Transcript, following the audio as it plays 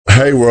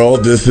Hey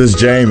world, this is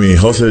Jamie,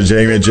 host of the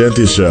Jamie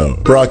Egenti Show,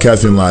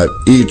 broadcasting live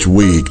each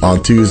week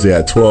on Tuesday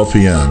at 12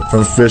 p.m.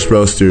 from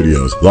Fishbowl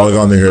Studios. Log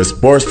on to hear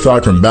sports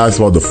talk from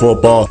basketball to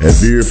football and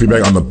view your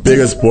feedback on the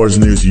biggest sports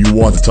news you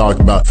want to talk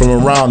about from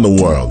around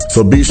the world.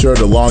 So be sure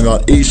to log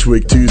on each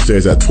week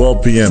Tuesdays at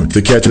 12 p.m.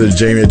 to catch the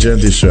Jamie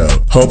Egenti Show.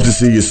 Hope to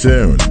see you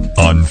soon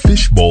on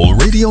Fishbowl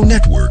Radio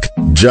Network.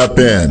 Jump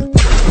in.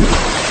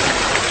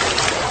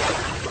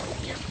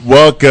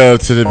 Welcome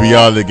to the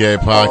Beyond the Game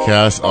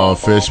podcast on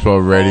Fishbowl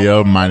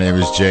Radio. My name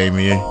is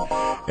Jamie,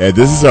 and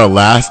this is our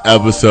last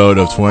episode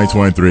of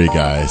 2023,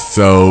 guys.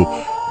 So,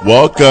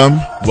 welcome.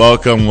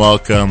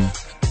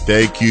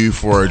 Thank you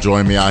for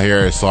joining me out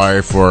here.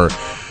 Sorry for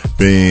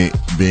being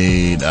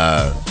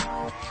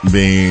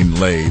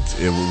late.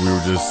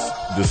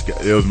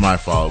 It was my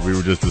fault. We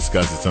were just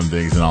discussing some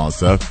things and all that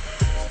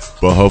stuff.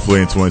 But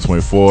hopefully in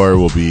 2024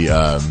 we'll be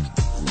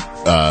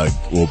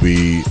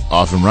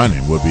off and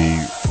running. We'll be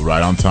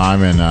right on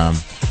time, and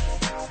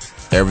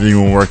everything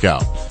will work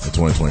out in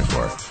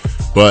 2024.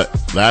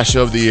 But last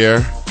show of the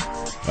year,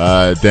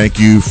 thank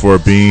you for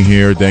being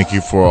here. Thank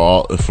you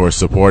for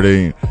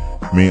supporting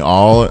me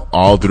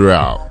all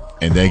throughout,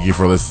 and thank you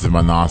for listening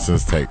to my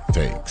nonsense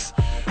takes.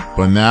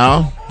 But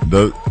now,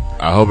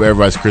 I hope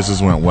everybody's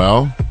Christmas went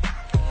well.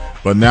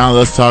 But now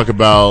let's talk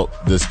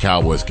about this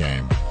Cowboys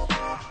game.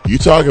 You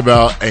talk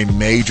about a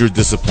major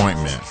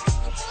disappointment,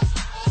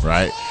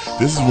 right?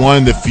 This is one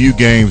of the few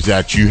games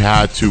that you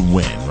had to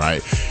win,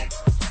 right?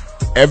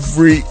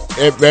 Every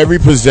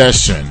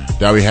possession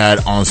that we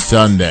had on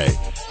Sunday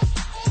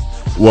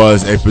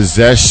was a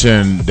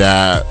possession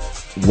that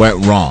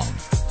went wrong.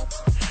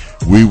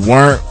 We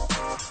weren't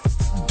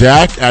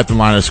Dak at the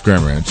line of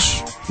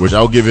scrimmage, which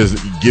I'll give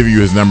you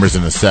his numbers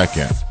in a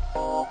second.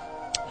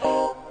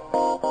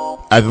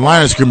 At the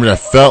line of scrimmage, I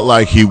felt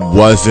like he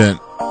wasn't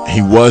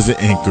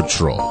in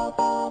control.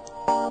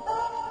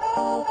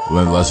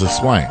 Let's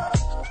explain.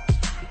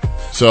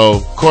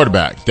 So,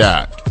 quarterback,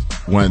 Dak,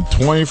 went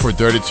 20 for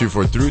 32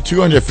 for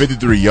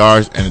 253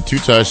 yards and 2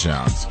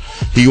 touchdowns.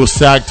 He was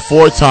sacked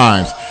 4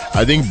 times.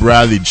 I think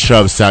Bradley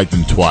Chubb sacked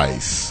him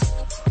twice.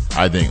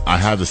 I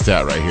have the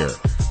stat right here.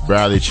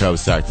 Bradley Chubb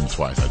sacked him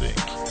twice, I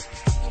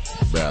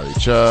think. Bradley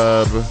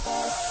Chubb.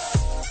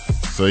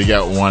 So he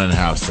got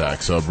 1.5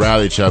 sacks. So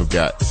Bradley Chubb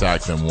got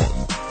sacked him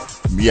one.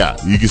 Yeah,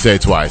 you can say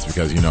twice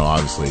because,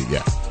 obviously,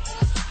 yeah.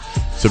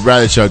 So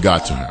Bradley Chubb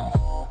got to him.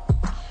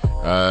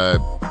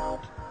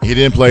 He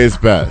didn't play his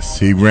best.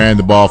 He ran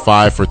the ball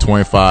 5 for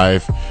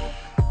 25,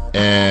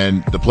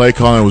 and the play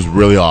calling was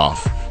really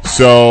off.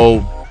 So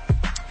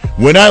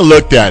when I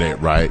looked at it,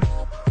 right,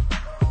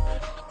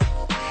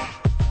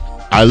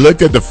 I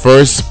looked at the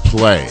first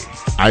play.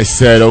 I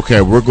said,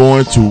 okay, we're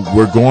going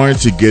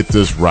to get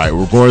this right.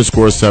 We're going to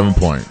score 7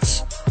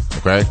 points.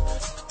 Okay.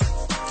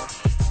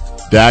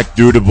 Dak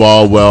threw the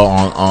ball well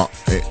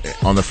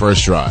on the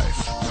first drive.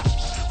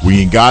 When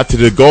he got to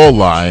the goal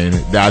line,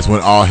 that's when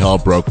all hell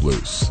broke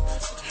loose.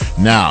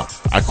 Now,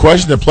 I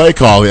question the play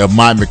calling of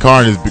Mike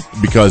McCartney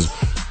because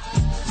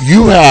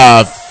you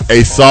have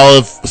a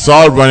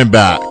solid running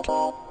back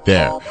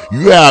there.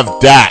 You have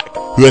Dak,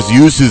 who has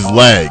used his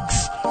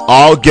legs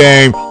all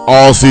game,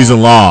 all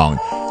season long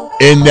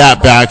in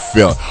that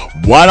backfield.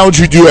 Why don't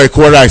you do a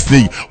quarterback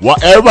sneak?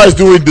 While everybody's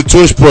doing the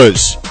tush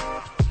push,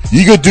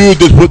 you could do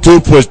the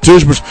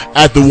tush push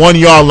at the 1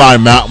 yard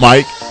line,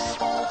 Mike.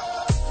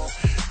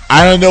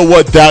 I don't know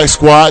what Dak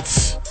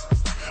squats,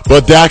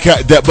 but Dak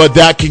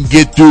can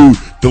get through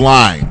the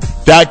line.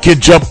 Dak can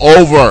jump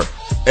over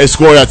and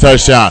score that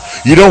touchdown.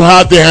 You don't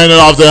have to hand it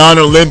off to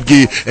Hunter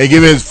Limke and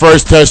give him his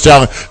first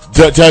touchdown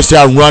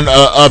run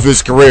of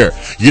his career.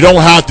 You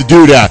don't have to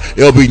do that.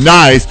 It'll be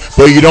nice,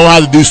 but you don't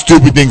have to do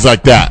stupid things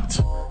like that.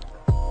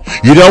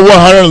 You know what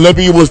Hunter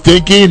Limke was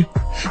thinking?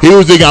 He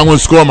was thinking, I'm going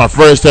to score my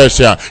first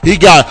touchdown. He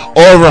got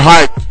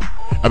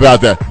overhyped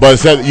about that, but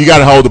instead, you got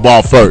to hold the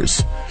ball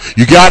first.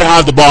 You got to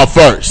have the ball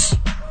first.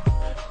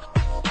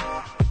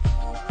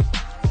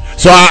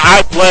 So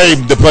I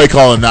blame the play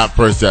call in that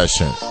first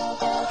session.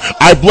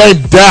 I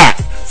blame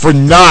Dak for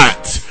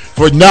not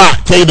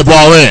taking the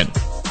ball in.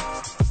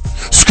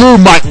 Screw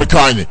Mike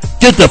McCartney.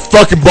 Get the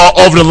fucking ball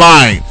over the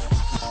line.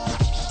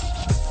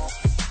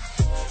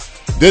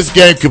 This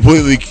game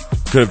completely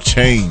could have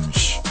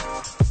changed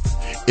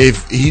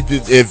if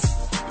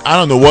I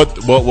don't know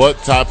what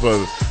type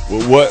of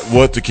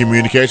what the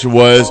communication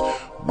was.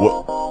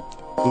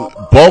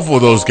 Both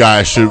of those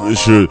guys should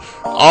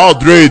all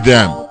 3 of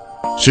them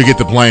should get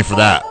the blame for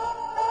that.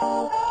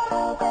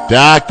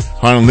 Dak,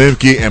 Hunter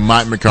Limke, and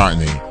Mike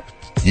McCartney.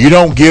 You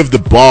don't give the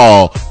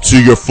ball to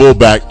your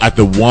fullback at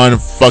the 1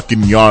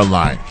 fucking yard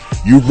line.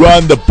 You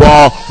run the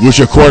ball with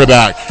your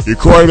quarterback. Your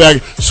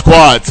quarterback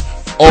squats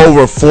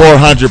over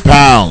 400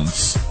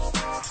 pounds.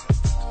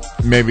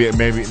 Maybe I'm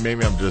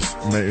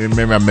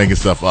making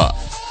stuff up.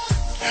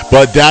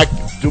 But Dak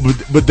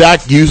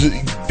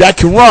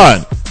can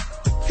run.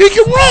 He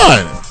can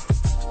run.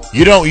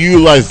 You don't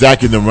utilize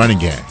Dak in the running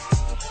game,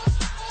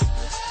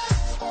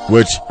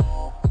 which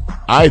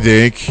I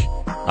think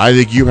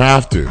you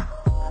have to.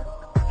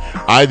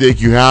 I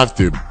think you have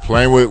to.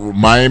 Playing with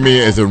Miami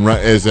is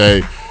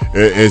a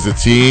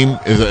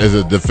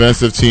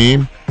defensive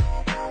team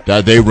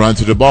that they run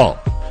to the ball.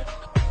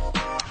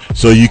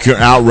 So you can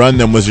outrun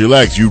them with your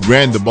legs. You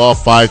ran the ball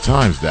 5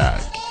 times,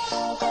 Dak.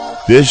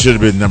 This should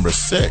have been number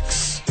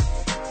 6.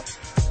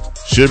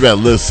 Should have been at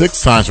least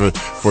 6 times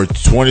for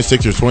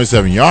 26 or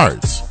 27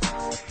 yards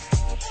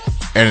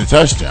and a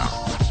touchdown.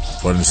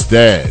 But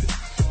instead,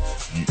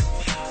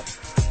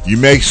 you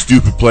make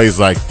stupid plays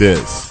like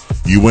this.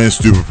 You win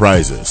stupid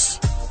prizes.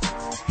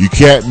 You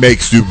can't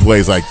make stupid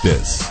plays like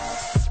this.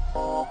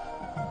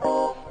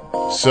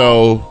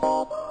 So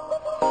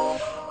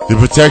the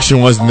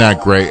protection wasn't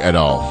that great at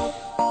all.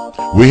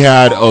 We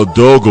had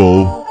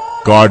Odogo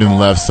guarding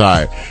left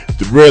side.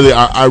 Really,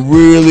 I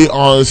really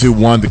honestly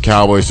want the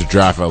Cowboys to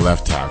draft a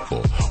left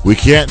tackle. We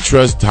can't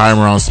trust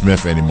Tyron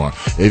Smith anymore.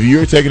 If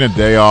you're taking a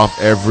day off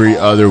every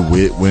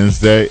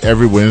Wednesday,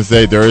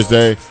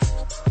 Thursday,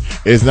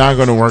 it's not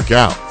going to work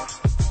out.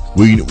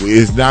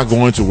 It's not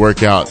going to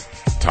work out,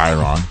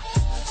 Tyron.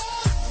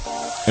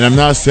 And I'm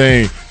not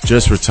saying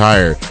just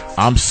retire.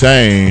 I'm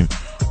saying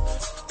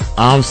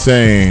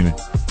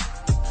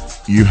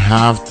you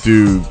have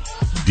to.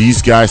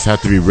 These guys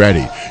have to be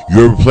ready.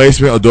 Your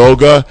replacement,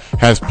 Odoga,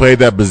 has played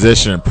that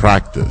position in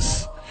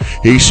practice.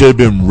 He should have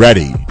been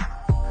ready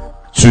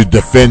to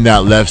defend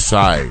that left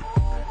side.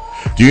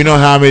 Do you know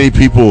how many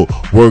people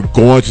were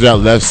going to that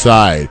left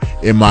side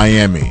in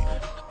Miami?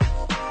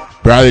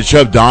 Bradley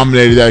Chubb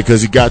dominated that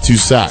because he got 2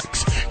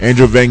 sacks.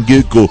 Andrew Van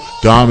Ginkel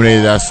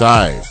dominated that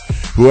side.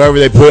 Whoever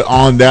they put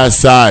on that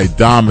side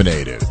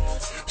dominated.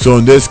 So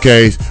in this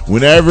case,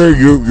 whenever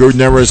your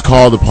number is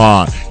called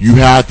upon, you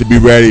have to be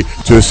ready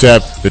to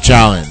accept the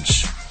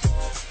challenge.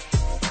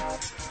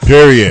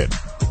 Period.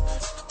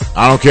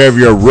 I don't care if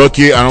you're a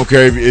rookie. I don't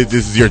care if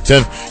this is your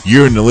 10th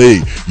year in the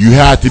league. You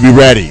have to be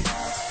ready.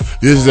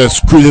 This is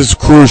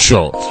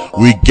crucial.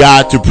 We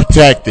got to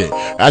protect it.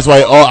 That's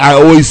why I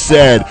always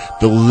said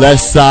the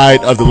left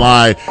side of the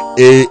line,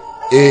 it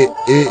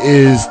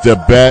is the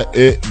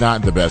best,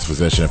 not the best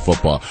position in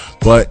football,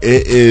 but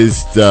it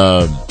is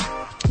the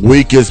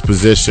weakest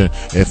position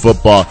in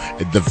football.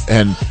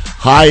 And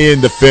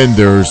high-end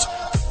defenders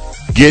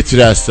get to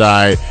that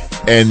side,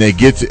 and they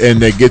get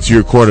to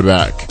your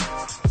quarterback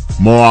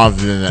more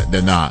often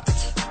than not.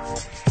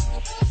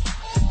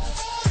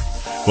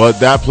 But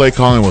that play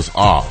calling was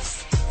off.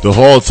 The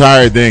whole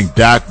entire thing,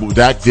 Dak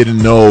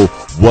didn't know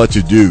what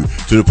to do,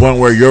 to the point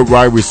where your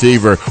wide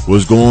receiver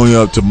was going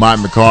up to Mike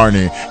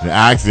McCartney and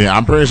asking him,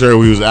 I'm pretty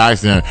sure he was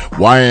asking him,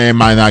 why am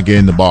I not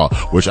getting the ball?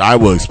 Which I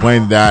will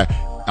explain that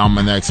on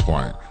my next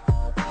point.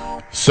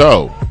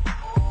 So,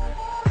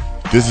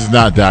 this is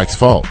not Dak's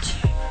fault.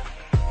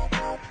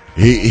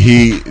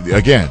 He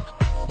again,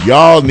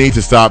 y'all need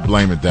to stop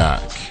blaming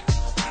Dak.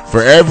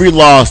 For every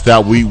loss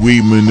that we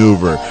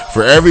maneuver,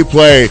 for every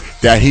play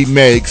that he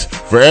makes,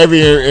 for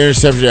every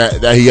interception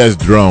that he has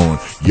thrown,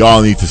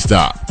 y'all need to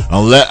stop.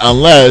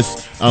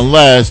 Unless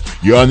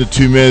you're under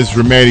 2 minutes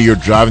remaining, you're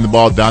driving the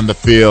ball down the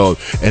field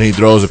and he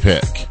throws a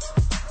pick.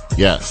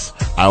 Yes,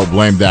 I will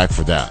blame Dak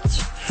for that.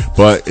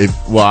 But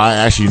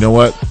you know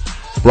what?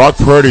 Brock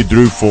Purdy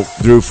threw 4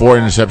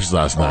 interceptions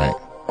last night.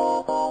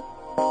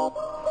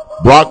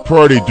 Brock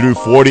Purdy threw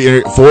 4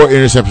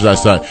 interceptions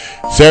last night.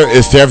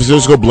 Is San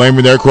Francisco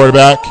blaming their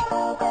quarterback?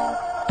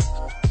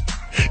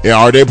 Yeah,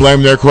 are they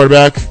blaming their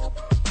quarterback?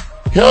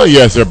 Hell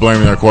yes, they're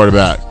blaming their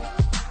quarterback.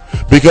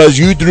 Because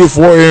you threw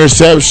 4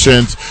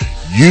 interceptions,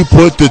 you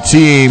put the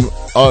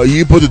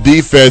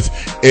defense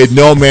in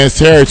no man's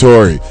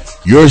territory.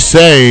 You're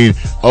saying,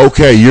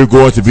 okay, you're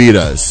going to beat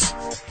us.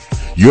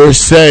 You're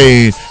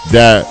saying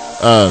that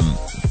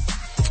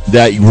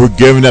we're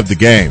giving up the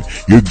game.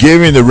 You're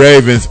giving the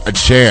Ravens a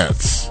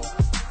chance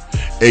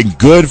in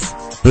good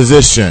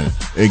position,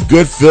 in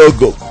good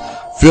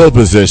field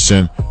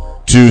position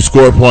to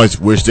score points,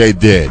 which they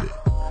did.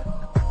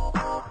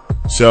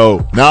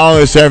 So not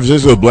only is San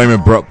Francisco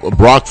blaming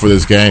Brock for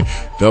this game,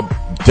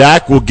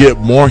 Dak will get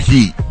more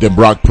heat than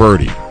Brock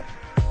Purdy.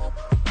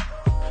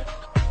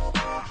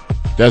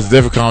 That's a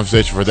different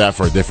conversation for a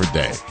different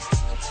day.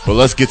 But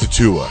let's get to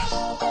Tua.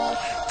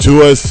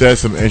 Tua said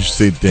some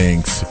interesting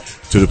things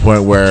to the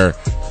point where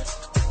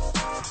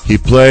he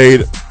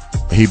played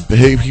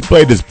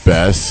his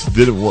best.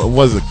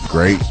 Wasn't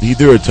great. He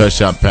threw a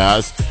touchdown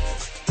pass.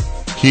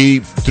 He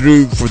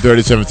threw for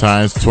 37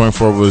 times.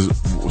 24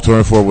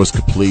 was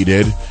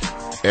completed,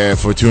 and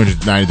for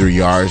 293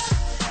 yards.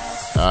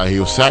 He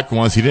was sacked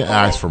once. He didn't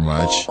ask for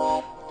much,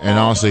 and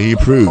honestly, he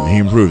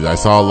improved. I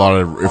saw a lot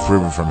of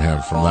improvement from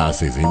him from last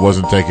season. He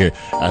wasn't taking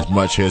as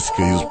much hits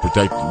because he was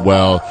protected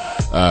well.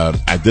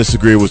 I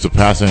disagree with the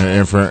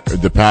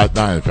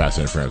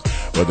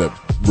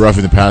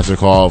roughing the passer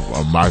call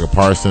of Michael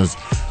Parsons.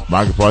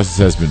 Michael Parsons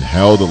has been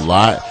held a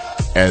lot,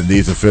 and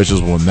these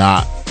officials will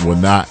not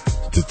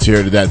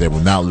deter to that. They will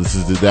not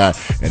listen to that.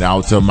 And I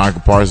will tell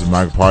Michael Parsons,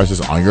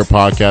 on your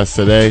podcast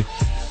today,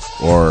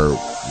 or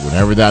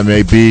whenever that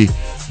may be,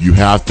 you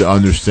have to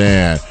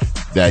understand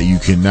that you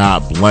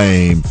cannot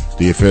blame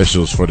the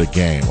officials for the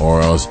game,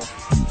 or else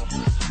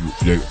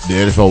the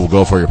NFL will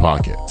go for your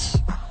pockets.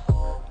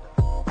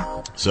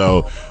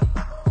 So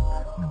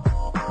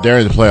they're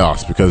in the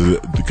playoffs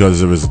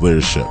because of his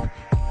leadership.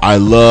 I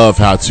love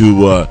how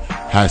Tua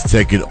has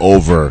taken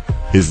over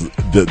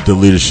the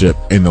leadership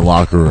in the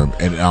locker room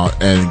and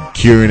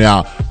carrying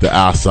out the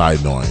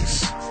outside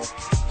noise.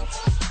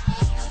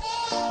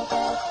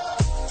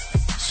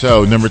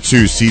 So number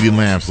 2, CeeDee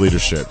Lamb's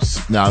leadership.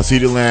 Now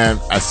CeeDee Lamb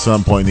at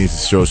some point needs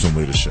to show some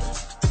leadership.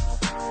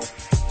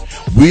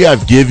 We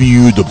have given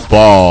you the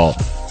ball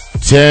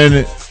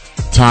 10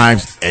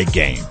 times a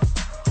game.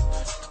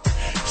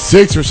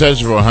 6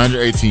 receptions for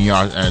 118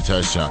 yards and a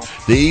touchdown.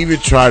 They even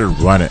try to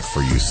run it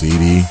for you,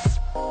 CD.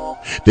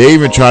 They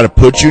even try to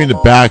put you in the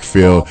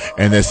backfield,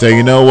 and they say,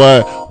 you know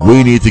what?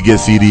 We need to get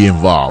CD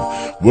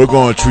involved. We're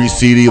going to treat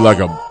CD like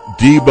a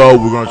Debo.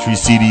 We're going to treat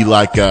CD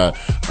like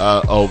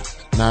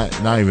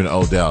not even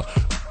Odell.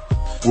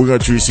 We're going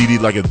to treat CD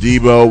like a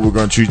Debo. We're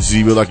going to treat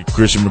CD like a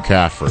Christian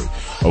McCaffrey.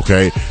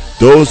 Okay?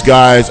 Those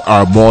guys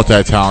are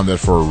multi-talented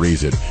for a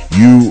reason.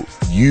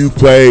 You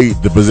play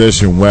the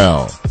position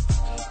well.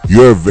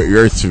 You're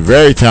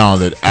very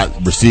talented at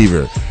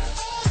receiver.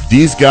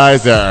 These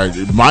guys that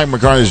are Mike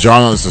McCarthy is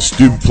drawing on some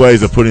stupid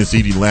plays of putting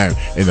CeeDee Lamb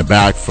in the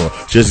backfield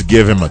just to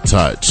give him a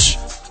touch.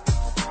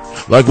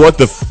 Like what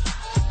the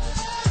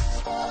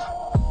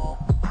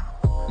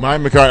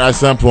Mike McCarthy at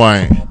some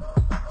point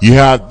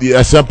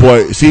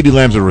CeeDee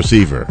Lamb's a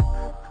receiver.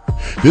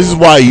 This is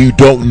why you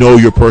don't know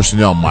your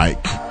personnel,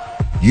 Mike.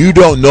 You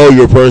don't know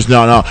your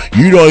personnel now.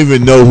 You don't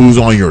even know who's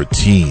on your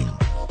team.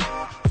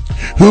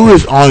 Who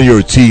is on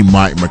your team,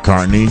 Mike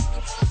McCartney?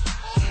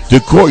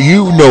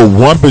 You know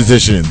one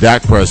position in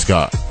Dak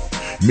Prescott.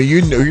 I mean,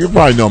 you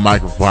probably know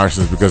Michael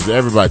Parsons because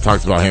everybody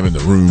talks about him in the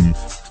room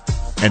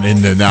and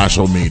in the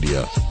national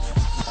media.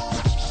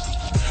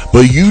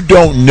 But you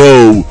don't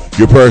know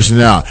your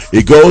personnel.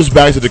 It goes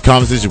back to the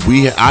conversation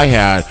I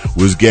had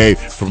with Gabe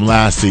from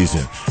last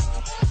season.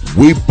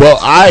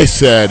 I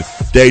said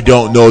they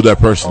don't know their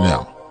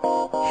personnel.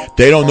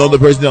 They don't know the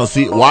personnel.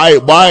 See, why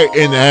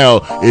in the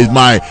hell is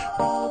my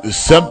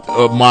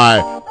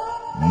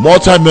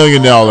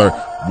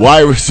multi-million-dollar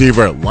wide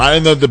receiver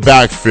lining up the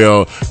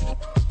backfield,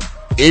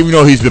 even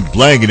though he's been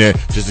blanking it,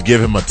 just to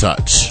give him a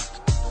touch?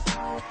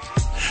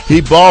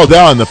 He balled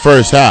out in the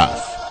first half.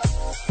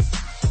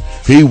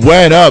 He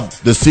went up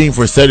the seam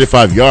for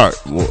 75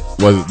 yards. It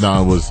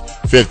was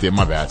 50.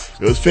 My bad.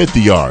 It was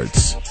 50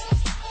 yards.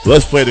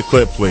 Let's play the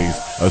clip, please,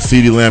 of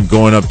CeeDee Lamb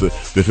going up the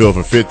field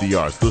for 50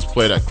 yards. Let's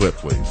play that clip,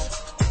 please.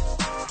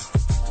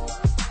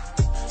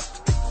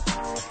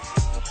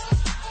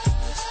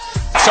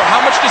 So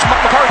how much does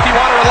McCarthy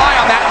want to rely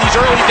on that in these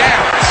early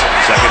downs?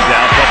 Second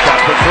down,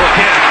 Buckeye for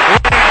Ken.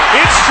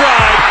 In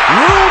stride,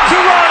 room to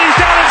run. He's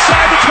down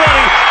inside the 20.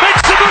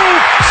 Makes the move.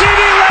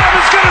 CeeDee Lamb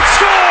is going to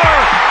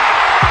score.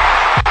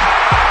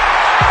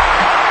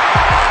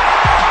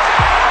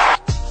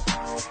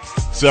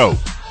 So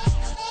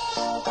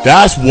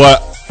that's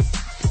what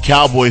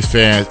Cowboys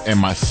fans and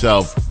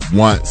myself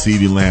want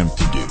CeeDee Lamb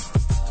to do.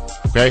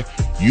 Okay?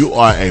 You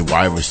are a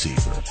wide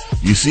receiver.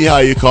 You see how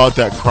you caught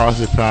that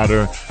crosser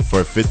pattern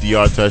for a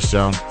 50-yard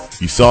touchdown?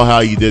 You saw how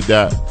you did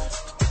that?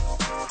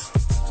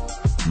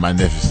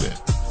 Magnificent.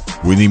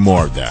 We need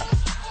more of that.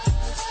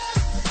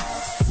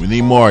 We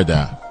need more of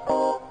that.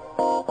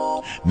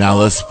 Now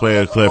let's play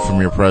a clip from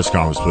your press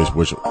conference,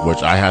 please,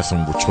 which I have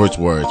some choice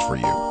words for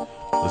you.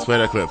 Let's play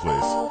that clip,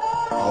 please.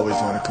 Always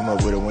want to come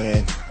up with a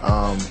win.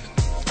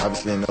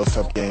 Obviously in those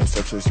tough games,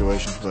 tough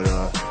situations, but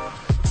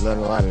learn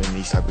a lot in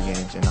these type of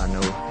games, and I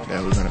know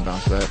that we're going to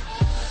bounce back.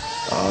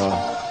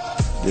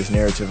 This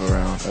narrative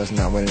around us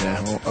not winning at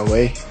home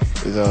away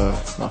is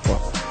my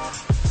fault.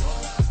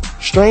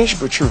 Strange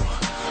but true,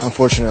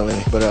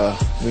 unfortunately. But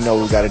we know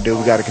what we got to do.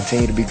 We got to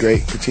continue to be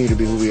great, continue to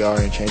be who we are,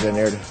 and change that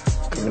narrative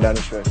coming down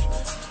the stretch.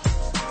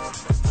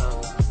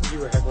 You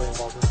were heavily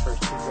involved in the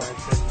first 2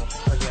 drives,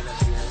 and again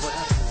this year. What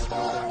happened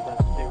in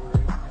the middle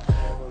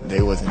that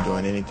they wasn't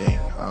doing anything.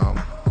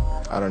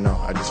 I don't know.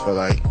 I just feel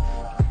like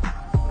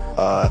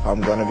if I'm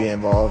gonna be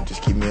involved,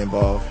 just keep me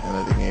involved and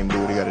let the game do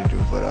what it got to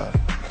do. But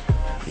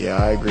yeah,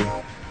 I agree.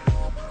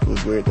 It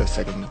was weird the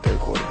second and third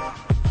quarter.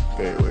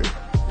 Very weird.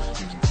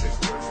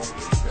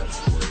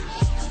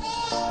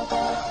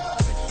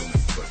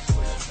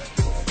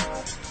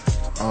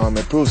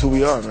 It proves who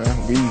we are,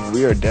 man.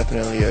 We are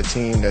definitely a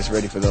team that's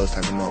ready for those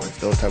type of moments,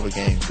 those type of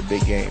games, the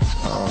big games.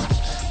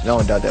 I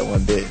don't doubt that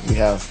one bit. We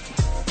have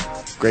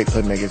great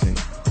playmakers in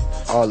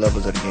all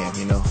levels of the game,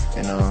 you know.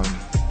 And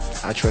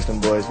I trust them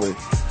boys with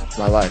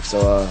my life.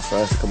 So for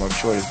us to come up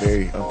short is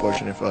very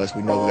unfortunate for us.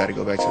 We know we got to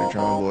go back to the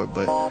drawing board,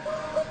 but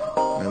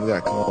man, we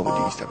got to come up with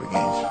these type of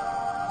games.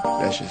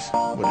 That's just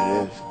what it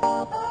is.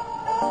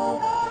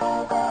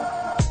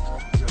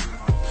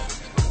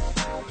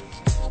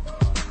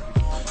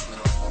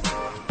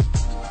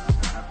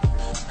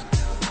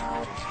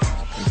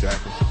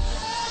 Exactly.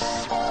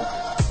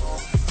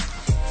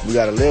 We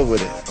got to live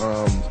with it.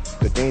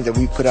 The things that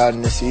we put out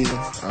in this season,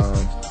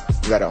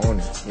 we got to own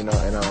it, you know.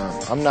 And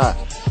I'm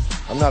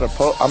I'm not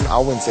opposed. I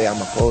wouldn't say I'm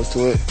opposed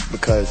to it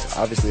because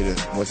obviously,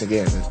 once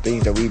again, the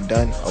things that we've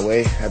done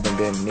away haven't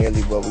been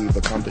nearly what we've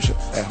accomplished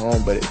at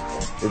home. But it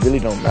really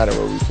don't matter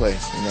where we play.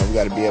 You know, we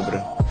got to be able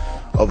to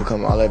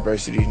overcome all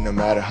adversity, no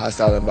matter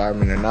hostile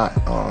environment or not.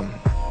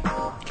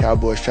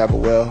 Cowboys travel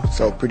well,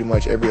 so pretty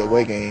much every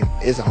away game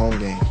is a home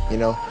game. You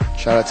know,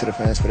 shout out to the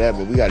fans for that.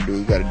 But we got to do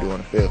what we got to do on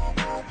the field.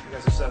 You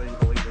guys have said that you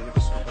believe that you have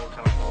a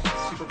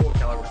Super Bowl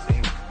caliber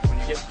team. When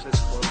you get this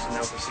close and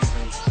now the season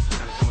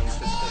kind of coming to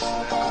this stage,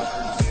 and how much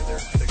urgency is there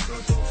to fix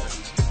those little things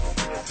before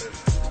you get to the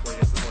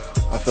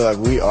playoffs? I feel like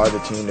we are the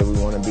team that we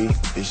want to be.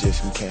 It's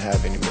just we can't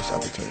have any missed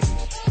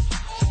opportunities.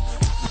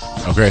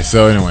 Okay,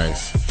 so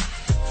anyways,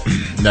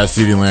 that's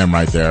CeeDee Lamb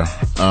right there.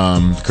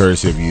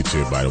 Courtesy of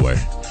YouTube, by the way.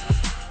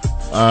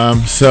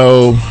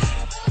 So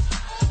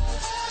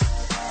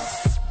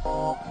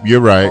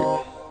you're right.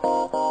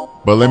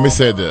 But let me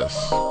say this.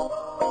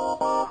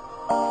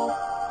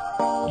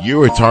 You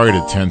were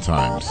targeted 10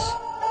 times.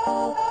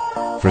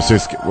 For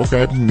 6.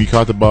 Okay, we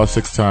caught the ball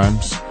 6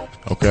 times.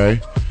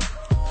 Okay.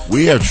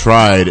 We have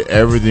tried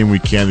everything we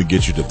can to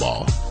get you the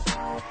ball.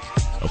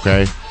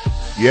 Okay.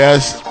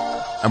 Yes,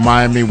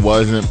 Miami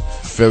wasn't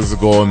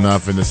physical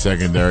enough in the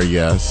secondary.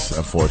 Yes,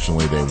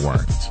 unfortunately they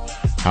weren't.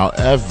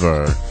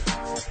 However,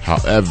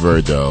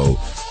 though,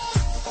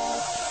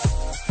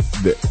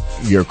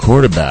 your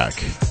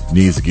quarterback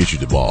needs to get you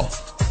the ball.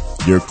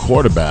 Your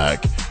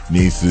quarterback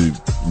needs to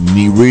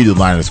read the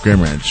line of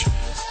scrimmage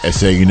and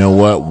say, you know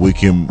what, we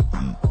can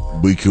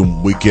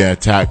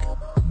attack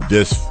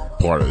this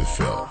part of the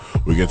field.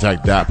 We can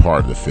attack that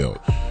part of the field.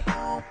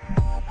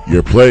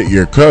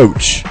 Your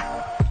coach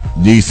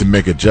needs to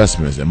make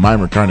adjustments, and Mike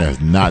McCartney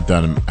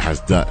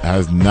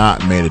has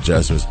not made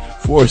adjustments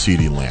for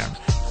CeeDee Lamb.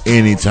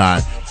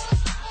 Anytime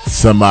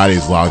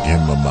somebody's locking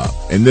him up.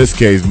 In this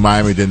case,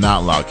 Miami did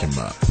not lock him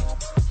up.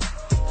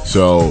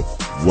 So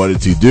what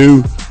does he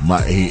do?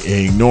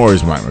 He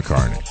ignores Mike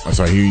McCartney. I'm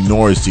sorry, he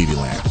ignores CeeDee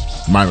Lamb.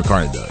 Mike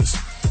McCartney does.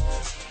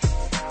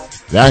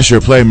 That's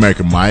your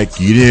playmaker, Mike.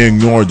 You didn't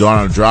ignore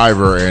Donald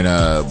Driver and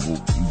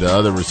the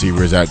other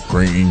receivers at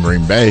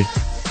Green Bay.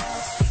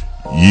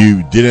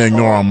 You didn't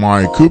ignore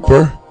Amari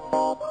Cooper.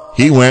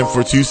 He went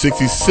for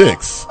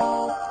 266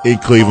 in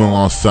Cleveland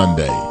on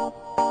Sunday.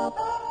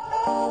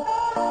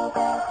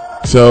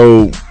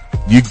 So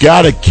you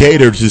gotta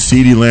cater to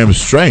CeeDee Lamb's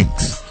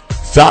strengths.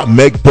 Stop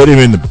put him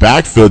in the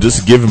backfield just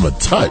to give him a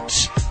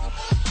touch.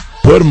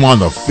 Put him on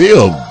the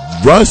field.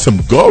 Run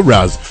some go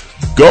routes.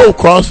 Go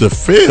across the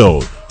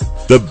field.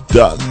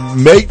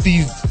 Make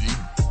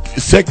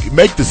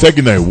the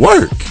secondary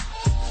work.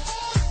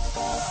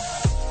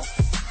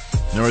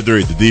 Number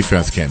 3, the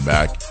defense came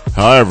back.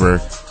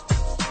 However,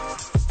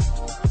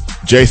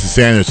 Jason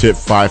Sanders hit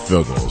 5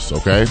 field goals.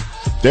 Okay,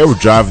 they were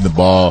driving the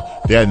ball.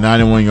 They had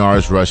 91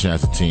 yards rushing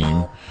as a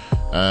team.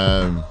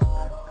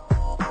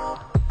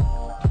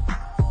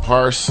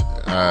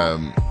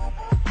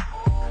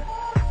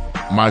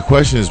 My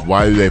question is,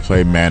 why do they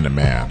play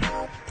man-to-man?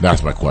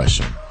 That's my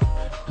question.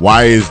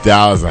 Why is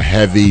Dallas a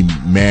heavy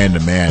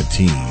man-to-man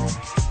team?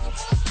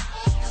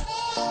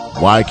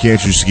 Why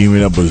can't you scheme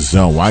it up with a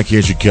zone? Why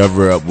can't you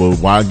cover up? Well,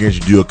 why can't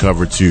you do a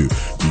cover 2?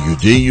 Do you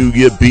think you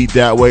get beat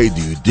that way?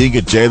 Do you think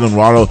if Jalen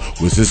Waddle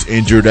was this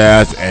injured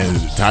ass and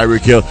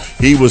Tyreek Hill,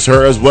 he was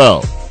hurt as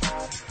well,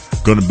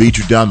 going to beat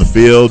you down the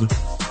field?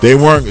 They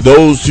weren't.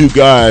 Those two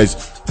guys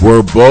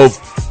were both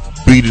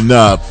beaten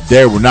up.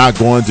 They were not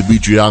going to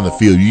beat you down the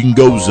field. You can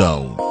go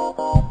zone.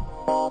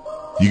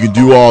 You can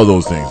do all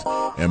those things.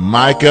 And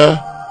Micah,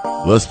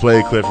 let's play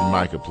a clip from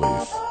Micah,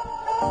 please.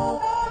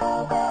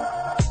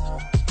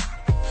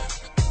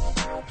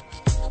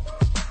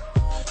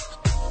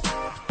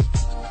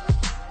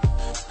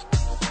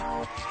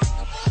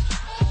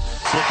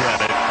 Look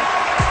at it.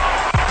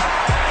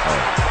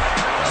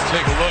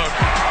 Take a look.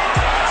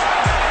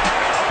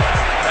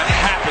 That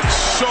happens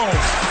so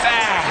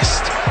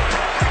fast.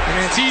 I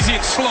mean, it's easy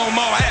in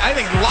slow-mo. I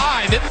think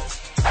live.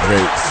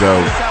 Okay,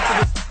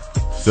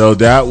 so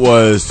that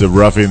was the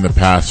roughing the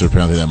passer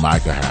penalty that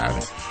Micah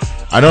had.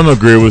 I don't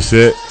agree with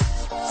it.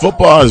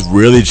 Football has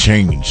really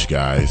changed,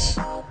 guys.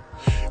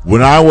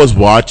 When I was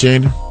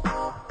watching,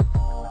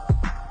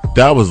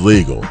 that was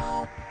legal.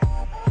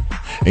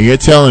 And you're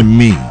telling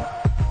me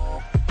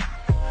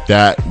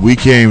that we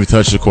can't even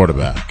touch the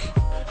quarterback.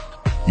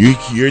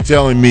 You're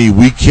telling me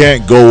we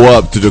can't go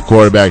up to the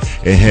quarterback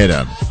and hit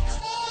him.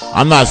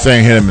 I'm not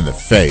saying hit him in the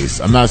face.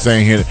 I'm not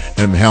saying hit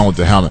him helmet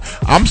to helmet.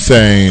 I'm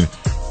saying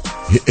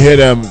hit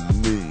him.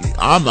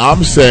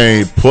 I'm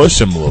saying push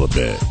him a little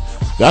bit.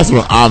 That's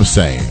what I'm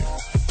saying.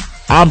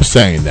 I'm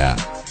saying that.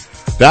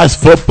 That's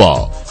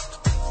football.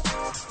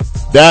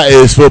 That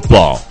is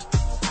football.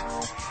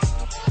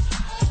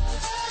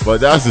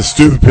 But that's a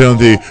stupid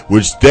penalty,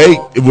 which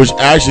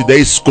actually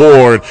they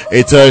scored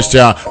a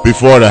touchdown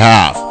before the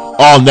half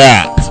on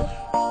that.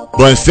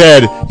 But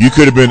instead, you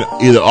could have been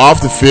either off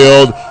the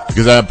field,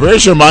 because I'm pretty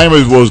sure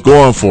Miami was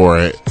going for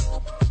it,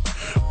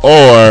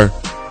 or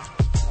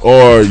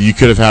you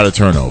could have had a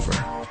turnover.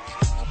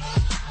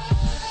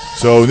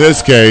 So in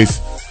this case,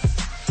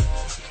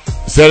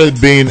 instead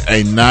of being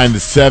a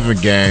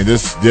 9-7 game,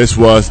 this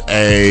was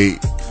a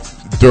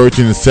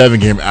 13-7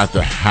 game at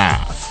the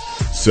half.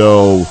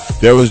 So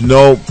there was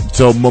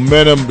so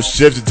momentum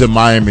shifted to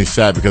Miami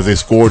side because they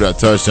scored a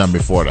touchdown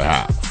before the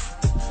half.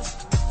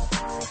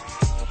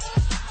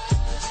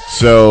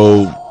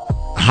 So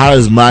how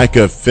does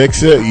Micah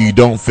fix it? You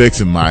don't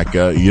fix it,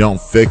 Micah. You don't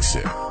fix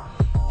it.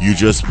 You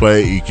just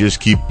play. You just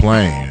keep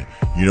playing.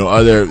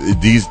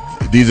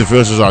 These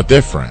officials are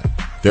different.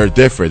 They're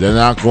different. They're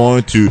not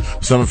going to.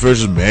 Some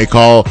officials may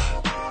call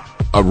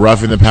a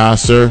roughing the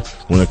passer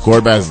when the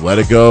quarterback's let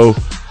it go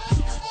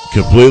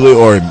completely,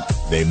 or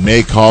they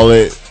may call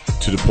it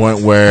to the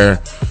point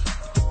where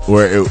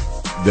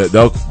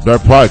they'll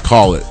probably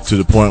call it to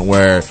the point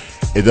where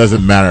it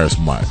doesn't matter as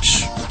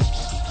much.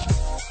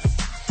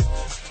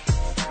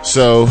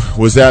 So,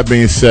 with that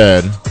being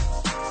said,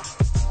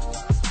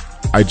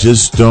 I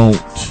just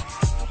don't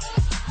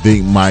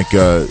think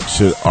Micah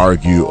should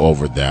argue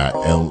over that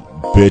and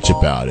bitch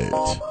about it.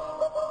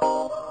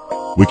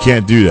 We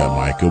can't do that,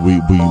 Micah.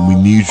 We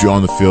need you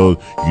on the field.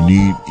 We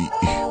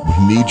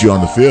need you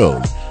on the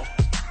field.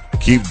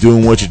 Keep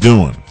doing what you're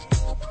doing.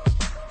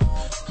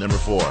 Number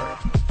 4,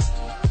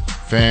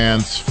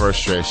 fans'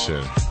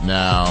 frustration.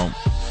 Now,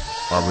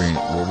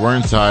 we're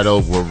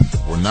entitled. We're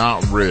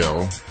not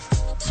real.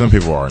 Some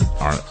people are.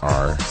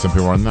 Some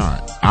people are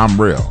not. I'm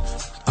real.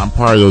 I'm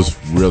part of those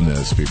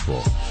realness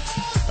people.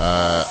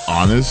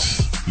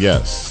 Honest?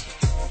 Yes.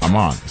 I'm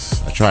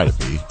honest. I try to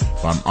be,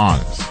 but I'm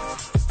honest.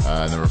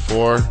 Number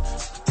 4,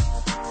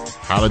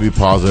 how to be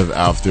positive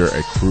after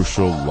a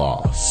crucial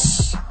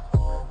loss.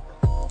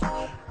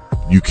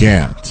 You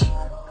can't,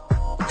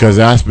 because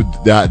that's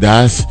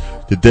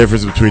the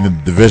difference between the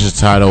division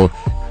title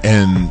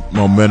and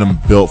momentum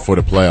built for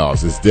the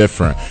playoffs. It's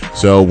different.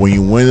 So when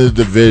you win the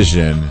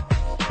division,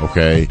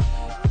 okay,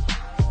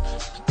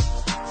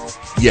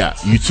 yeah,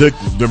 you took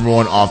number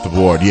 1 off the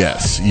board.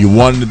 Yes, you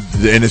won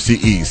the NFC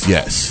East.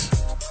 Yes,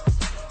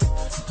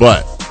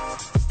 but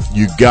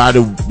you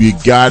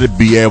gotta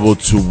be able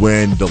to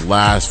win the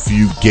last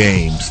few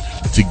games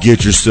to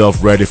get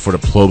yourself ready for the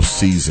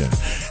postseason.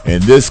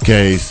 In this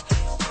case,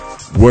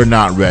 we're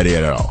not ready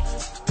at all,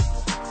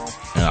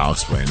 and I'll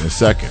explain in a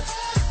second.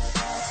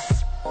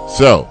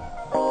 So,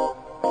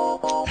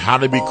 how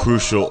to be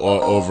crucial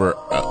over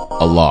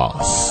a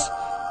loss,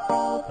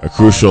 a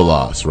crucial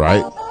loss,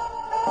 right?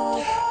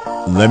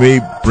 Let me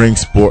bring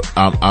sport.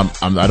 I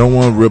don't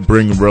want to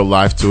bring real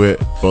life to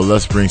it, but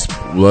let's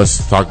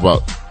talk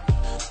about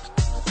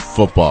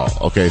football.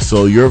 Okay,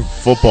 so your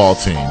football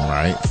team,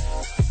 right?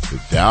 The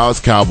Dallas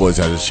Cowboys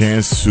had a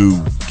chance to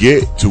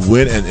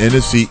win an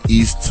NFC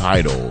East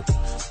title.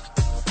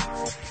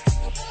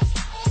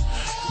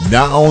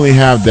 Not only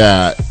have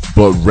that,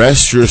 but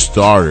rest your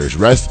starters.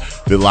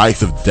 Rest the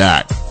likes of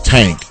Dak,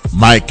 Tank,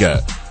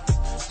 Micah,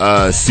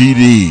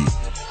 CD,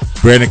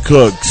 Brandon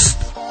Cooks,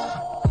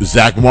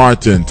 Zach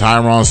Martin,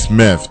 Tyron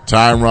Smith,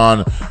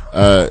 Tyler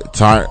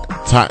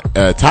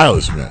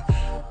Smith,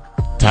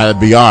 Tyler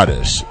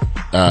Biotis,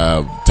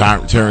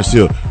 Terrence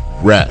Hill.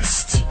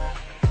 Rest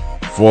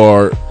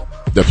for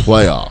the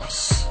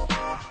playoffs.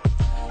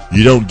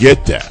 You don't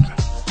get that.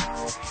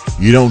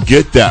 You don't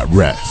get that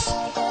rest.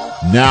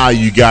 Now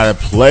you gotta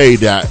play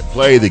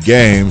the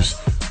games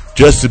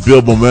just to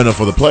build momentum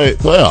for the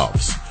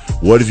playoffs.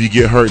 What if you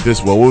get hurt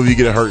this way? What if you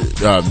get hurt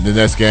the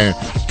next game?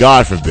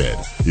 God forbid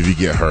if you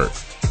get hurt.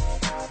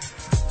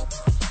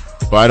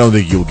 But I don't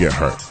think you'll get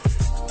hurt.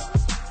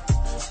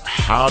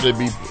 How to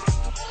be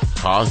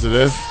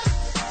positive?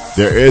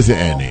 There isn't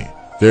any.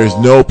 There's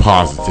no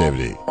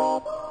positivity.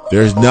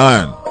 There's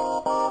none.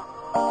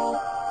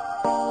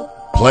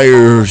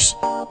 Players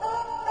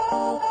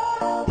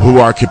who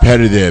are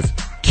competitive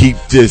keep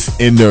this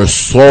in their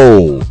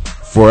soul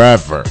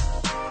forever.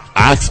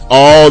 Ask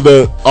all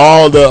the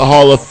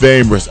Hall of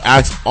Famers.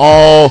 Ask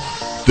all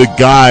the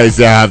guys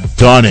that have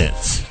done it,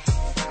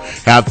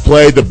 have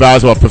played the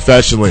basketball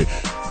professionally.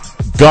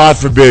 God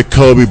forbid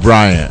Kobe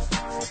Bryant.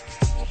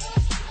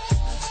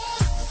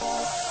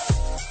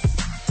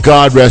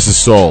 God rest his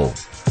soul.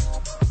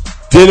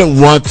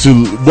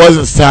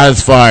 Wasn't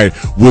satisfied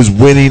with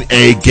winning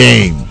a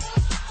game.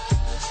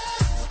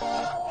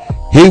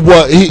 He'll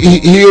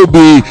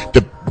be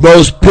the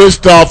most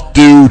pissed off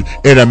dude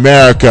in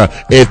America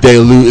if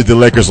the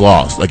Lakers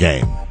lost a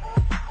game.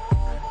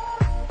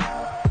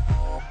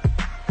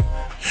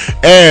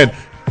 And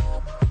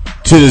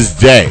to this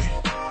day,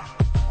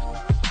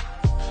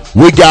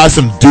 we got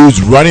some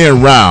dudes running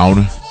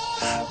around.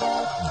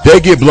 They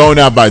get blown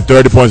out by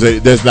 30 points.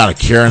 There's not a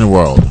care in the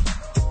world.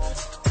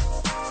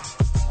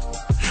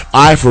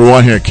 I, for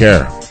one, here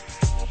care.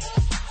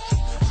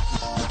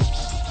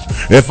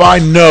 If I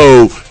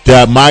know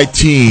that my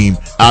team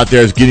out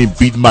there is getting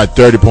beaten by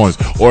 30 points,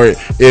 or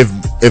if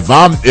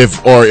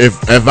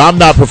I'm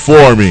not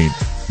performing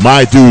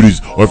my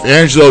duties, or if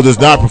Angelo does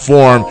not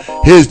perform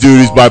his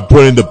duties by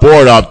putting the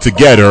board up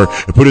together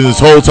and putting this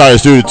whole entire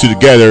studio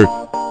together,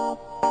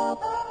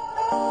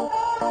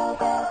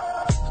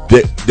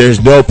 there's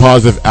no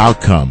positive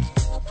outcome.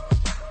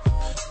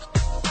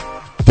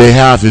 They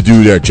have to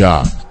do their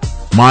job.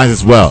 Mine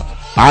as well.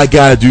 I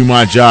gotta do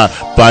my job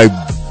by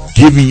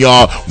giving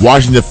y'all,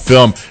 watching the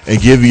film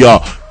and giving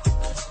y'all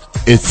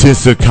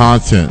intensive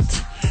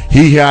content.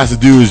 He has to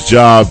do his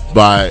job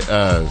by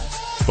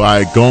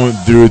going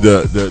through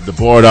the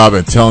board up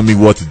and telling me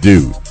what to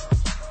do.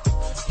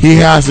 He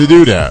has to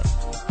do that.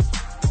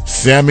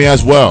 Sammy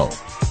as well.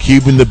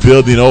 Keeping the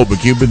building open,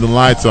 keeping the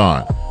lights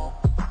on.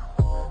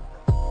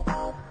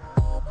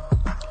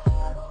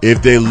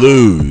 If they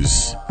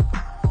lose,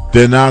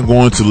 they're not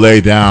going to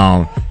lay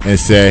down and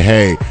say,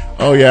 hey,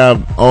 oh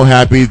yeah, oh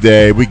happy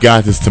day, we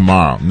got this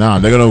tomorrow. No,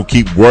 they're going to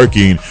keep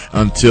working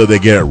until they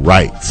get it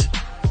right.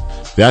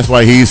 That's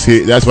why he's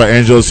here. That's why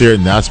Angelo's here,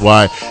 and that's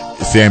why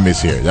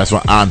Sammy's here. That's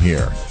why I'm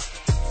here.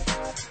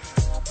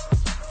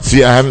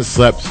 See, I haven't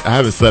slept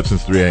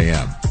since 3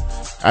 a.m.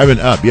 I've been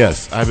up,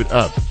 yes, I've been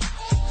up.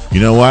 You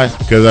know why?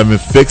 Because I've been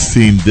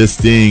fixing this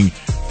thing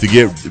to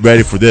get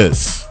ready for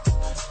this.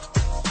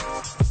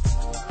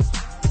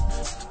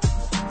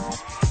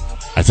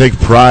 I take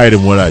pride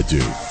in what I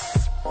do.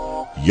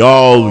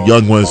 Y'all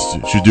young ones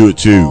should do it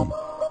too.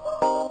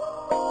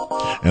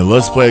 And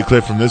let's play a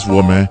clip from this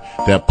woman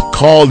that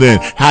called in,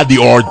 had the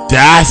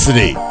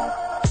audacity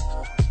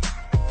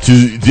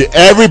to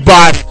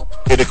everybody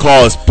in the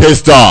call is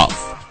pissed off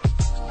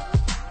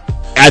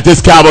at this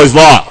Cowboys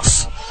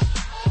loss.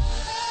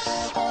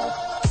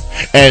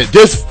 And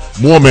this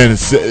woman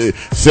said,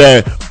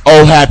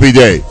 oh, happy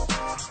day.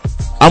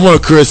 I'm going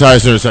to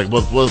criticize her in a second.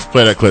 Let's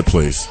play that clip,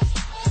 please.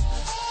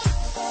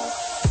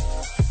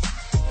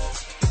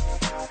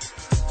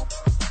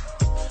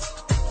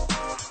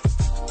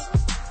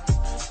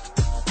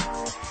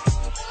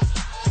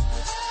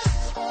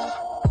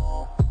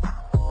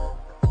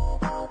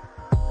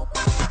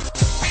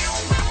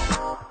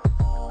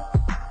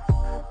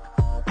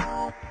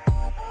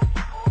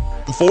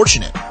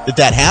 Unfortunate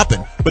that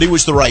happened, but it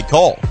was the right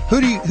call. Who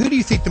do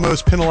you think the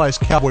most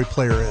penalized Cowboy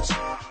player is?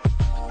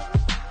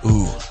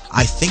 Ooh,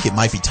 I think it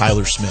might be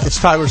Tyler Smith. It's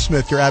Tyler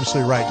Smith. You're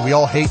absolutely right. Do we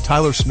all hate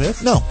Tyler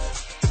Smith? No.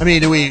 I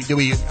mean,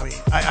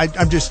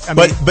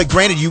 But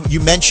granted, you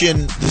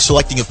mentioned the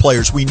selecting of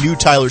players. We knew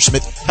Tyler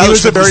Smith. Tyler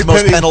was Smith was the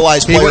most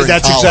penalized player in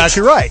That's college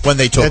exactly right. when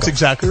they took him. That's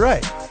exactly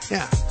right.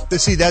 Yeah. But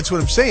see, that's what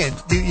I'm saying.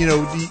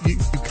 You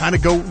kind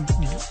of go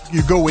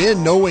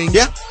in knowing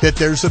that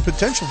there's a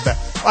potential for that.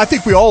 I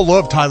think we all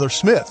love Tyler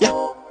Smith.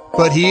 Yeah.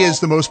 But he is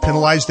the most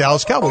penalized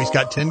Dallas Cowboy. He's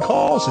got 10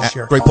 calls this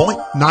year. Great point.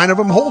 9 of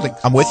them holding.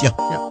 I'm with you.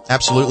 Yeah.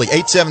 Absolutely.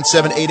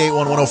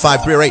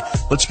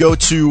 877-881-1053. Let's go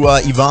to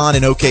Yvonne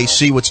in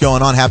OKC. What's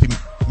going on?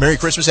 Merry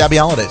Christmas. Happy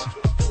holidays.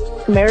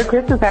 Merry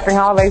Christmas. Happy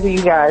holidays to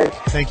you guys.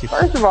 Thank you.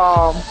 First of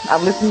all,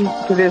 I've listened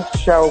to this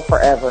show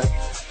forever.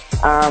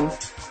 I'm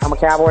a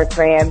Cowboys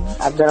fan.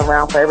 I've been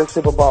around for every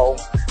Super Bowl.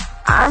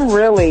 I'm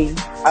really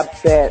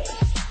upset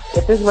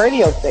with this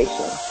radio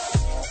station.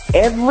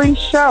 Every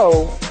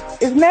show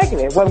is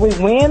negative. Whether we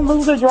win,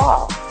 lose, or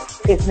draw,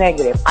 it's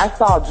negative. I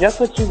saw just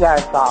what you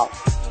guys saw.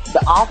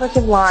 The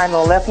offensive line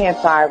on the left-hand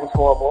side was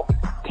horrible.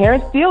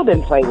 Terrence Steele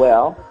didn't play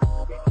well.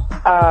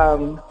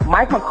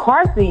 Mike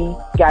McCarthy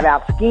got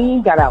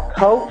out-schemed, got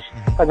out-coached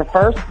for the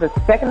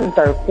second, and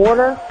third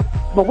quarter.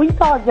 But we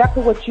saw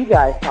exactly what you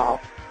guys saw.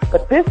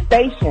 But this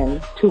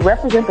station, to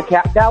represent the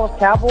Dallas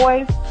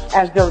Cowboys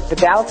as the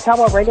Dallas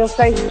Cowboy radio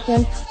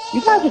station,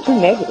 you guys are too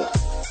negative.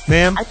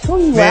 Ma'am,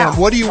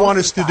 what do you want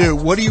us to do?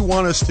 What do you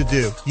want us to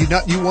do? You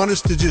want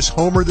us to just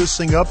homer this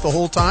thing up the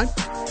whole time?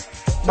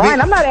 Brian,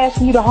 I'm not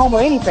asking you to homer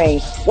anything.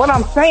 What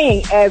I'm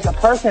saying, as a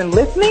person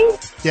listening,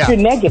 you're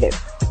negative.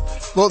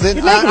 Well, then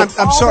I'm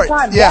sorry.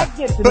 Yeah, Dak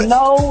gets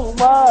no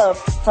love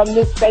from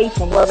this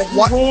station, whether he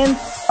wins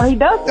or he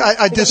doesn't.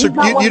 I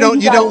disagree. You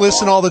don't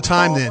listen all the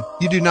time. Then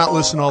you do not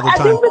listen all the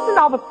time. I do listen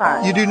all the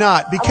time. You do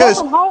not, because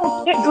I work from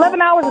home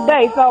 11 hours a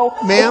day. So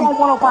ma'am, it's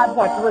on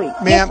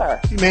 105.3. Ma'am, yes,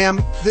 sir. Ma'am,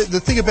 the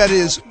thing about it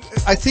is,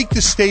 I think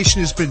the station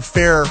has been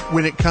fair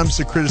when it comes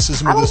to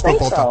criticism of this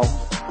football team.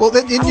 Well,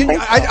 then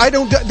I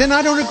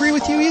don't agree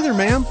with you either,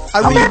 ma'am.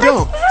 I really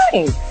don't.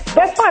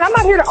 That's fine. I'm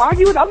not here to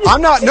argue with. That's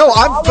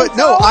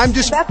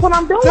what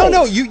I'm doing.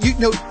 No,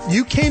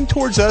 you came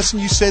towards us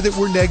and you say that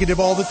we're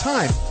negative all the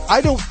time. I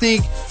don't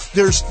think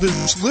there's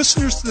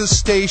listeners to this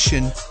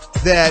station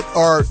that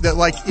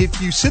like,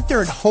 if you sit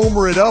there and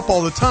homer it up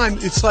all the time,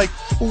 it's like,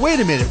 well, wait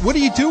a minute, what are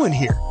you doing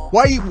here?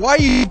 Why are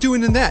you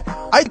doing in that?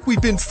 I think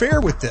we've been fair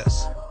with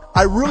this.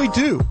 I really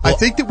do. Well, I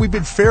think that we've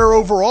been fair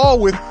overall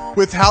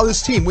with how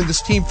this team, when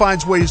this team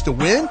finds ways to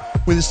win,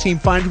 when this team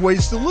finds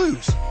ways to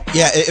lose.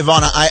 Yeah,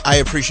 Ivana, I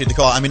appreciate the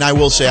call. I mean, I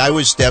will say I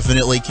was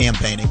definitely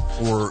campaigning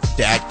for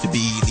Dak to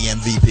be the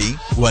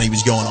MVP when he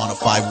was going on a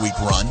 5-week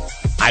run.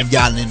 I've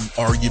gotten in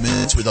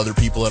arguments with other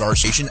people at our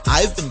station.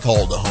 I've been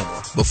called a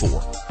homer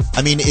before.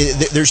 I mean,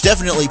 there's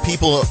definitely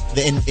people,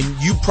 and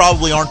you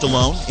probably aren't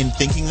alone in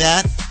thinking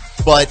that,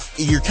 but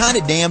you're kind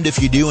of damned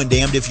if you do and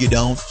damned if you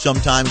don't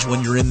sometimes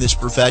when you're in this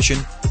profession,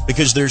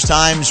 because there's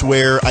times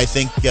where I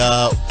think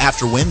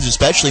after wins,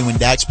 especially when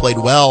Dak's played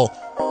well,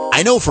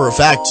 I know for a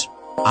fact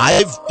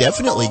I've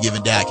definitely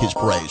given Dak his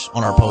praise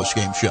on our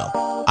post-game show.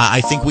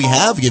 I think we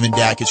have given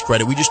Dak his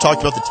credit. We just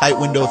talked about the tight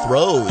window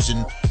throws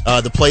and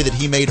the play that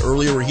he made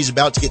earlier where he's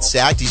about to get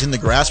sacked. He's in the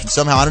grasp, and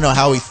somehow I don't know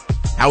how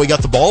he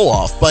got the ball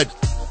off. But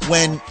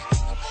when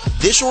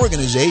this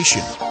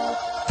organization,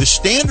 the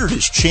standard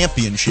is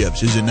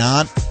championships, is it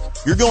not?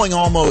 You're going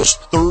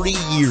almost 30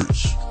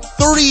 years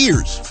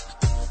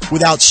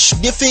without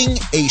sniffing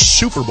a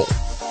Super Bowl.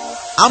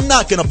 I'm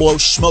not going to blow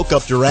smoke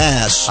up your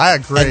ass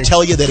and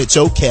tell you that it's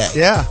okay.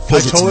 Yeah,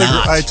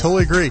 I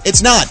totally agree.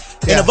 It's not.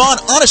 Yeah. And Yvonne,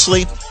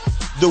 honestly,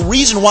 the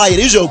reason why it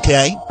is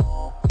okay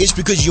is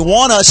because you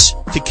want us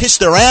to kiss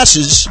their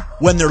asses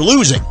when they're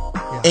losing.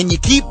 Yeah. And you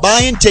keep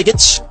buying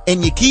tickets,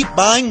 and you keep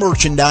buying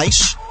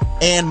merchandise,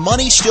 and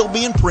money's still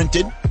being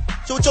printed,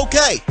 so it's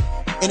okay.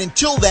 And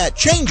until that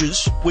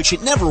changes, which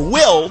it never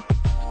will,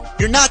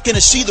 you're not going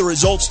to see the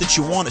results that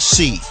you want to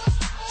see.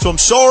 So I'm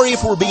sorry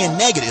if we're being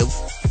negative,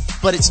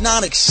 but it's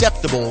not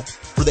acceptable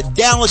for the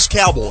Dallas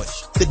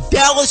Cowboys,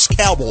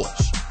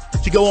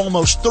 to go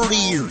almost 30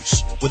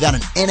 years without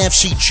an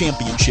NFC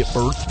championship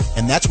berth,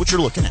 and that's what you're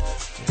looking at.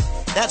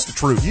 That's the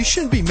truth. You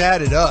shouldn't be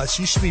mad at us.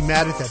 You should be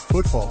mad at that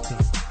football team.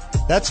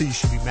 That's who you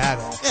should be mad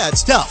at. Yeah,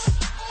 it's tough.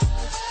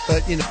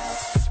 But, you know.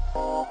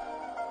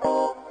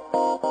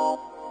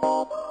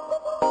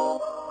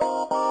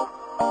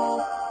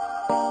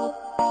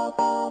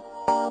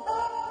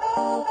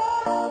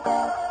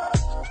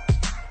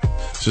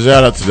 So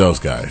shout out to those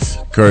guys.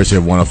 Courtesy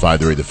of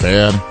 105.3 The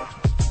Fan.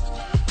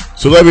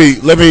 So let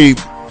me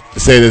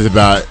say this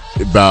about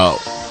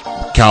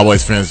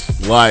Cowboys fans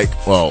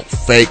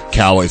fake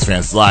Cowboys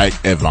fans like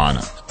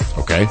Ivana.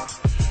 Okay?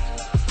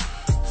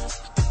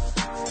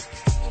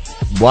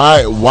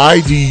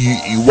 Why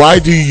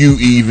do you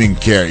even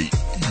care?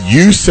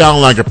 You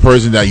sound like a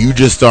person that you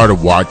just started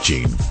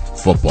watching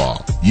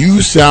football.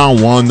 You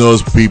sound one of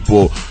those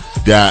people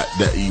that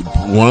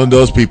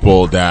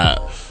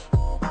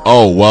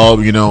oh,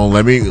 well, you know,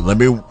 let me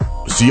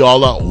see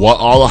what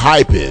all the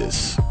hype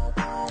is.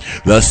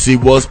 Let's see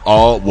what's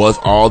all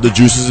the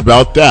juices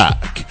about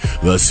Dak.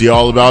 Let's see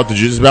all about the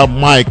juices about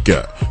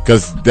Micah,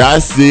 because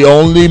that's the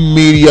only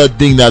media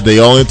thing that they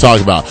only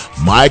talk about.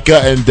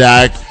 Micah and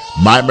Dak,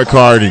 Mike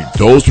McCarthy,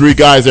 those three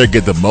guys there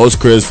get the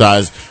most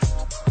criticized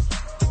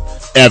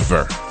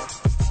ever.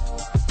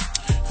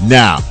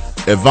 Now,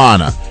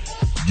 Ivana,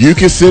 you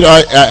can sit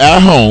at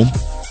home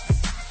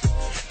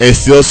and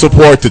still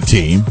support the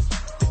team.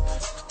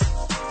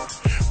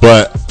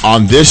 But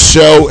on this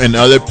show and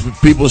other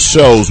people's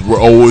shows,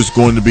 we're always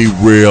going to be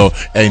real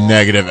and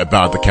negative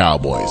about the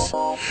Cowboys.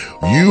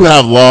 You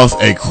have lost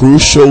a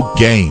crucial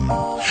game.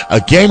 A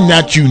game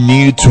that you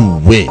needed to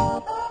win.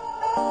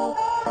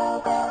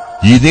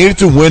 You needed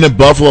to win in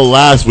Buffalo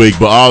last week,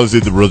 but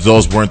obviously the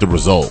results weren't the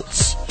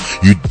results.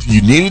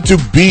 You needed to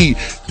beat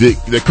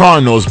the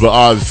Cardinals, but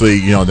obviously,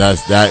 you know,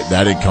 that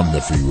didn't come to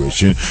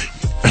fruition.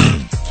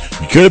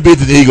 You could have beat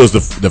the Eagles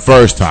the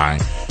first time.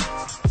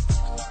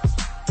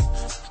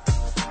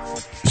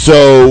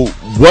 So,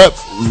 what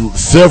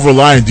silver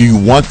lining do you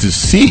want to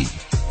see?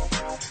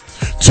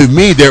 To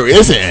me, there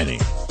isn't any.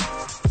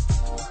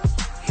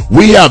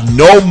 We have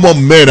no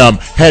momentum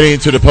heading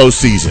into the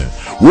postseason.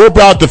 We're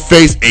about to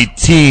face a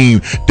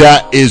team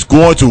that is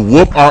going to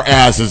whoop our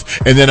asses,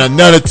 and then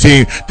another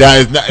team that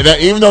is not, that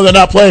even though they're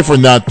not playing for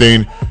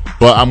nothing,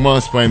 but I'm going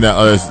to explain that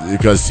others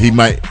because he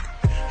might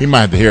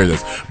have to hear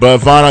this. But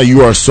Ivana,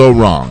 you are so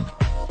wrong.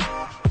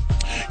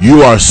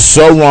 You are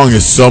so wrong in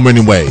so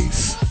many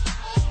ways.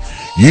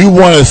 You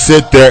want to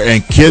sit there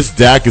and kiss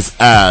Dak's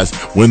ass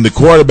when the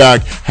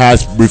quarterback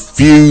has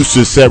refused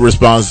to accept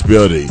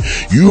responsibility.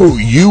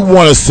 You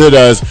want to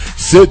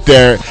sit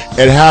there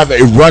and have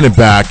a running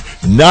back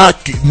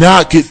not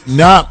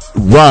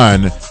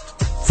run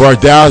for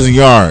 1,000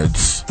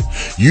 yards.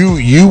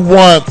 You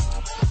want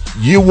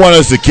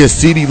us to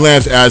kiss CeeDee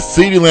Lamb's ass.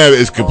 CeeDee Lamb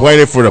is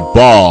complaining for the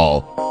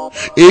ball.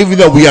 Even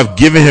though we have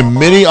given him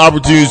many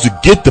opportunities to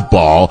get the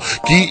ball,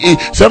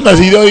 sometimes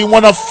he don't even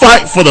want to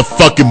fight for the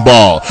fucking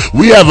ball.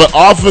 We have an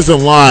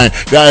offensive line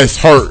that is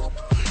hurt.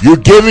 You're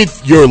giving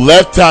your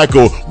left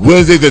tackle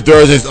Wednesdays and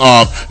Thursdays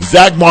off.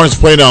 Zach Martin's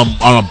playing on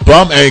a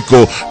bum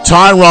ankle.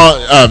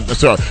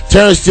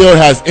 Terrence Steele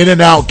has in and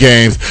out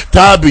games.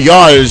 Tyler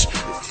Biadasz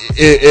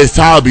is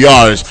Tyler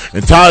Biadasz,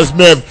 and Tyler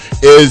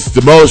Smith is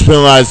the most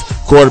penalized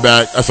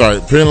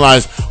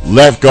penalized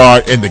left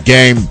guard in the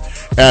game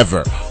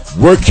ever.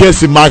 We're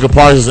kissing Michael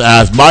Parsons'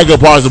 ass. Michael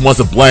Parsons wants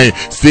to blame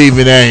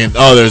Stephen A. and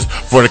others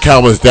for the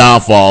Cowboys'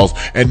 downfalls.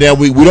 And then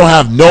we don't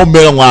have no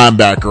middle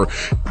linebacker.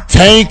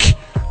 Tank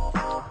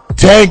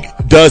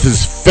does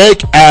his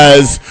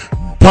fake-ass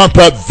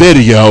pump-up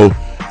video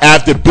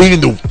after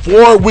beating the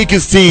 4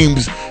 weakest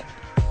teams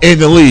in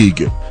the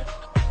league,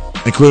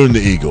 including the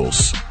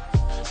Eagles.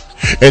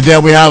 And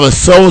then we have a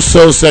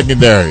so-so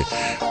secondary.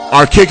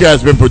 Our kicker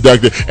has been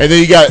productive. And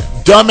then you got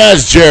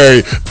dumbass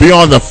Jerry be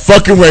on the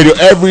fucking radio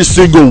every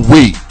single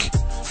week,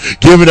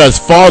 giving us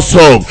false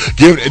hope.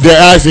 They're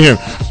asking him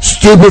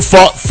stupid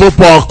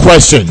football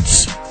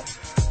questions.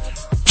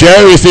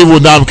 Jerry and Steve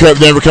will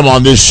never come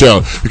on this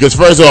show because,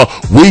 first of all,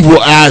 we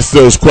will ask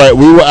those questions.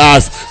 We will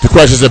ask the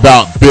questions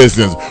about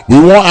business. We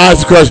won't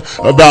ask the questions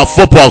about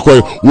football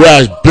questions. We'll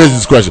ask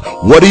business questions.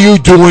 What are you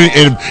doing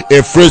in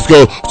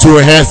Frisco to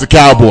enhance the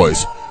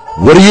Cowboys?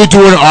 What are you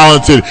doing in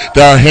Arlington that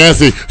are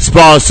enhancing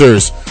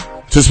sponsors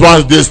to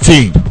sponsor this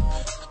team?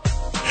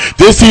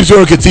 This team's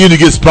going to continue to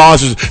get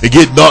sponsors and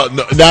get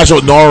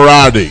national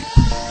notoriety.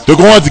 They're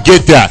going to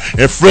get that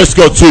in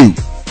Frisco too.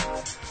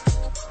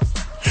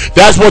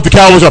 That's what the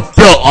Cowboys are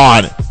built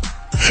on.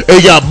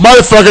 And you got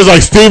motherfuckers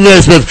like Stephen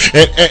A. Smith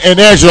and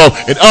Angelo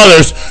and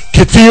others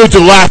continue to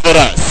laugh at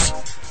us.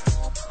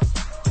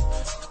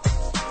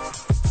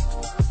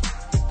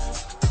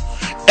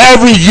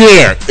 Every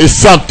year is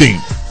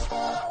something.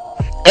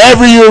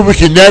 Every year we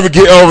can never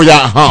get over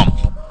that hump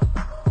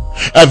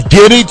of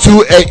getting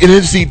to an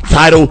NFC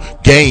title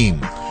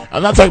game.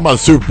 I'm not talking about the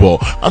Super Bowl.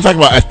 I'm talking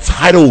about a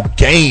title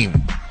game.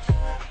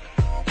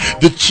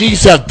 The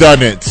Chiefs have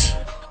done it.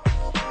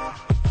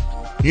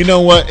 You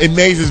know what? It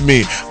amazes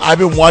me. I've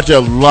been watching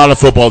a lot of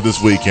football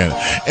this weekend,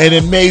 and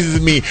it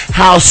amazes me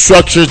how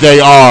structured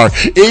they are.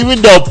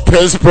 Even though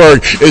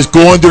Pittsburgh is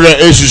going through their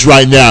issues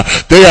right now,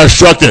 they are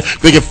structured.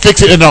 They can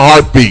fix it in a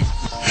heartbeat.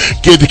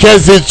 Get the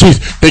Kansas City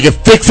Chiefs, they can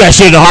fix that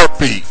shit in a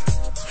heartbeat.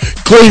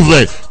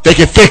 Cleveland, they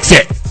can fix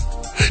it.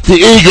 The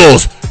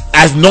Eagles,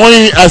 as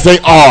annoying as they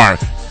are,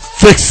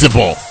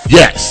 fixable.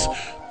 Yes.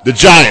 The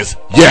Giants,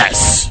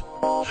 yes.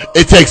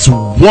 It takes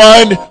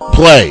one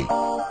play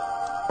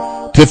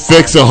to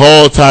fix a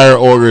whole entire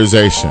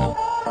organization.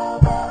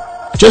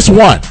 Just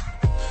one.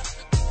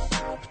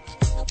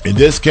 In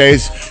this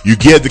case, you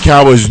give the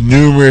Cowboys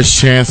numerous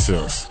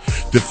chances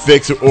to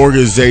fix an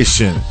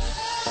organization.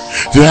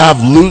 To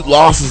have loot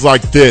losses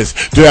like this.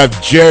 To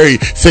have Jerry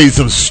say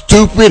some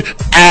stupid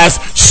ass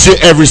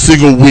shit every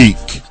single week.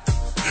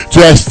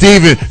 To have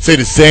Steven say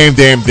the same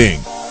damn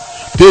thing.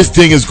 This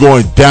thing is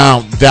going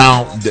down.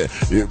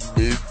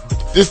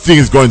 This thing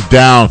is going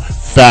down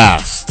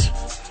fast.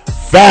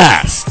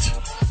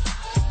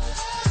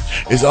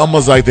 It's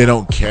almost like they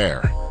don't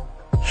care.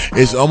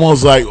 It's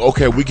almost like,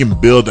 okay, we can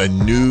build a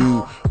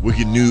new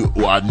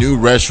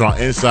restaurant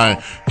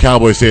inside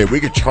Cowboy Stadium. We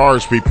could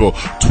charge people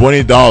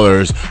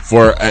 $20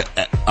 for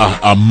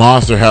a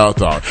Monster hot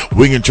dog.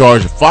 We can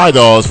charge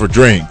 $5 for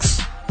drinks.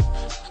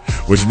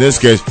 Which in this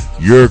case,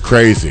 you're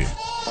crazy.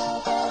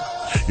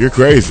 You're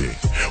crazy.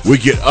 We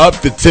get up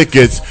the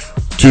tickets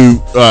to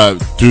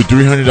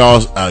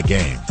 $300 a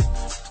game.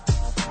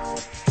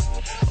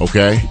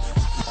 Okay?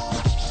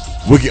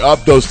 We get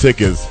up those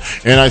tickets,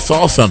 and I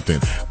saw something.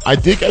 I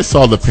think I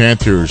saw the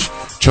Panthers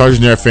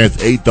charging their fans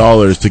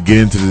 $8 to get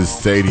into the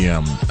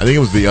stadium. I think it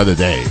was the other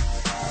day.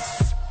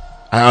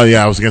 Oh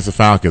yeah, I was against the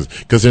Falcons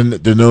because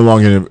they're no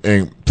longer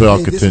in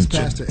playoff contention. This is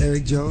Pastor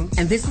Eric Jones,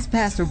 and this is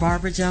Pastor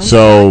Barbara Jones.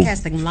 So,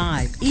 broadcasting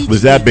live.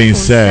 With that being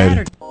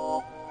said,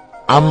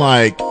 I'm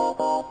like,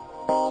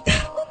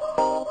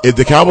 if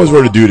the Cowboys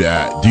were to do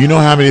that, do you know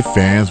how many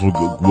fans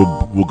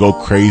will go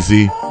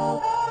crazy?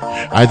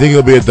 I think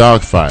it'll be a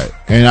dogfight,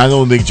 and I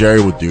don't think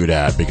Jerry will do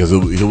that because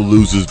he'll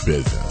lose his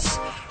business,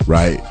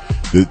 right?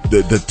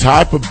 The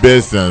type of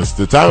business,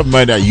 the type of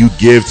money that you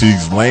give to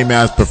these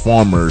lame-ass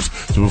performers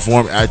to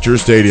perform at your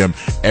stadium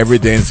every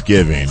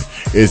Thanksgiving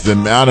is the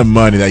amount of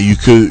money that you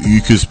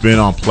could spend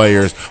on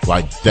players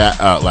like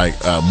that, like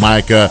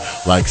Micah,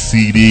 like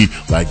CD,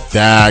 like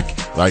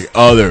Dak, like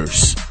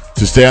others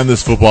to stay on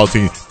this football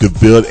team to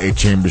build a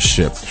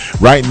championship.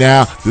 Right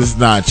now, this is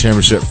not a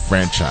championship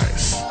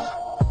franchise.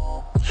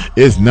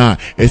 It's not.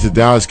 It's the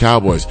Dallas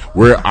Cowboys.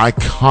 We're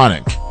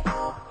iconic.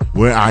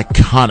 We're an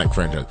iconic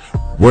franchise.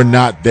 We're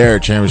not there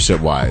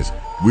championship-wise.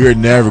 We are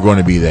never going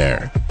to be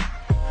there.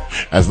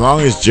 As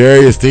long as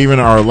Jerry and Steven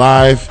are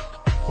alive,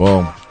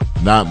 well,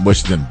 not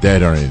wishing them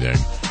dead or anything,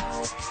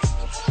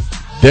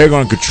 they're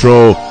going to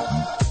control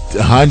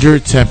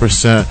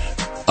 110%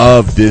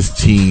 of this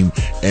team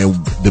and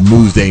the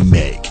moves they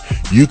make.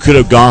 You could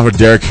have gone for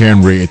Derrick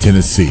Henry in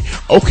Tennessee.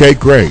 Okay,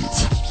 great.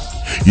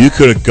 You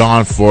could have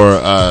gone for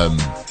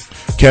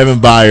Kevin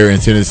Byard in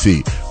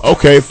Tennessee.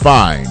 Okay,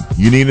 fine.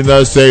 You need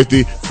another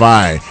safety?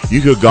 Fine.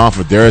 You could have gone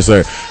for Darius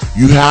Leonard.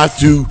 You have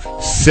to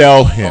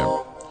sell him.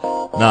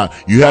 Now,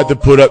 you have to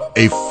put up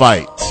a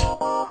fight.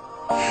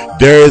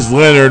 Darius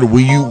Leonard,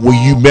 when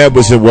you met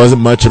with him,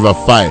 wasn't much of a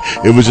fight.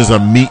 It was just a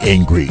meet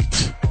and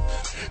greet.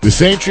 The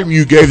same treatment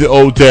you gave to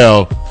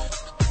Odell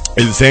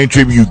is the same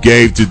treatment you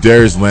gave to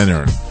Darius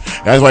Leonard.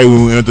 That's why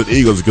we went to the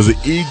Eagles, because the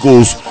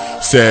Eagles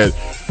said,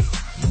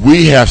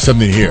 we have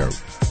something here.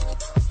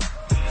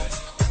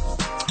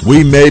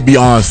 We may be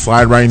on a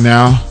slide right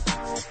now,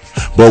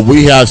 but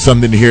we have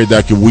something here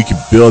that we can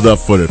build up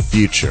for the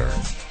future.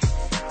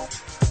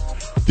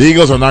 The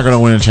Eagles are not going to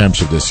win a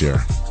championship this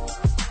year,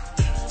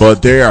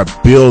 but they are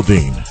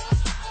building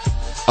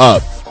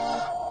up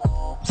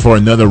for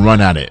another run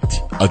at it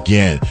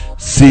again,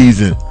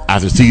 season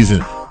after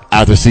season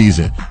after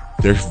season.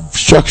 They're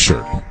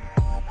structured.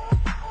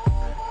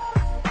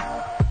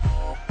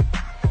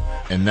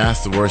 And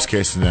that's the worst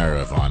case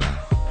scenario, Ivana.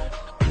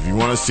 If you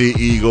want to see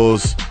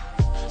Eagles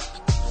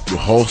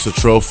host a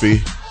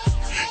trophy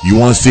You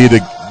want to see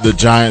the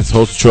Giants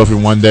host a trophy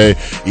one day.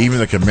 Even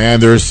the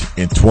Commanders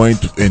in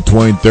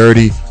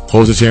 2030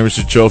 host a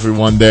championship trophy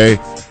one day.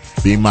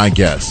 Be my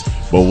guest.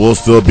 But we'll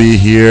still be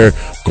here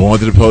going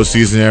to the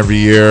postseason every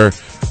year,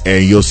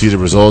 and you'll see the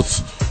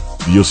results.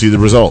 You'll see the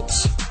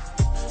results.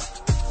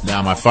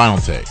 Now, my final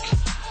take.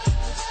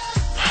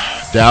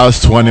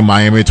 Dallas 20,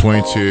 Miami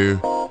 22.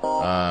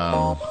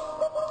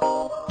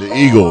 The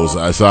Eagles.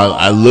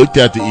 I looked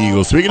at the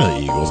Eagles. Speaking of the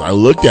Eagles, I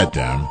looked at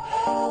them.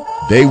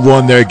 They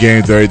won their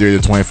game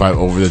 33-25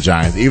 over the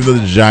Giants. Even though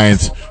the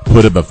Giants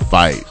put up a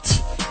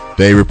fight,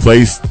 they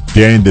replaced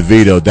Danny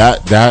DeVito.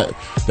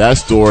 That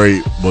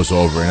story was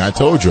over. And I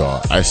told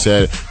y'all, I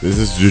said, this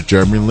is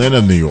Jeremy Lin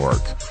of New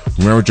York.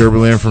 Remember Jeremy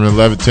Lin from 10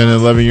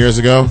 and 11 years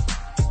ago?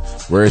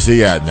 Where is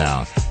he at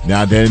now?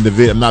 Now, Danny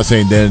DeVito, I'm not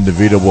saying Danny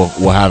DeVito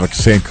will have the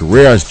same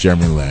career as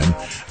Jeremy Lin.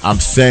 I'm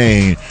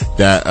saying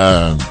that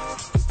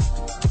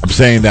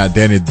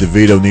Danny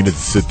DeVito needed to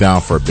sit down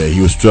for a bit.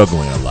 He was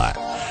struggling a lot.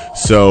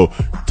 So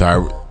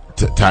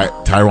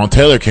Tyrone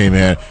Taylor came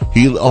in.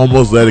 He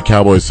almost led the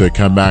Cowboys to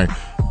come back.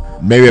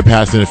 Maybe a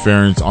pass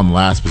interference on the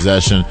last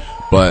possession,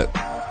 but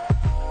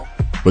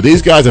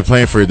these guys are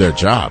playing for their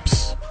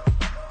jobs.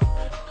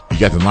 You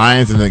got the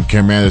Lions and the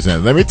Commanders.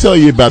 And let me tell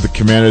you about the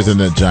Commanders and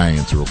the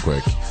Giants real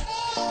quick.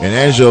 And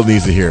Angelo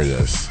needs to hear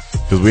this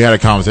because we had a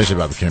conversation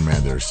about the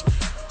Commanders.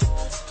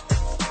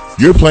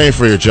 You're playing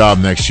for your job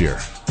next year.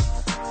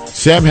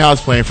 Sam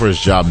Howell's playing for his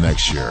job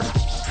next year.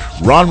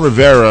 Ron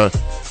Rivera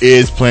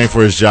is playing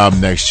for his job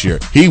next year.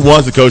 He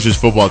wants to coach his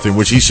football team,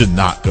 which he should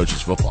not coach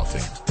his football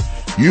team.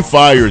 You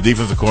fire your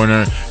defensive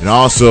coordinator and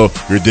also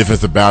your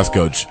defensive backs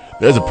coach.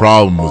 There's a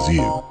problem with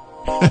you.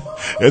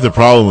 There's a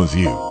problem with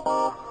you.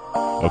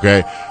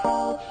 Okay?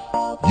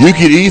 You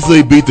could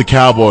easily beat the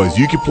Cowboys.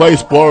 You could play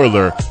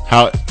spoiler,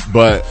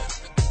 but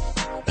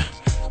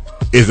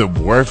is it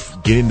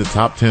worth getting the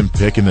top 10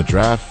 pick in the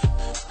draft?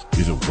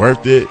 Is it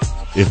worth it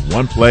if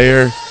one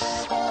player...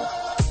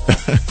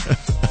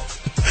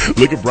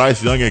 Look at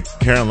Bryce Young at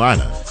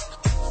Carolina.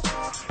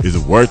 Is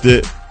it worth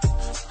it?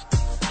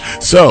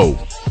 So,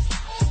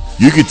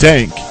 you could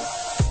tank.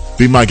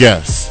 Be my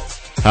guest.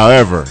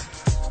 However,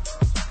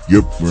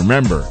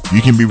 remember,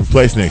 you can be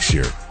replaced next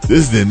year. This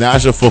is the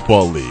National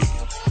Football League.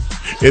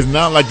 It's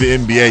not like the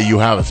NBA. You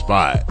have a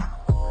spot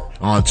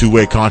on a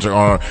two-way contract,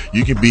 or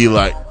you can be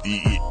like,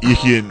 you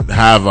can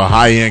have a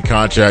high-end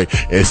contract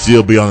and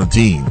still be on the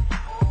team.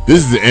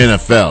 This is the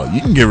NFL.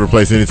 You can get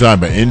replaced anytime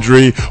by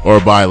injury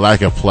or by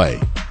lack of play.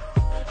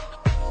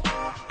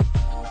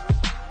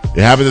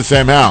 It happened to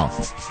Sam Howell.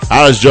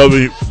 How does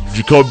Jacoby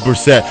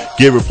Brissett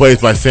get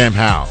replaced by Sam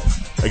Howell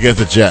against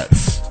the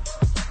Jets?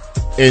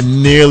 It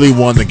nearly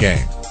won the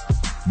game.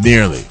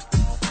 Nearly.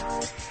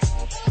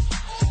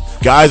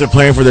 Guys are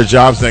playing for their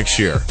jobs next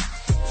year.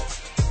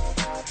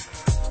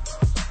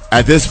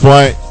 At this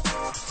point,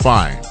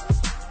 fine.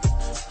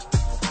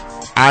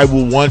 I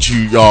will want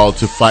y'all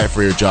to fight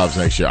for your jobs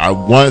next year. I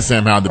want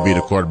Sam Howell to be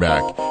the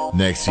quarterback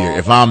next year.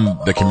 If I'm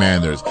the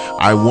Commanders,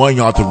 I want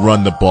y'all to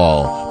run the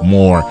ball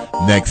more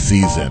next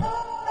season.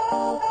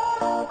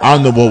 I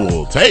don't know what it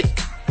will take,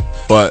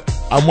 but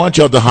I want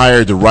y'all to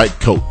hire the right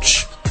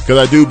coach because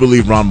I do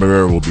believe Ron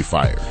Rivera will be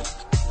fired.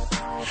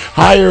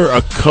 Hire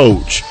a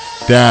coach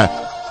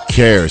that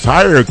cares.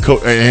 Hire an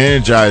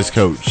energized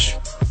coach.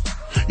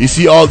 You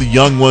see all the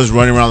young ones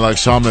running around like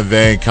Sean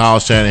McVay, Kyle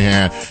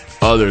Shanahan,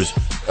 others,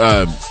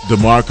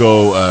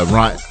 DeMeco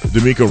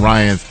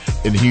Ryans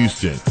in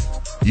Houston.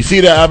 You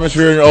see that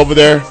atmosphere over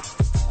there?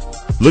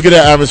 Look at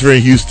that atmosphere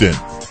in Houston.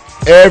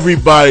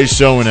 Everybody's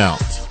showing out.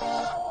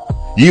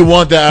 You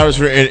want that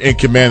atmosphere in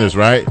Commanders,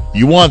 right?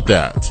 You want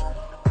that.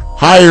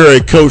 Hire a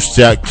coach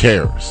that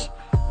cares.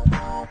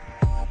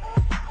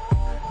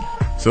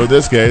 So in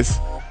this case,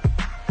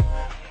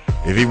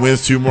 if he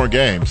wins 2 more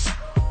games,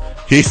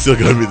 he's still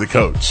going to be the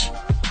coach.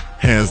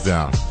 Hands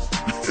down.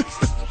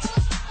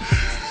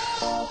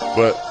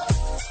 But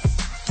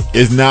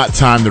it's not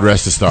time to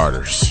rest the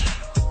starters.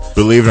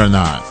 Believe it or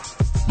not.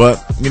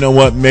 But you know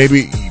what?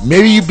 Maybe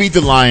you beat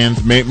the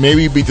Lions.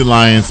 Maybe you beat the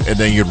Lions and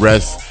then you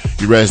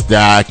rest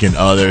Dak and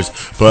others.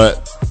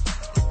 But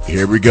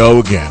here we go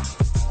again.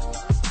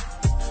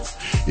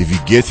 If you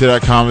get to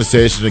that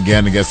conversation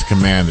again against the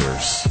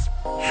Commanders,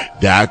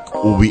 Dak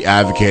will be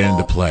advocating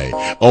to play.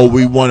 Oh,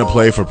 we want to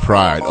play for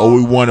pride. Oh,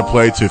 we want to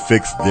play to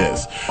fix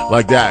this.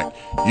 Like that.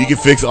 You can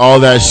fix all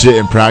that shit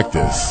in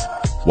practice.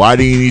 Why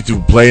do you need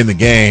to play in the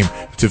game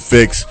to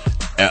fix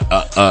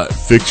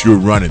your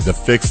running, to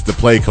fix the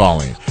play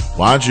calling?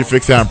 Why don't you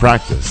fix that in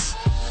practice?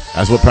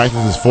 That's what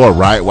practice is for,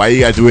 right? Why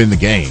you got to do it in the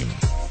game?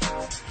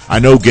 I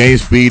know game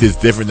speed is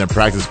different than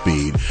practice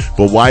speed,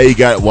 but why you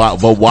got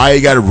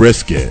to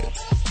risk it?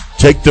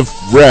 Take the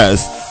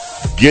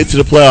rest, get to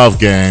the playoff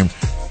game,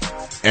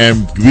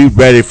 and be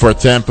ready for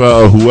Tampa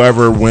or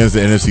whoever wins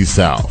the NFC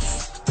South.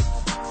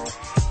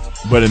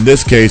 But in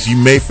this case, you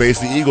may face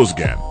the Eagles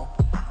again.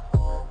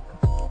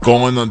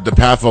 Going on the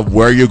path of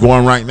where you're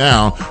going right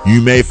now,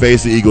 you may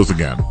face the Eagles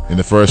again in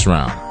the first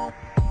round.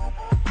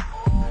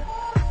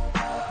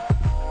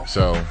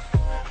 So,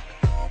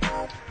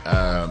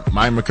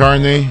 Mike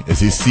McCartney, is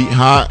his seat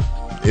hot?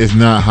 It's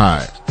not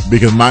hot.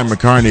 Because Mike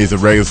McCartney is a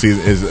regular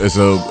season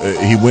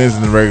he wins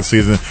in the regular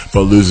season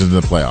but loses in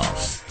the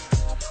playoffs.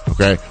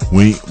 Okay?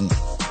 When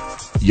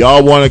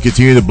y'all want to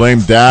continue to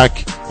blame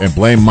Dak and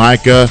blame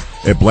Micah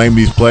and blame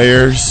these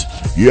players,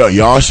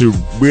 y'all should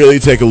really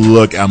take a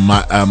look at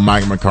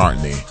Mike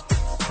McCartney.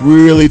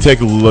 Really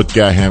take a look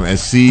at him and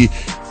see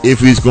if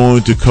he's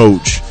going to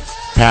coach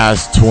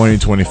past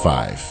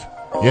 2025.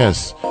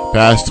 Yes,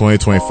 past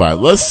 2025.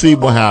 Let's see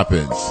what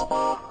happens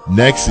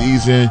next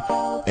season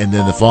and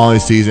then the following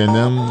season. And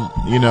then,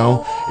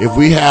 if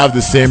we have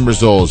the same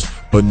results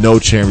but no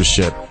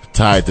championship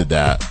tied to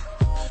that,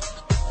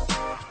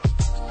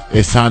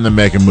 it's time to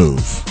make a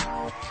move.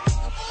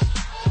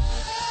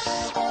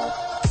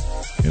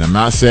 And I'm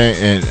not saying,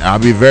 and I'll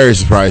be very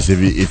surprised if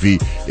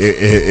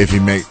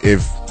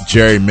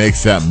Jerry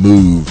makes that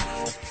move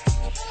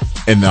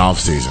in the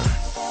offseason.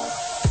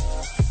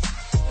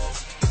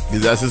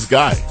 Because that's his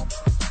guy.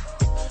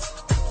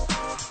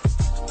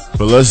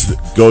 But let's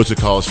go to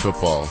college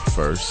football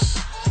first,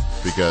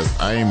 because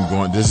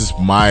this is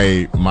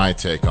my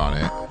take on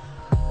it.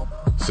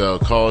 So,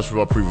 college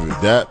football preview.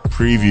 That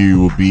preview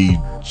will be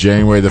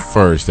January the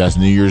 1st. That's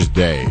New Year's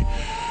Day.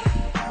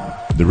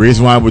 The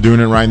reason why we're doing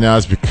it right now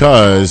is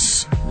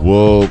because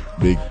we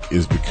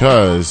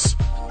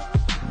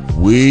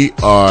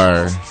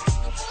are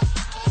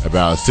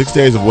about 6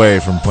 days away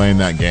from playing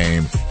that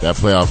game, that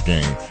playoff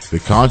game, the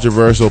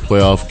controversial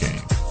playoff game.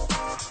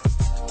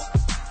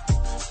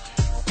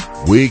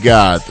 We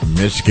got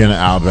Michigan and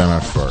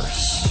Alabama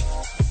first.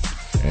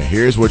 And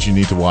here's what you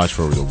need to watch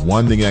for. The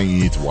one thing that you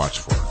need to watch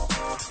for.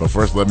 But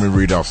first, let me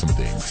read off some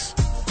things.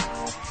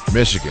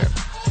 Michigan,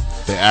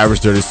 they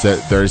average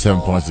 37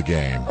 points a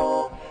game.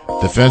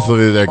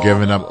 Defensively, they're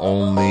giving up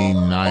only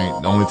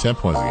 10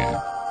 points a game.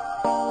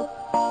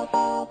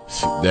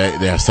 So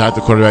they have sacked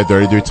the quarterback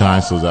 33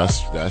 times, so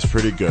that's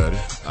pretty good.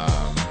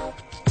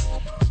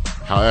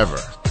 However,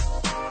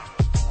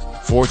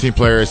 14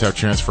 players have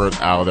transferred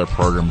out of their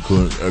program,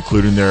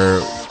 including their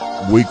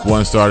Week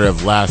 1 starter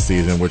of last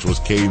season, which was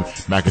Cade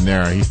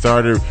McNamara. He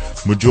started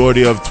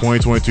majority of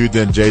 2022.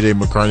 Then J.J.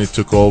 McCartney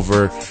took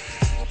over.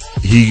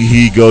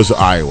 He goes to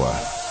Iowa.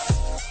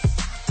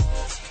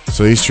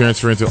 So he's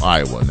transferring to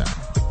Iowa now.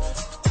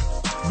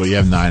 But you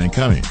have 9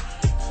 incoming.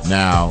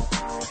 Now,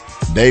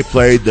 they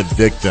played the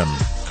victim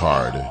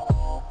card.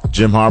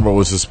 Jim Harbaugh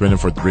was suspended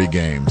for 3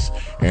 games.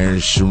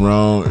 And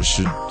Sherrod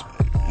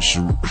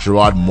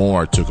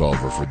Moore took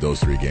over for those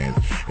 3 games.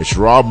 And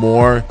Sherrod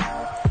Moore,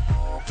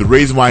 the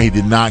reason why he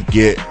did not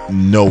get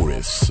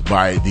noticed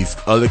by these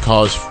other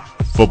college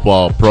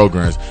football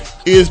programs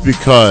is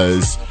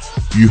because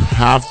you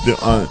have to.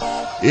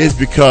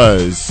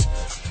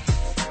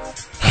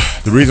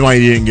 The reason why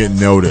he didn't get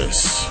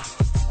noticed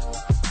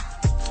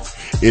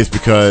is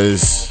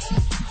because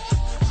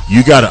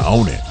you got to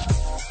own it.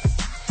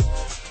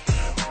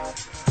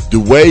 The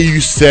way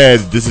you said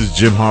this is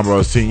Jim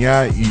Harbaugh's team,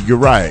 yeah, you're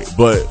right.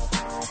 But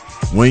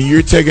when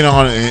you're taking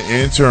on an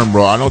intern,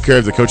 bro, I don't care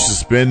if the coach is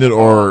suspended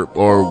or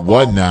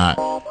whatnot,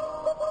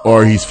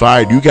 or he's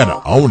fired, you got to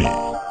own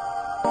it.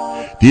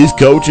 These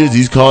coaches,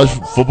 these college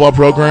football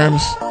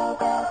programs,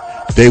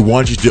 they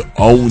want you to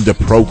own the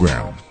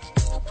program.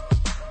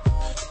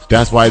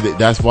 That's why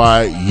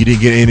you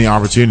didn't get any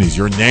opportunities.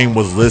 Your name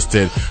was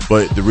listed,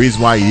 but the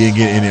reason why you didn't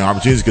get any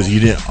opportunities is because you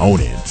didn't own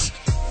it.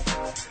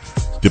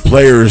 The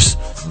players,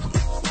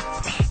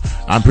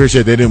 I'm pretty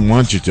sure they didn't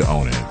want you to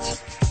own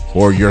it,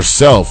 or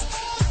yourself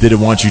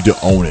didn't want you to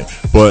own it.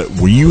 But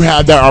when you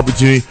have that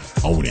opportunity,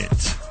 own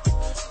it.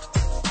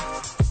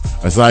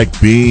 It's like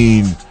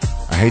being,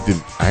 I hate to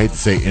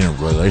say in a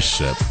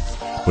relationship,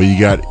 but you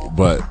got to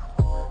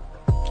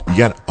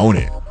own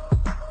it.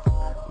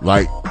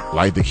 Like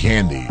the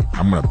candy,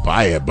 I'm gonna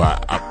buy it,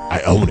 but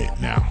I own it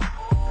now.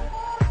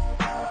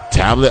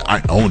 Tablet,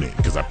 I own it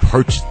because I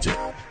purchased it.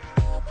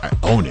 I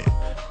own it.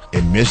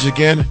 In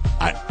Michigan,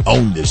 I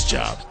own this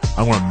job.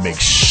 I want to make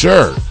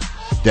sure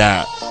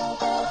that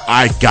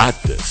I got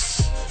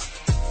this.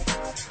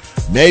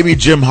 Maybe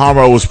Jim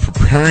Harbaugh was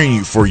preparing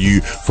you for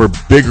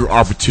bigger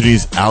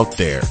opportunities out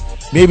there.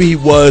 Maybe he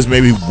was,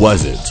 maybe he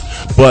wasn't.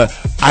 But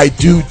I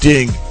do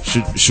think,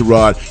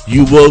 Sherrod,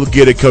 you will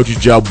get a coaching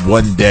job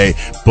one day,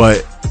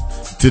 but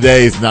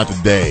today is not the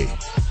day.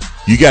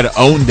 You got to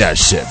own that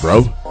shit,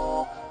 bro.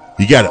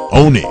 You got to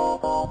own it.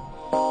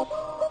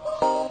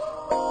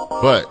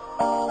 But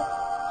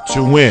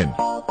to win,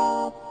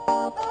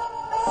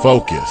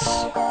 focus.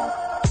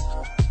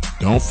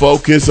 Don't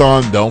focus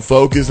on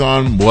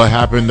what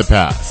happened in the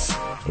past.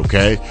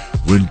 Okay?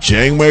 When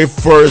January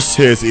 1st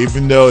hits,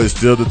 even though it's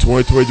still the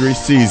 2023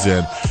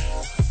 season,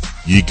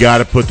 you got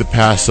to put the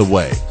past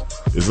away.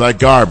 It's like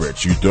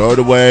garbage. You throw it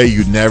away,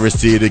 you never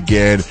see it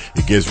again.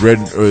 It gets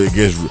written, or it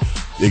gets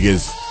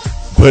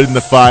put in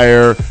the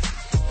fire.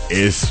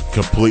 It's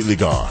completely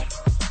gone.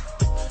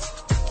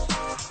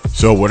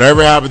 So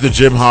whatever happened to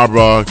Jim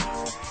Harbaugh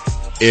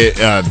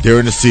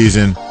during the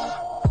season,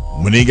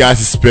 when he got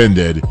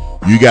suspended,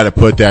 you got to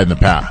put that in the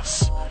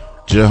past.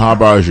 Jim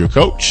Harbaugh is your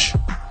coach.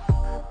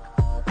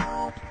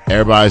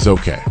 everybody's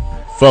okay.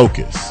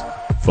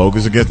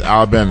 Focus against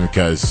Alabama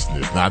because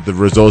it's not the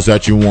results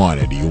that you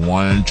wanted. You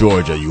wanted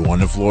Georgia. You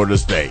wanted Florida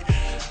State.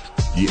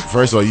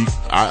 First of all,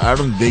 I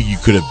don't think you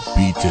could have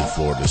beaten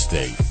Florida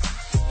State.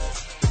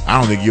 I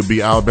don't think you'll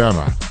beat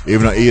Alabama.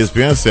 Even though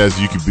ESPN says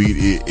you could beat,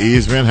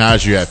 ESPN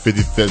has you at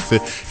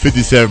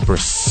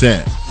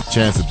 57%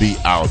 chance to beat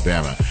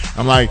Alabama.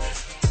 I'm like,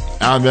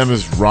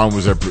 Alabama's wrong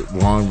with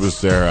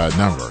their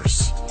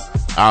numbers.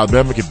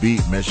 Alabama could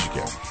beat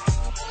Michigan.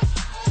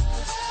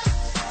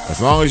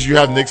 As long as you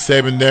have Nick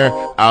Saban there,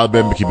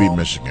 Alabama can beat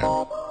Michigan.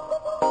 All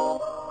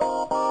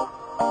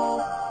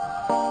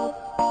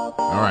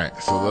right,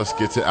 so let's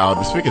get to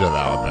Alabama. Speaking of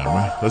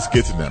Alabama, let's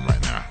get to them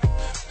right now.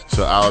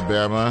 So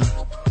Alabama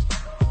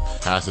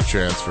has the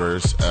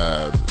transfers.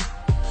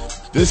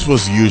 This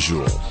was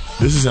usual.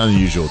 This is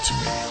unusual to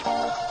me.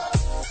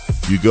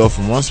 You go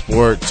from one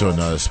sport to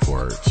another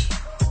sport,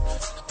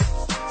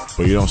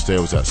 but you don't stay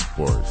with that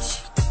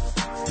sport.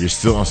 You're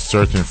still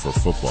uncertain for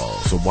football.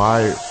 So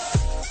why?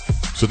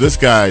 So this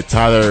guy,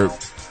 Tyler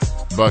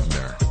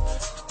Buckner,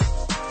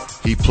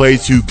 he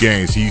played 2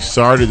 games. He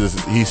started the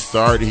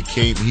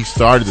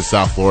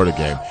South Florida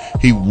game.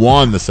 He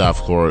won the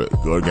South Florida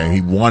game.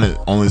 He won it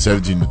only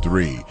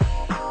 17-3.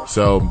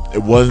 So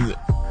it wasn't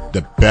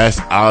the best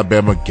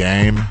Alabama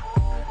game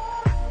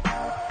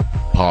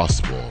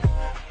possible.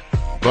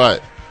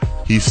 But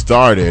he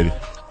started,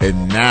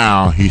 and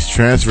now he's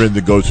transferring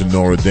to go to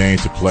Notre Dame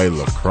to play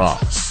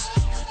lacrosse.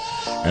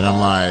 And I'm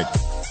like,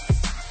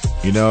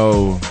 I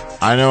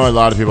know a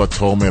lot of people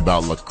told me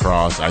about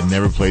lacrosse. I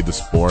never played the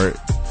sport.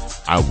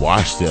 I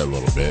watched it a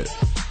little bit.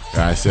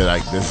 And I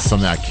said, this is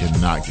something I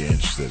cannot get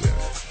interested in.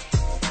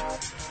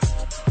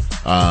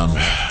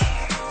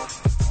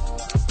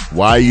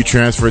 Why you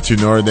transferred to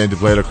Notre Dame to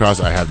play lacrosse,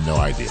 I have no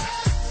idea.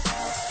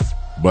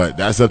 But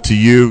that's up to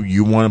you.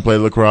 You want to play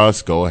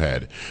lacrosse, go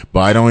ahead. But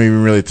I don't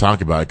even really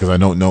talk about it because I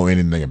don't know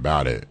anything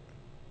about it.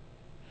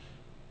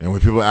 And when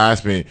people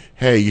ask me,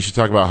 hey, you should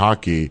talk about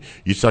hockey,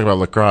 you should talk about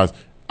lacrosse,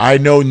 I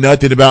know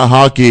nothing about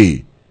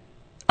hockey.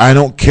 I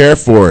don't care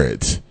for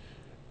it.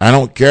 I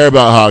don't care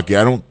about hockey.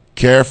 I don't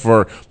care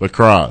for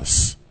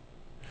lacrosse.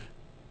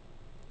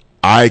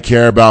 I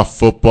care about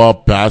football,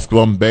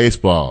 basketball, and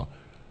baseball.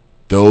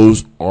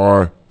 Those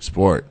are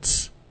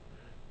sports.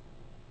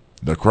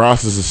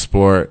 Lacrosse is a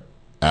sport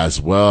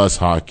as well as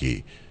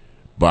hockey.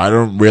 But I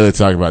don't really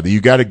talk about that. You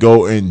got to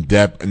go in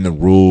depth in the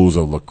rules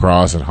of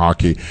lacrosse and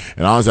hockey.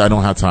 And honestly, I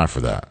don't have time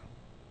for that.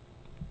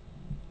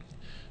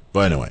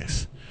 But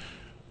anyways,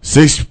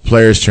 6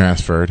 players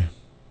transferred.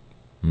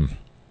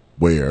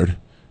 Weird.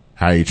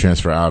 How you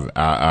transfer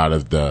out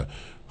of the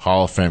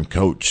Hall of Fame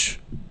coach?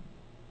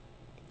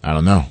 I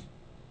don't know.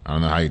 I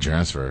don't know how you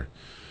transfer.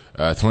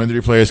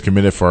 23 players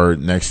committed for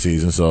next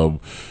season, so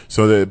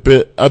a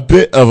bit of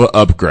an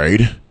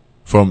upgrade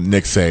from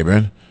Nick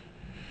Saban.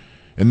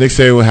 And Nick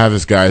Saban will have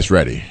his guys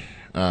ready.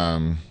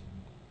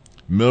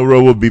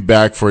 Milroe will be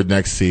back for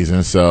next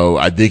season, so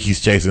I think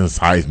he's chasing his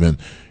Heisman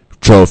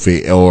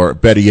Trophy, or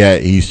better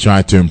yet, he's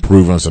trying to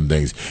improve on some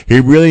things.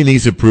 He really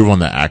needs to improve on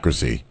the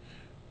accuracy.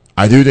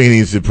 I do think he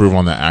needs to improve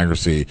on the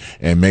accuracy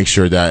and make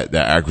sure that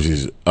accuracy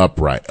is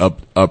upright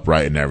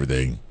and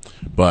everything.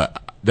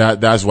 But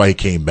that's why he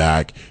came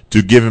back,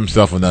 to give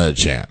himself another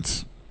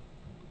chance.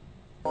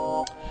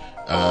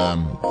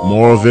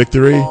 Moral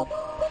victory.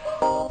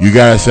 You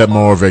gotta set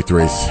moral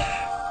victories,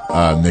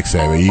 Nick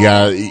Saban. You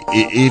gotta,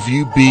 if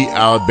you beat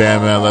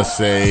Alabama, let's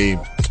say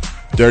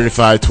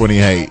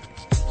 35-28,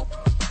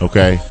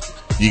 okay,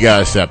 you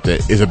gotta accept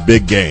it. It's a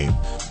big game.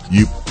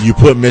 You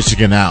put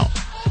Michigan out.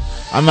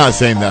 I'm not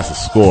saying that's a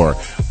score.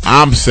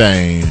 I'm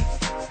saying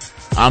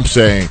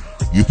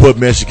you put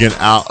Michigan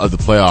out of the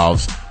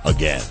playoffs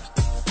again.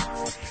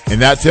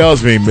 And that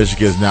tells me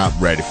Michigan is not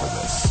ready for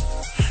this.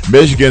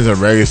 Michigan's a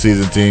regular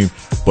season team,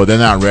 but they're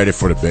not ready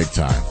for the big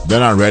time. They're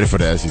not ready for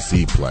the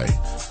SEC play.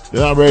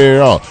 They're not ready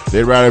at all.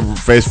 They'd rather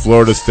face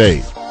Florida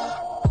State.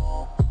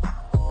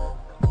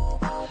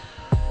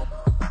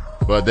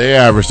 But they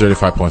average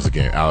 35 points a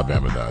game,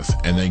 Alabama does.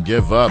 And they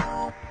give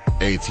up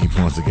 18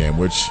 points a game,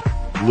 which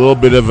a little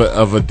bit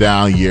of a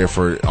down year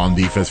on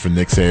defense for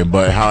Nick Saban.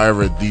 But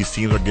however, these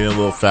teams are getting a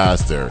little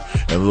faster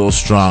and a little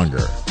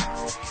stronger.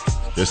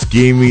 They're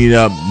scheming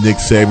up Nick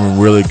Saban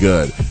really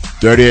good.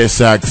 38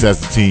 sacks as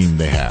the team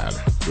they had,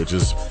 which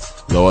is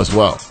low as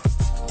well.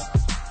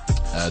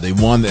 They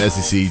won the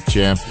SEC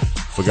champ.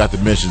 Forgot to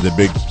mention the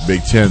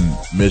Big Ten.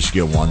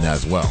 Michigan won that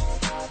as well.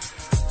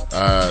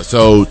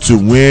 So to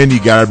win, you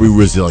got to be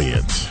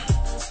resilient.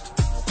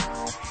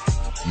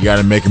 You got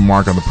to make a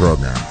mark on the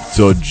program.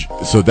 So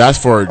that's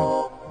for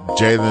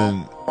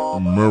Jalen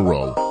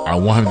Milroe. I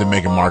want him to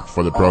make a mark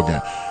for the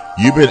program.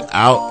 You've been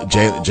out,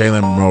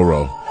 Jalen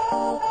Milroe.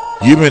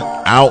 You've been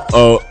out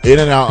in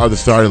and out of the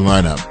starting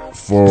lineup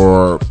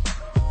for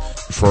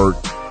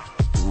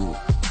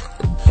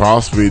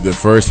possibly the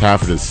first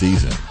half of the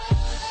season,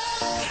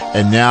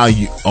 and now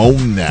you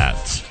own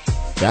that.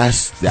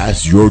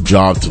 That's your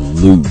job to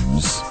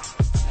lose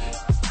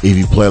if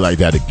you play like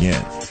that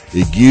again.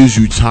 It gives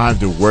you time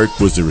to work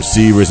with the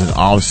receivers in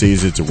off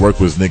season, to work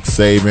with Nick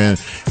Saban,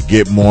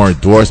 get more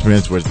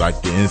endorsements. Where it's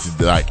like the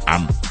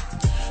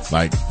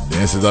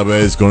NCAA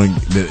is going,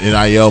 the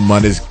NIL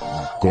money is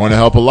going to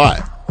help a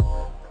lot.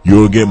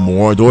 You'll get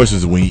more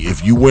endorsements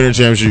if you win a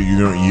championship.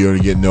 You're gonna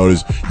get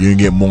noticed. You're gonna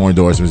get more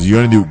endorsements.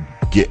 You're gonna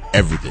get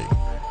everything.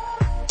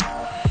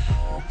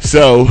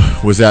 So,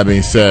 with that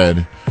being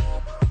said,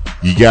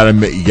 you gotta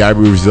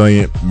be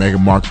resilient. Make a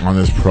mark on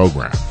this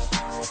program.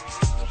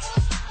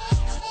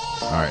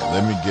 All right,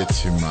 let me get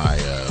to my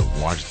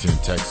Washington,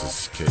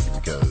 Texas kick,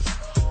 because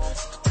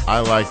I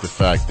like the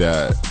fact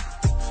that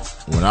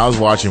when I was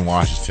watching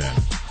Washington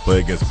play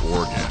against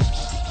Oregon,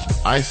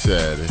 I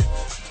said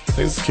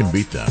Texas can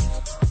beat them.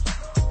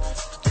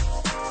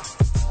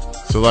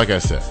 So, like I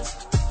said,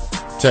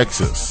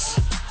 Texas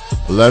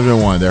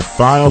 11-1, their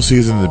final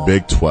season in the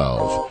Big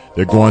 12.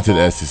 They're going to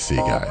the SEC,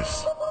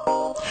 guys.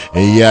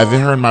 And yeah, if you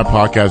heard my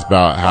podcast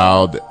about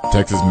how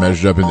Texas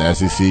measured up in the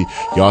SEC,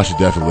 y'all should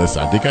definitely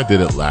listen. I think I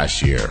did it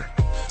last year.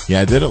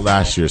 Yeah, I did it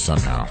last year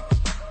somehow.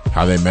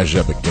 How they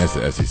measured up against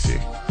the SEC.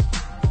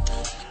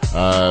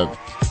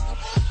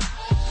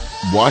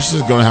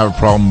 Washington's going to have a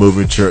problem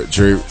moving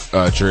Trevonde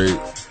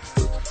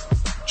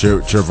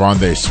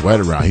Sweat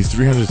around. He's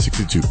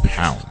 362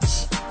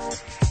 pounds.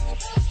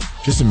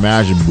 Just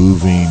imagine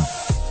moving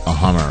a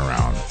Hummer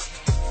around.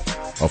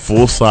 A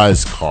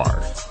full-size car.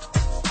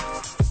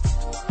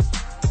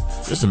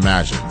 Just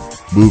imagine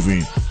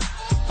moving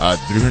a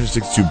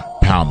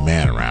 362-pound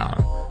man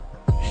around.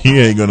 He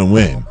ain't gonna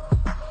win.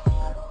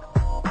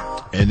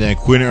 And then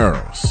Quinn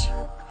Earls,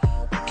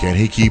 can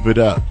he keep it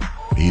up?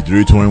 He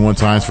threw 21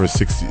 times he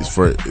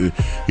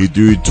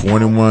threw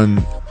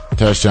 21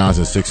 touchdowns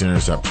and 6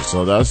 interceptions.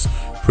 So that's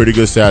pretty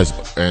good stats.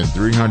 And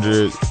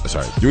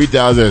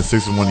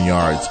 3,061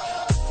 yards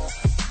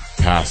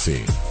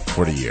passing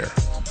for the year.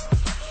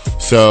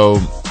 So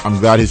I'm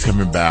glad he's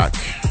coming back,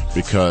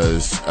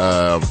 because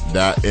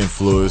that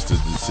influenced the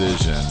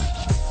decision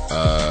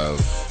of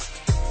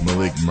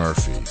Malik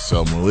Murphy.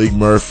 So Malik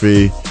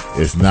Murphy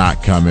is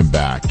not coming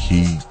back.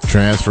 He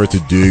transferred to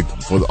Duke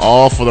for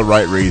the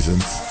right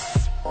reasons.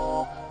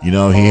 You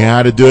know, he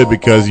had to do it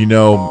because,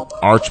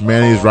 Arch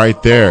Manning is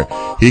right there.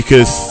 He could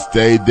have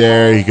stayed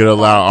there. He could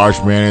allow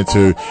Arch Manning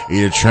to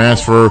either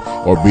transfer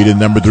or be the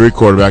number 3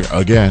 quarterback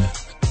again.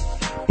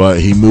 But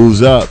he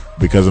moves up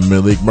because of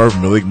Malik Murphy.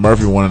 Malik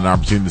Murphy wanted an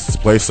opportunity to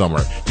play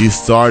somewhere. He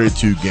started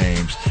 2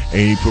 games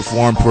and he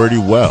performed pretty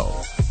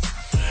well.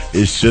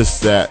 It's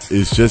just that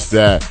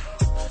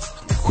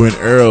Quinn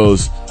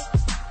Earls,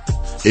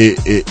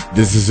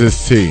 this is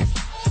his team.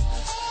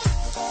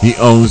 He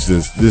owns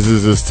this. This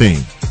is his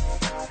team.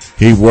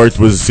 He worked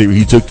with receivers.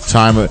 He took the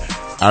time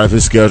out of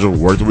his schedule,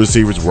 worked with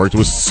receivers, worked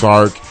with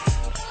Sark.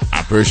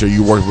 I'm pretty sure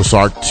you worked with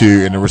Sark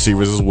too, and the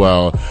receivers as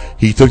well.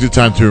 He took the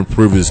time to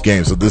improve his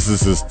game, so this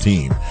is his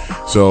team.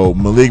 So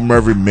Malik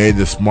Murphy made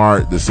the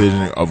smart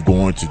decision of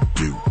going to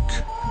Duke.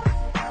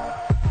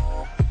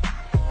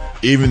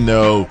 Even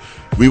though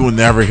we will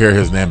never hear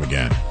his name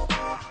again.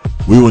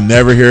 We will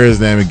never hear his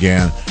name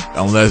again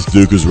unless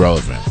Duke is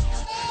relevant.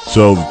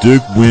 So if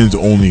Duke wins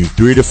only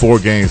 3 to 4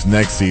 games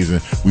next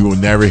season, we will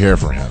never hear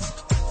from him.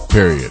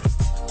 Period.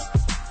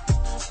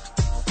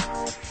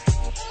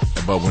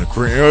 But when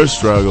Quinn Earls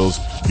struggles,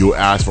 you'll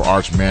ask for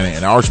Arch Manning,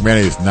 and Arch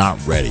Manning is not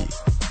ready.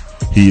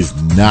 He is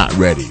not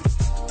ready.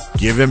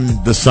 Give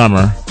him the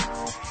summer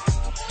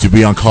to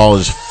be on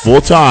college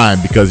full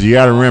time, because you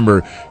got to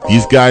remember,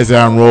 these guys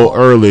that enroll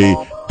early,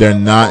 they're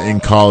not in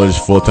college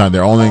full time.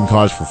 They're only in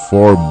college for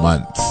 4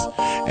 months.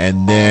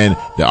 And then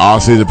the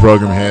offseason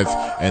program hits,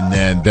 and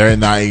then they're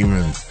not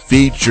even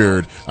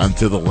featured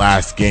until the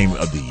last game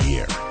of the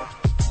year.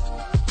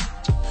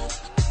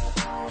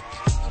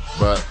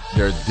 But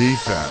their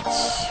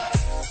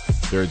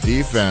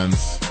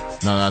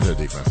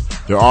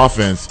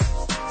offense,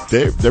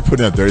 they're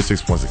putting up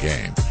 36 points a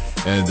game.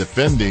 And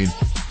defending,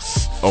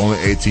 only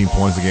 18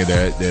 points a game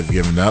that they've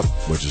given up,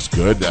 which is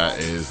good. That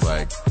is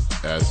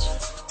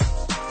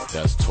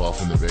that's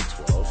 12th in the Big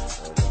 12.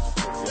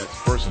 That's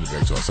first in the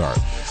Big 12, sorry.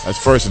 That's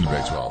first in the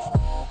Big 12.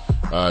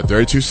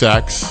 32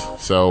 sacks,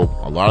 so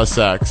a lot of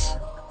sacks.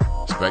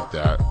 Expect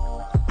that.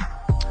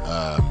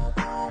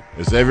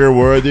 Xavier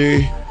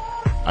Worthy,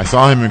 I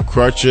saw him in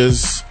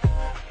crutches.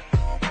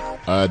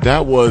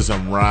 That was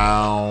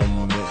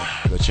around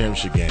the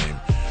championship game.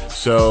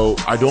 So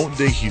I don't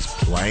think he's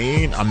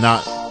playing.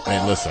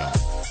 Man, listen.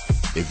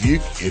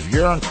 If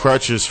you're on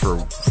crutches for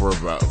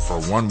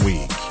 1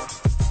 week,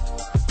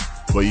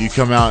 but you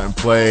come out and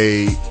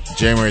play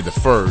January the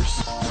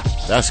 1st,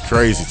 that's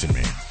crazy to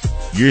me.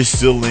 You're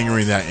still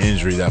lingering that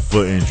injury, that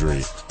foot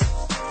injury,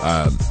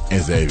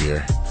 in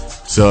Xavier.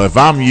 So if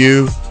I'm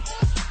you,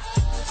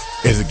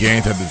 it's a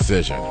game type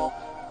decision.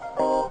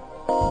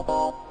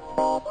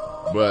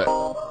 But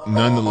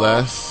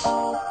nonetheless,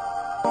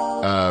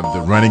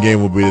 the running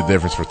game will be the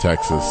difference for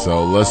Texas.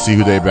 So let's see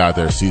who they have out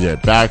there. C.J.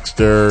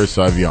 Baxter,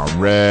 Savion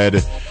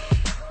Red,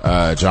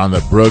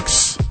 Jonathan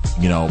Brooks.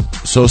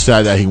 So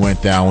sad that he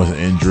went down with an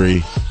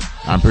injury.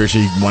 I'm pretty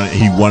sure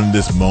he wanted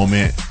this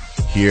moment.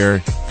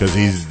 here because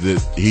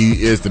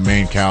he is the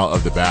main count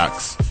of the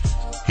backs.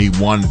 He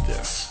wanted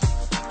this,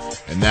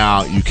 and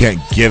now you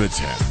can't give it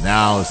to him.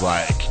 Now it's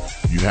like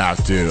you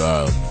have to.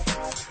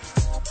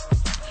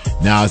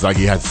 Now it's like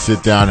you have to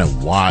sit down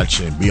and watch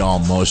and be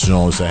all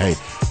emotional and say, "Hey,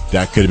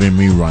 that could have been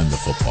me running the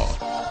football."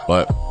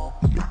 But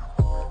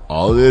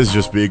all it is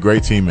just be a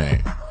great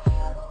teammate.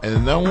 And the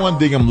number one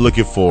thing I'm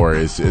looking for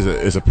is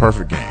a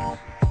perfect game.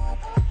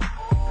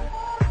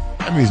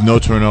 That means no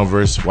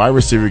turnovers. Wide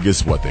receiver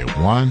gets what they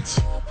want.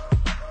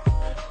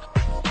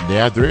 They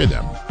have 3 of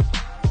them.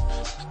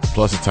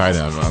 Plus a tight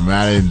end. I'm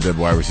adding the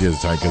wide receiver as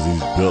a tight because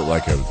he's built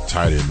like a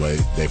tight end. But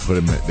they put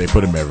him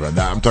everywhere.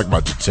 Now, I'm talking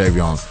about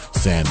Jatavion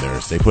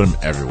Sanders. They put him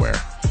everywhere.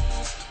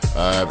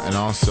 And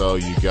also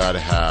you gotta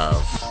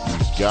have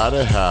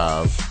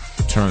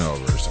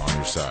turnovers on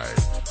your side.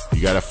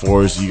 You gotta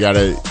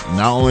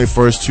not only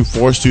force 2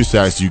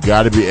 sacks, you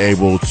gotta be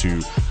able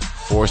to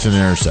force an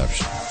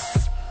interception.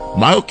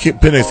 Michael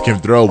Penix can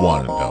throw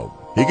one though.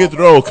 He can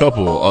throw a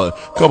couple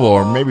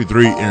or maybe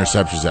 3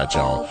 interceptions at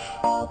y'all.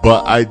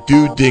 But I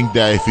do think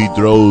that if he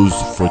throws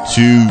for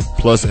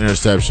 2+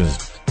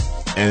 interceptions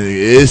and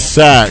he is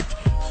sacked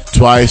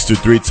twice to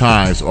 3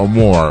 times or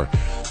more,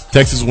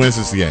 Texas wins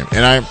this game.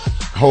 And I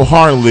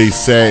wholeheartedly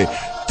say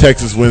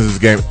Texas wins this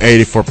game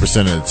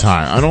 84% of the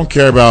time. I don't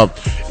care about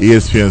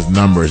ESPN's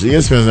numbers.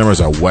 ESPN's numbers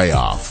are way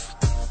off.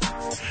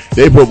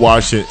 They put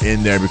Washington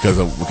in there because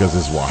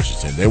it's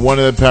Washington. They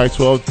wanted a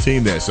Pac-12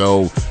 team there,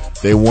 so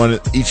they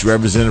wanted each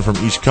representative from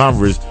each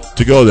conference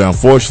to go there.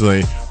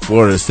 Unfortunately,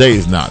 Florida State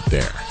is not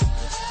there.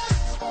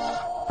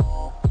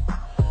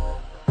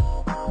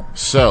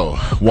 So,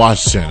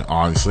 Washington,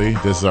 obviously,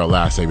 this is our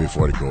last day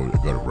before they go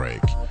to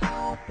break.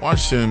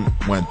 Washington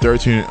went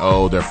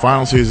 13-0, their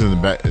final season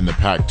in the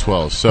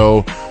Pac-12.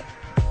 So,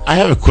 I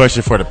have a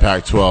question for the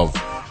Pac-12.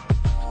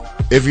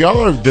 If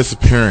y'all are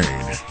disappearing,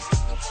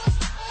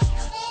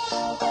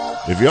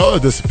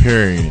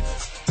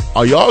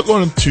 are y'all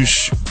going to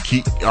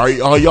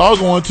are y'all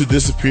going to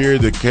disappear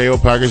the KO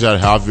package that I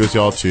have with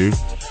y'all too?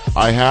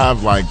 I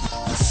have like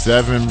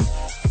 7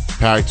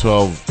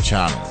 Pac-12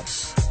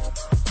 channels.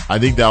 I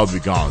think that would be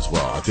gone as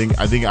well. I think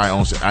I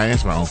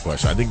answered my own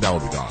question. I think that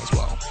would be gone as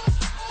well.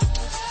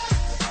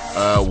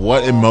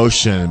 What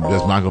emotion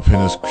does Michael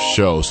Penix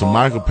show? So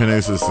Michael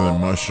Penix is an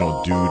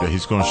emotional dude.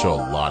 He's going to show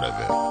a lot of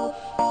it.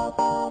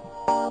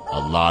 A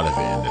lot of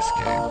it in this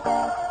game.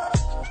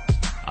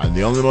 And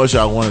the only emotion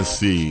I want to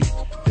see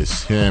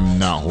is him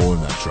not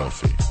holding that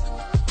trophy.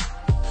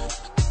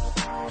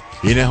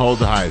 He didn't hold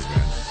the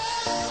Heisman.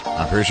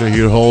 I'm pretty sure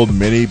he would hold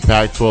many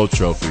Pac-12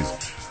 trophies,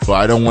 but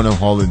I don't want him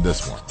holding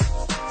this one.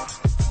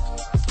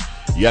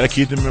 You got to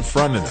keep them in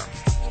front of them.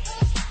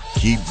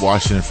 Keep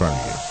Washington in front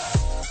of you.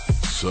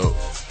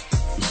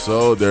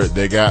 So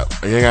they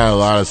got a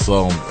lot of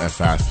slow and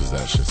fast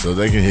possession, so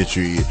they can hit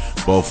you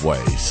both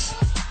ways.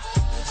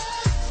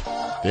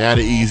 They had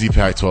an easy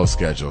Pac-12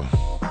 schedule.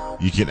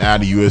 You can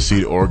add a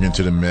USC to Oregon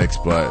to the mix,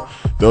 but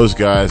those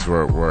guys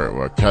were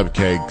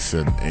cupcakes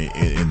in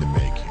the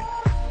making.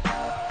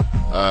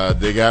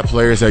 They got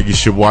players that you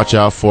should watch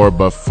out for,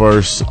 but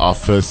first,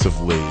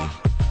 offensively,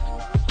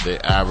 they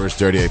average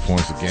 38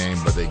 points a game,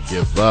 but they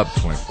give up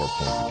 24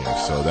 points a game,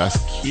 so that's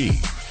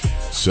key.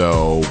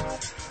 So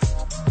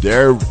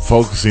they're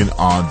focusing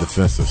on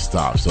defensive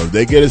stops. So if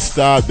they get a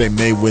stop, they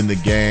may win the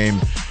game.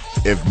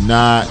 If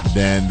not,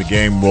 then the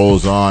game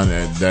rolls on,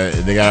 and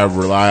they got to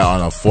rely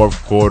on a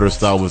fourth quarter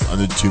stop with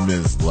under 2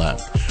 minutes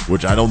left,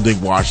 which I don't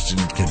think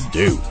Washington can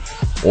do.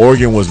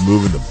 Oregon was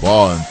moving the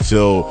ball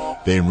until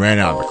they ran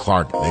out of the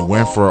clock. They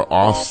went for an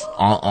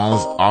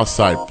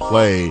offside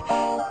play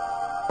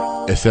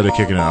instead of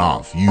kicking it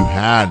off. You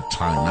had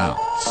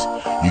timeouts.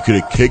 You could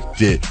have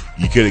kicked it.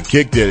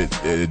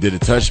 It did a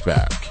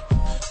touchback.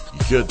 You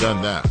could have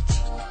done that.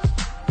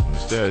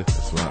 Instead,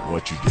 that's not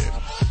what you did.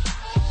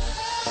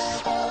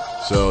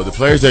 So the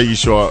players that you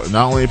show,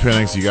 not only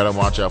Penix, you got to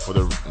watch out for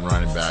the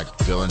running back,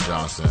 Dylan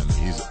Johnson.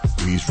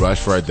 He's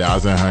rushed for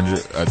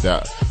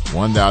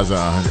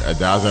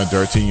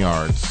 1,113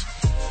 yards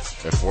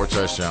and 4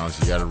 touchdowns.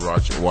 You got to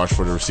watch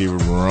for the receiver,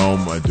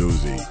 Jerome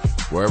Aduzzi.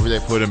 Wherever they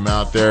put him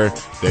out there,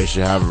 they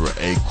should have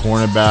a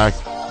cornerback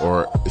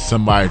or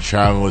somebody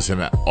traveling with him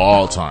at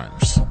all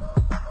times.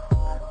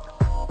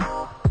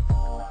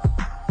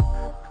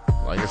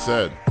 Like I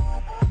said,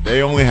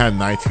 they only had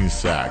 19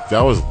 sacks.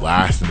 That was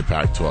last in the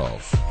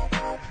Pac-12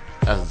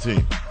 as a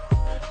team.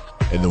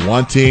 And the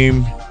one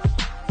team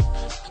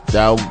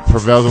that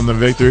prevails on the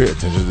victory,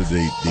 attention to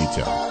the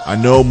detail. I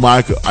know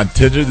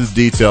attention to the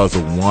detail is the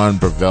one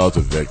prevails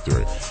to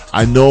victory.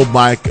 I know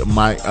Michael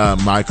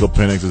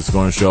Penix is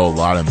going to show a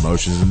lot of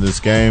emotions in this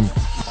game,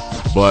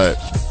 but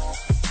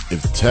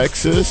if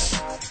Texas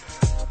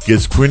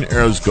gets Quinn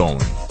Ewers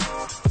going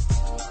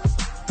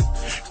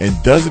and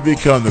doesn't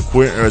become the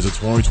Quinn Ewers of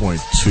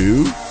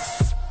 2022,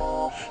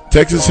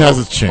 Texas has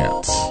a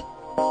chance.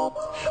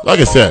 Like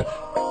I said,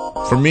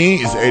 for me,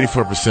 it's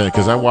 84%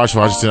 because I watched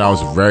Washington. I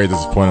was very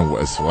disappointed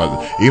with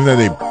even though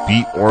they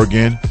beat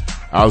Oregon,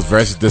 I was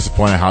very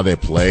disappointed how they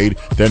played.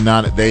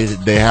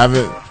 They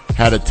haven't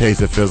had a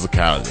taste of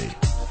physicality,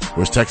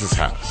 which Texas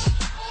has.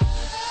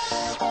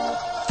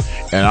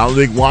 And I don't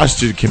think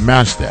Washington can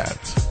match that.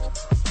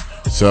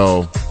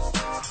 So,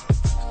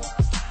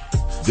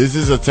 this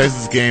is a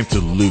Texas game to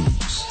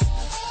lose.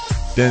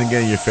 Then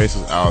again, your face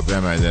with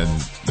Alabama, and then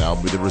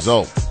that'll be the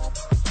result.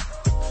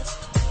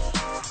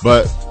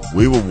 But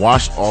we will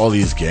watch all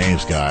these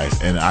games,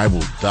 guys, and I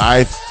will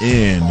dive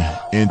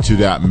into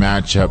that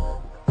matchup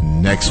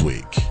next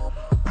week.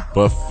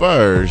 But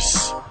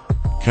first,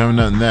 coming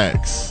up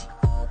next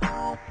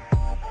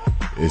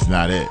is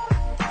not it.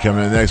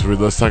 Coming up next,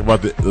 let's talk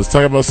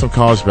about some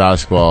college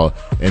basketball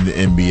and the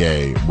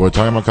NBA. We're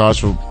talking about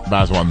college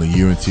basketball on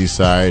the UNT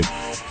side,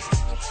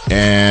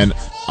 and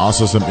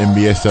also some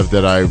NBA stuff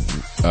that I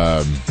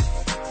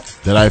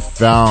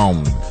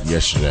found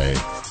yesterday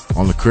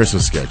on the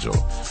Christmas schedule.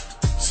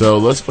 So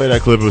let's play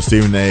that clip of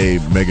Stephen A.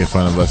 making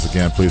fun of us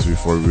again, please.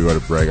 Before we go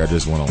to break, I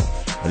just want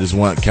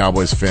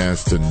Cowboys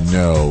fans to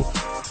know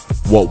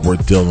what we're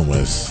dealing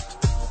with.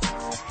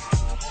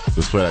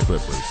 Let's play that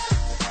clip, please.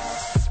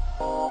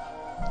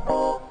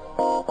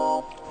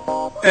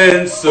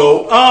 And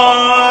so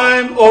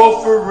I'm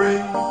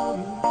offering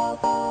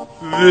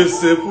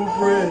this simple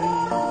praise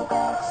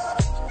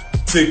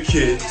to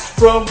kids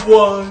from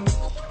 1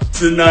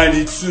 to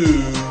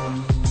 92.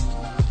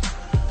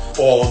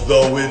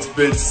 Although it's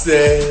been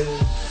said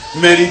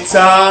many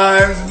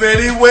times,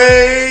 many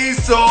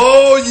ways to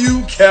all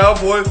you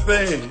Cowboy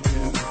fans,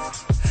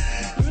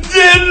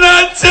 didn't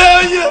I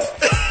tell you?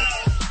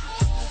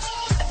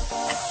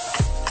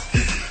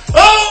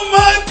 Oh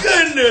my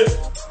goodness!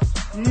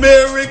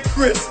 Merry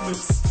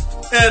Christmas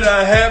and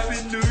a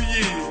Happy New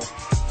Year.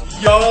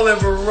 Y'all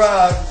have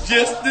arrived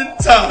just in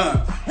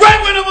time.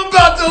 Right when I'm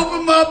about to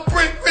open my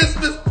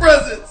Christmas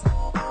presents.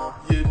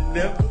 You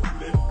never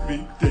let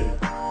me down.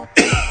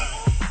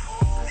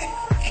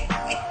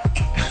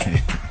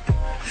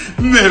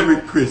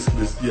 Merry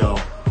Christmas, y'all.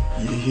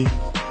 Yeah.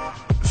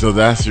 So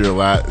that's your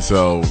last.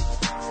 So,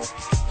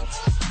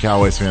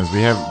 Cowboys fans,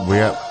 we have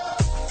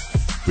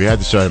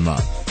to shut him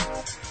up.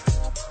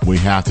 We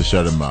have to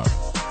shut him up.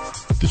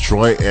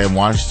 Detroit and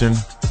Washington,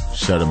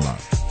 shut him up.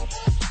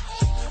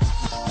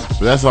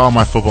 But that's all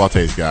my football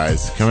takes,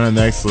 guys. Coming up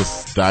next,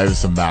 let's dive into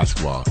some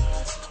basketball.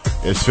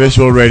 It's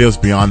Fishbowl Radio's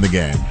Beyond the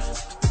Game.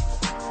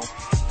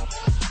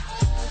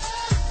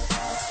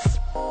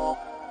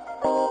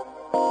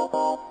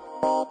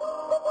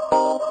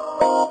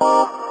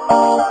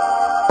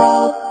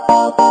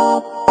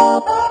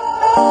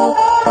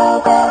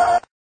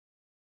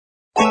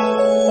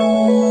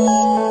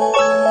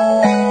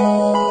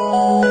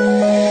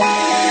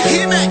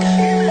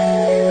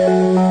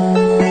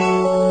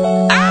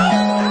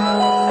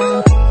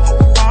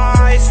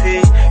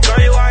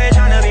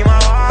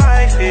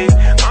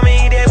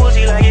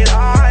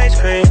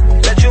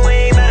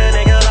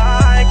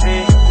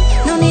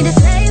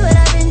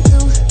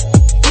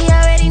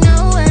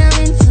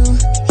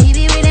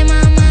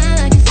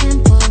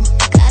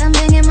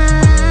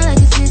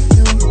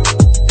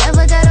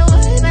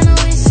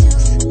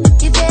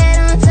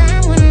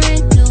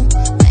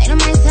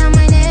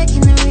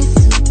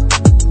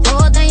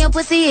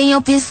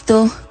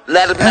 Pistol.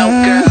 Let him know,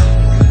 girl.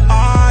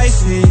 I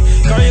see.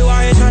 Girl, you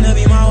out here tryna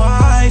be my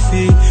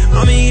wifey.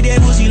 I'ma eat that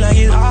pussy like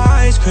it's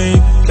ice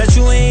cream. Bet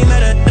you ain't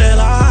met a girl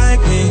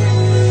like me.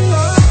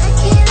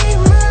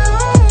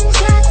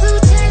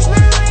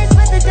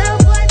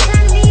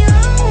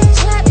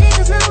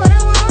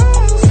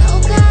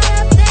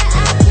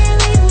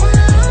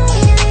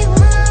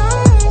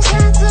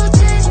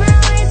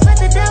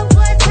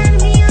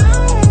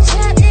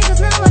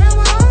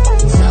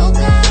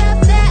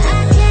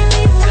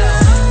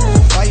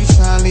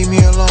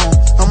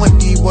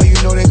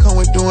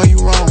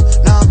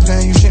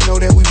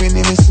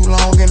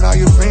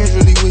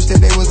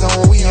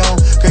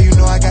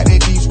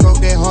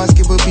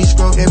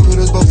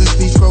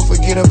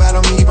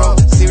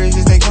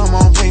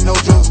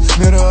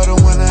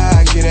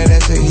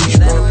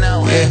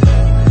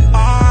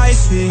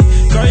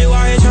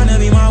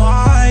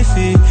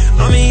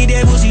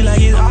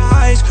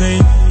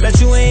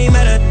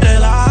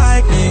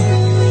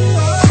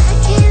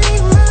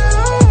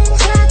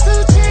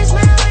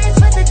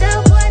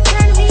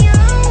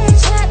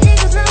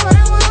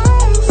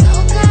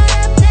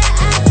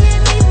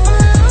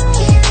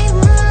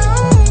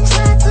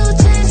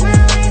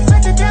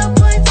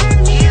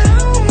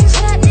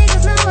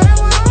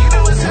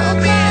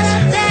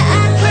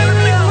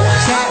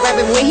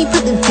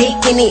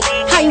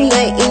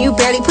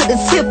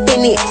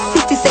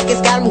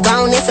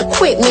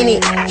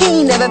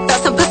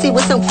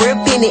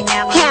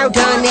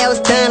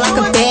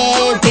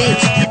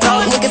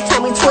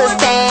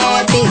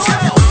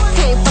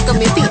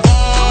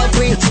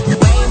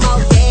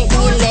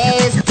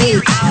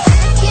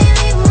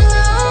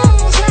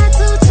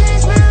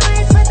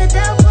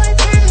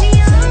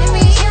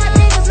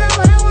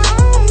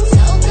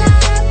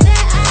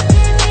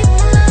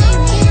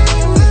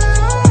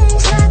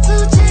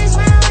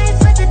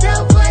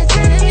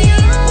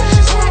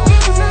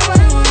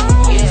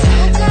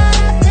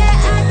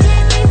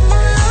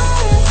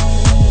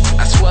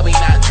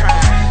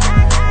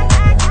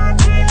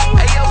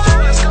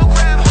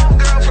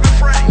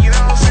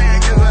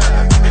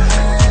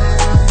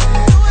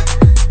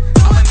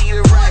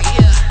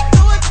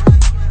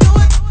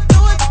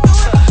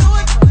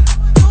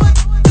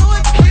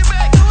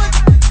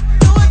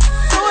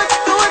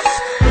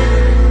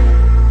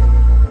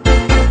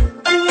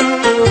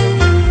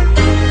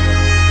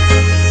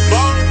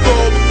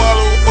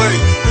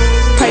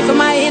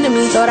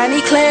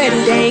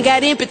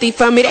 empathy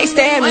from me, they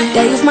stare at me.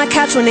 They used my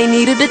couch when they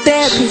needed the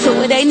therapy. Took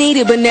what they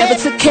needed but never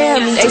took care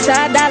of me. They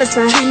side dollar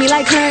sign, treat me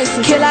like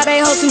currency. Kill all they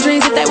hopes and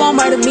dreams if they won't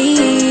murder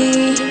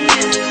me.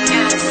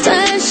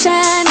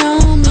 Sunshine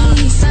on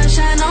me,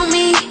 sunshine on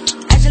me.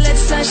 I just let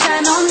the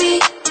sunshine on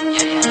me.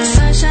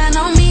 Sunshine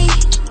on me,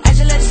 I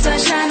just let the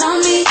sunshine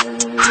on me.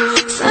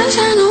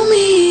 Sunshine on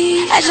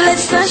me, I just let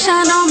the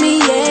sunshine on me,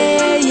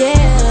 yeah, yeah.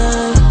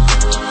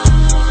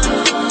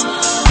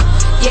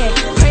 Yeah,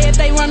 pray if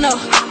they run up,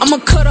 I'ma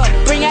cut up,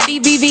 bring out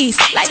these BVs,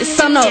 like the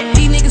sun up.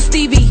 These niggas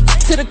Stevie,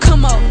 to the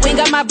come up, we ain't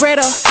got my bread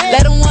up.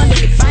 Let them wonder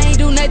if I ain't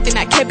do nothing,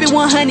 I kept it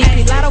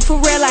 100. Lotto for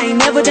real, I ain't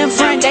never done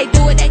front. They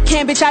do what they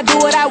can, bitch, I do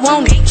what I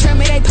want. Trim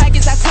me they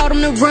pockets, I told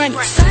them to run.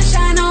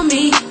 Sunshine on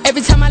me,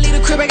 every time I leave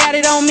the crib, I got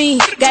it on me.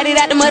 Got it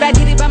out the mud, I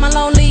did it by my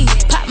lonely.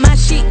 Pop my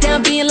shit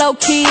down, being low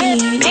key.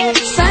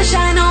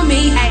 Sunshine on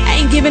me,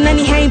 I ain't giving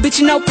any hang, bitch,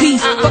 you no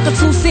peace. Fuck a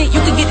 2 cent,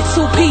 you can get the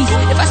 2 piece.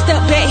 If I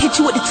step back, hit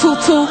you with the 2,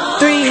 2,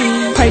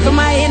 3. Pray for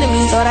my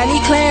enemies, Lord, I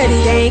need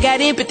clarity. They ain't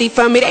got empathy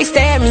for me, they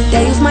stare at me.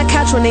 They used my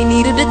couch when they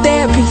needed the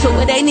therapy. Took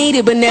what they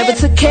needed but never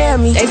took care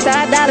of me. They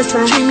side dollar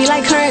sign, treat me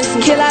like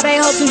currency. Kill all they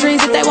hopes and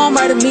dreams if they won't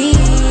murder me.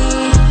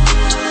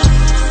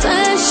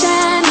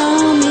 Sunshine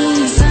on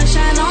me,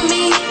 sunshine on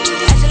me. I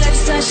just let the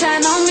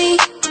sunshine on me.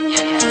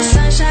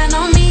 Sunshine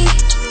on me,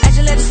 I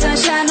just let the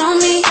sunshine on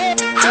me.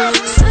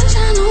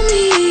 Sunshine on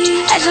me,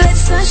 I just let the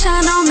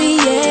sunshine on me,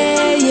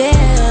 yeah, yeah.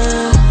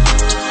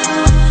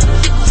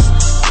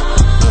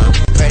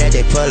 Pray that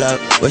they pull up,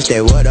 wish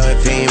they would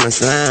if he ain't my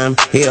slime.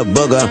 He a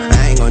booger,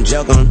 I ain't gon'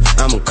 joke him,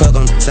 I'ma cook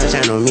him.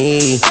 Sunshine on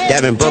me,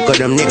 Devin Booker,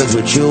 them niggas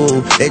with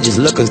you. They just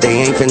look cause they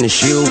ain't finna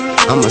shoot.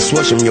 I'ma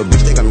swoosh him, your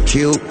bitch think I'm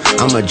cute.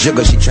 I'm a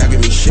jigger, she try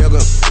give me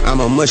sugar. I'm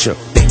a musher,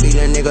 big B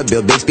little nigga,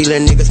 build big speed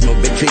little nigga, smoke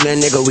big tree little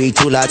nigga. We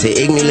too loud to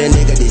ignore little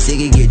nigga. This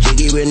Siggy get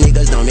jiggy with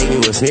niggas, don't make me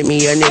with Smith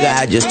me a nigga.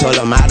 I just told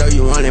him out,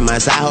 you want in my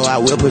side hoe, I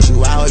will put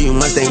you out, you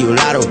Mustang, you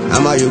lotto.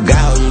 I'm all you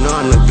got, ho, you know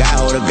I'm the guy,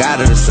 ho, the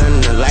god of the sun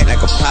and the light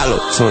like Apollo.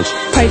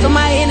 Pray for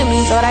my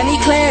enemies, Lord, I need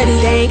clarity.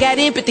 They ain't got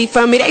empathy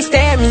for me, they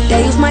stare at me.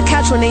 They used my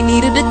couch when they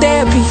needed the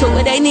therapy. Took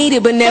what they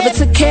needed but never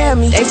took care of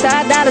me. They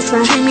side dollar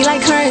sign, treat me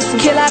like currency.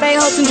 Kill all they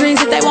hopes and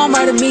dreams if they won't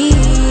murder me.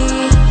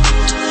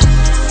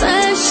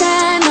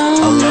 Sunshine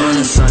on me. Alone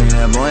and sunny,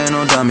 that boy ain't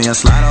no dummy. I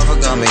slide off a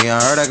gummy. I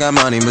heard I got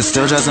money, but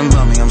still dressing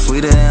bummy. I'm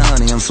sweeter than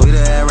honey, I'm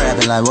sweeter than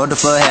rapping. Like what the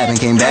fuck happened?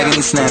 Came back and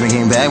he snapping,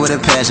 came back with a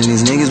passion.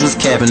 These niggas was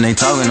capping, they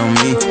talking on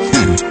me.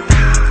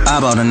 I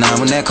bought a 9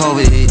 when that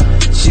COVID hit.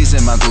 She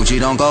said my Gucci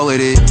don't go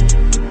with it.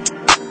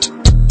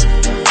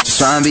 Just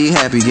try and be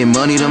happy, get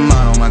money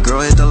tomorrow. My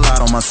girl hit the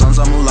lotto, my sons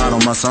are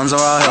mulatto. My sons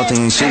are all healthy,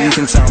 ain't shit you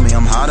can tell me.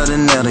 I'm hotter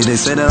than Nelly, they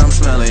say that I'm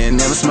smelly. It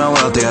never smell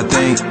wealthy, I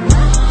think.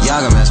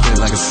 Y'all got messed with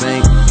like a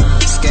sink.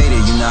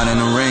 Skated, you not in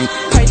the ring.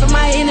 Pray for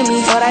my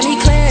enemies, Lord, I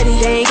need clarity.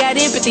 They ain't got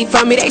empathy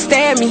for me, they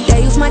stare at me.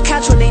 They used my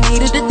couch when they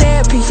needed the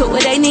therapy. Took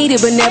what they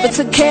needed but never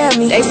took care of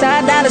me. They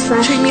side dollar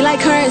sign, treat me like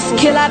currency.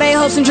 Kill all they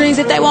hopes and dreams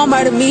if they won't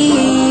murder me.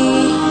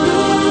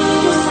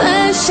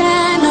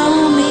 Sunshine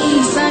on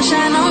me,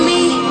 sunshine on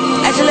me.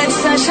 I just let the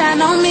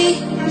sunshine on me.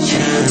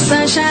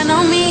 Sunshine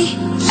on me,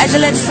 I just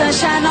let the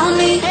sunshine on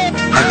me.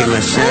 I get my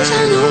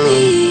sunshine on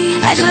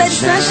me. I just let the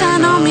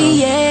sunshine on me,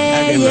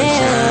 yeah,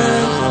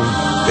 yeah.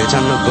 Bitch,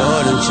 I'm the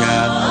golden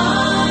child.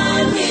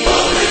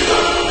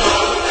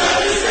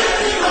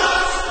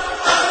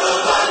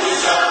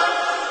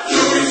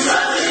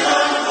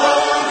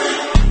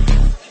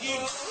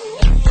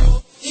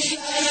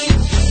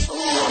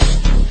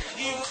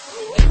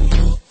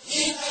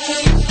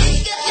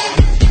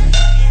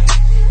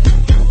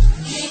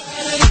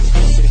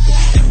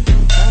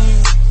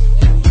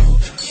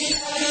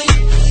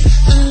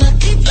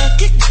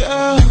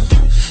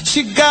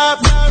 She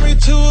got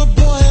married to a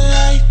boy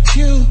like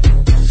you.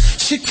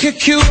 She'd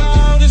kick you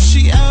out if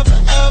she ever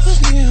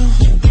knew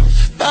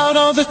about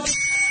all the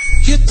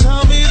you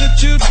tell me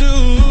that you do.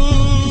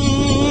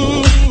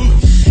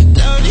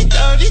 Dirty,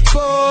 dirty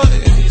boy.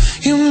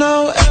 You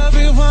know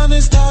everyone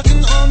is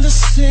talking on the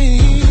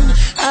scene.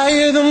 I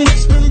hear them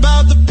whispering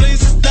about the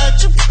places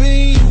that you've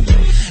been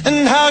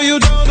and how you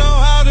don't know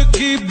how to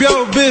keep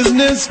your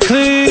business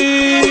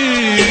clean.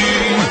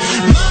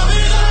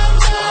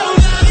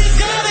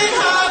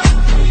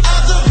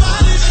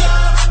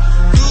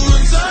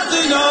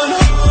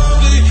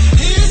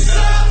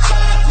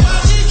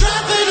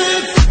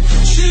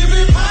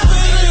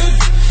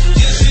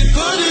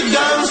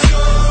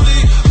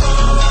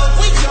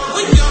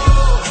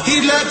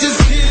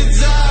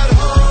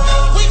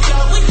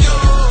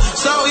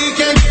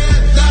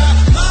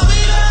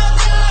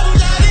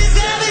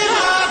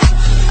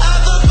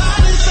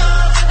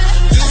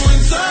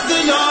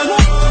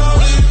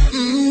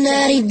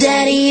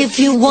 If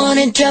you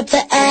wanna drop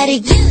the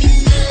attic, give me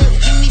love,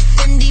 give me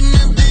Fendi,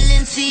 my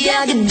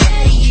Balenciaga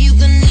daddy. You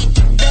gon' need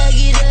to bag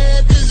it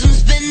up, cause I'm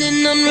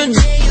spending on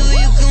Rodeo.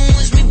 You can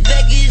wish me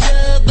back it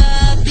up,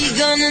 I'll be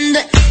gone in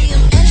the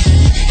AM.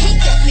 He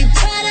got me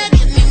Prada,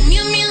 got me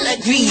Miu Miu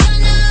like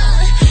Rihanna.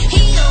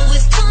 He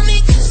always call me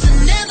cause I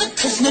never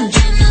cause no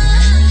drama.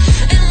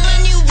 And when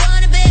you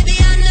want it, baby,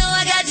 I know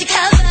I got you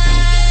covered.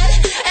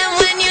 And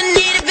when you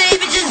need it,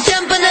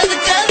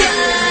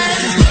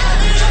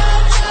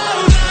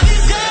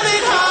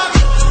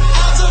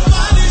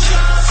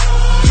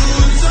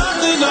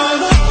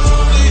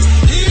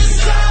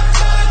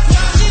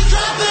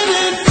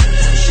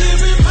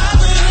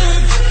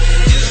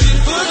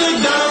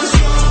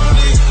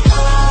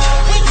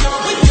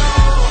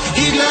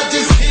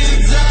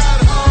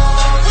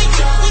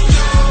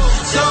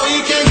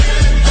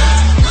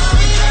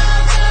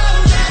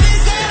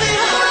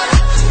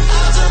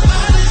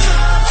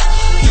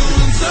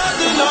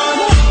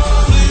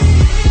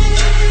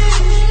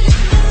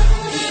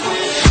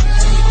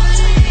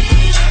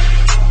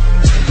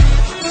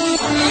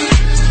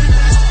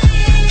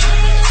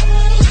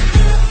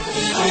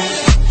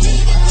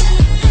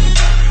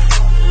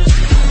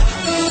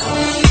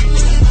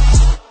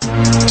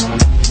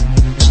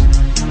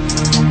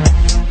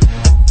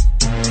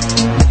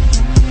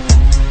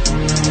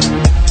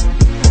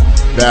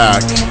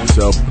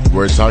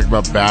 talking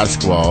about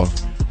basketball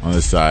on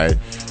the side.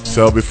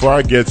 So before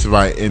I get to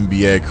my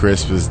NBA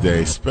Christmas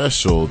Day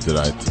special that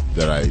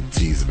I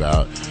tease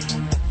about,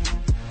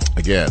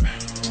 again,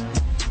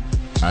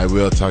 I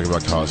will talk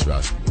about college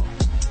basketball,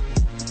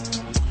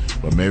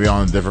 but maybe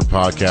on a different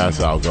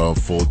podcast I'll go in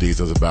full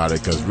details about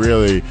it, because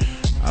really,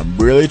 I'm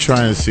really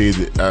trying to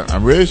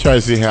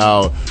see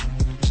how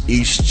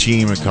each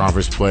team in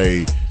conference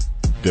play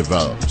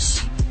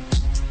develops.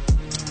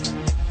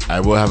 I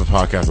will have a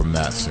podcast on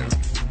that soon.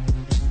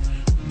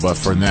 But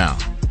for now,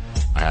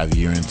 I have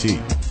the UNT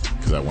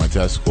because I went to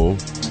that school.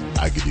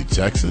 I could do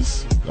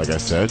Texas, like I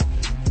said,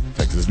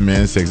 Texas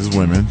men's, Texas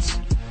women's.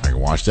 I can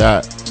watch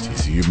that.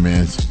 TCU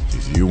men's,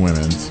 TCU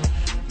women's.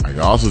 I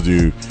can also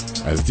do,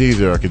 as a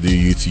teaser, I could do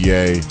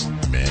UTA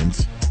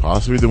men's,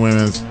 possibly the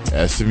women's,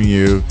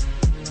 SMU,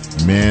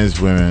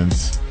 men's,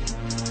 women's.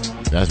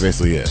 That's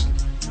basically it.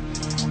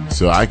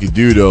 So I could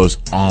do those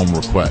on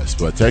request.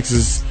 But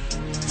Texas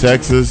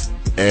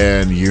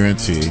and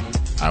UNT,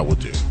 I will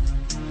do.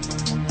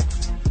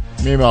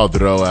 Maybe I'll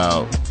throw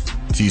out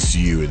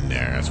TCU in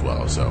there as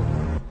well. So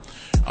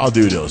I'll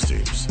do those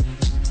teams.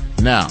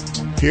 Now,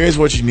 here's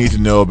what you need to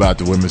know about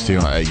the women's team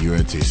at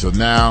UNT. So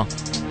now,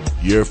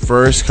 your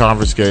first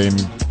conference game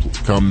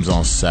comes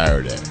on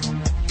Saturday.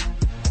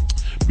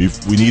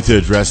 We need to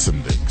address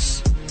some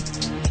things.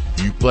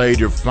 You played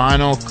your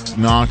final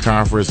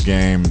non-conference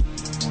game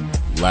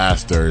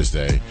last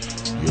Thursday.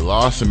 You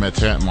lost to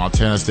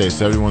Montana State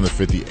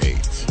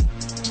 71-58.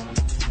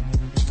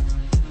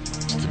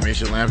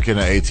 Tamisha Lampkin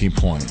at 18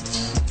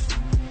 points.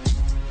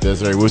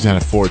 Desiree Wooten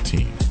at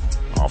 14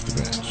 off the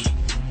bench.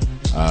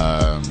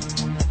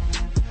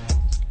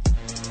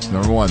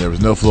 Number one, there was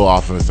no flow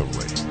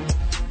offensively.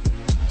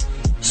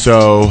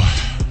 So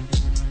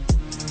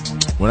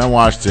when I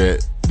watched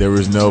it, there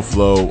was no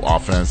flow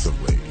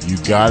offensively. You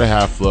got to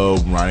have flow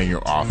running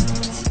your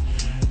offense.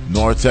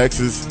 North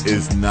Texas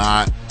is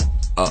not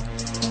a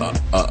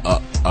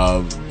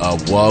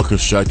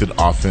well-constructed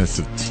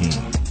offensive team.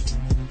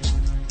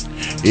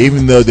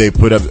 Even though they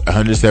put up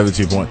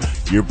 117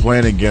 points, you're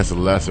playing against a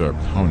lesser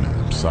opponent.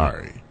 I'm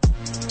sorry.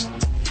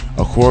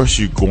 Of course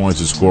you're going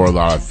to score a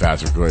lot of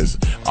fast breaks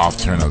off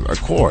turnovers.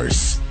 Of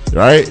course.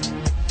 Right?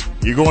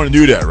 You're going to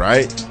do that,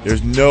 right?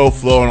 There's no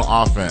flow on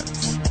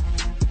offense.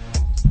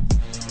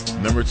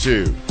 Number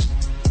two,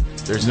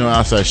 there's no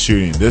outside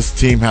shooting. This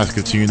team has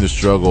continued to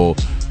struggle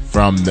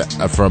from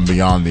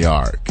beyond the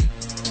arc.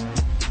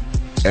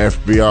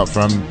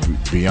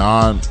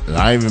 Beyond,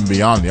 not even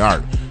beyond the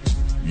arc.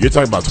 You're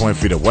talking about 20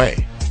 feet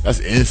away. That's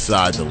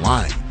inside the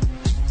line.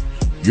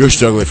 You're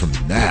struggling from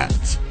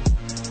that.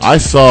 I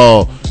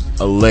saw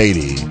a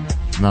lady,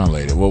 not a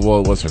lady,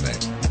 what's her name?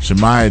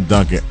 Shemaya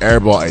Duncan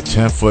airball a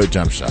 10-foot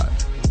jump shot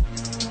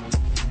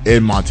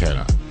in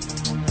Montana.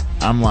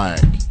 I'm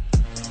like,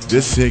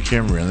 this kid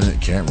can't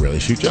really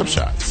shoot jump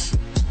shots.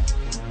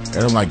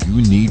 And I'm like,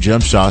 you need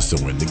jump shots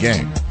to win the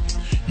game.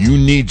 You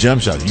need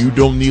jump shots. You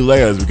don't need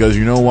layups, because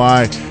you know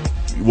why?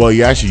 Well,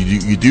 you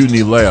do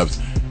need layups.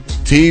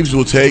 Teams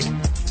will take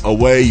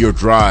away your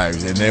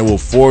drives and they will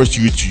force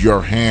you to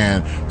your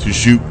hand to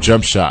shoot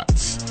jump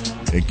shots.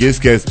 In this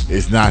case,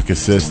 it's not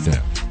consistent.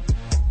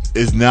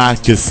 It's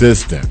not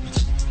consistent.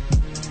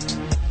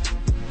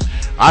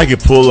 I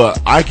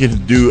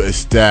can do a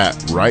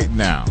stat right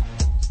now.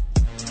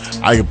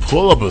 I can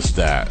pull up a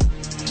stat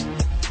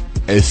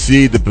and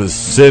see the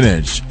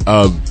percentage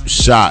of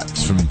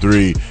shots from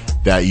three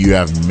that you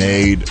have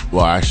made.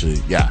 Well,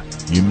 actually, yeah,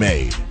 you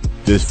made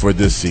this for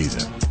this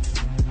season.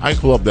 I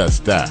can pull up that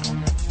stat,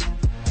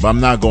 but I'm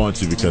not going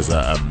to, because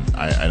I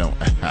don't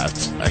have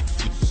to.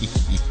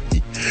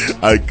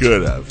 I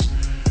could have.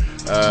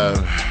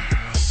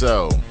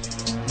 So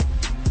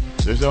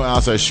there's no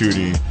outside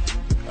shooting.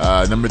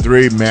 Number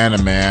three, man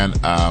to man.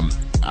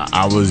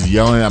 I was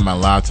yelling at my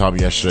laptop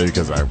yesterday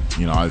because I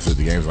said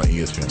the game's on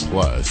ESPN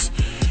Plus.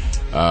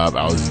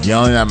 I was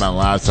yelling at my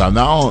laptop.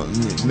 Not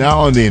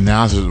only the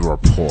announcers were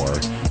poor,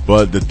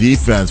 but the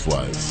defense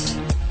was.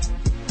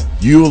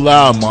 You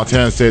allowed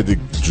Montana State to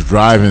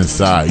drive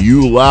inside.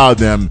 You allowed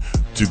them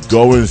to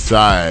go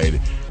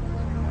inside.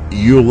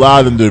 You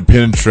allowed them to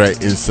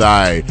penetrate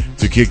inside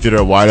to kick to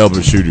their wide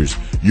open shooters.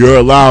 You're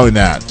allowing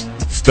that.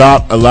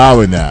 Stop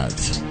allowing that.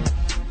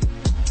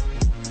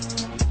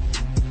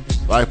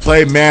 Like,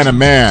 play man to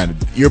man.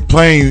 You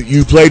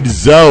played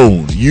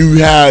zone. You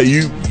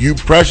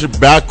pressured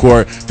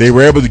backcourt. They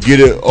were able to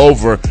get it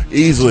over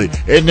easily.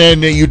 And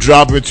then you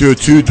drop into a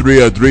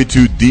 2-3 or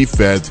 3-2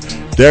 defense.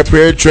 They're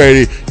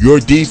penetrating your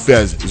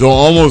defense. So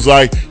almost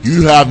like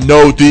you have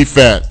no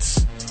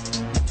defense.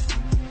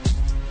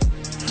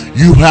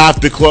 You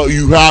have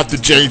to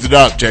change it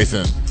up,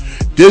 Jason.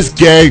 This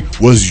game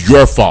was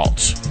your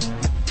fault.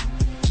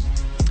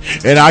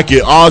 And I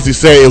can honestly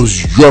say it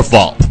was your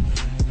fault.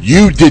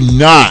 You did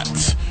not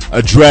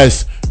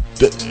address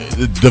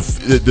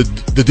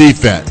the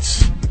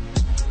defense.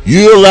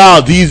 You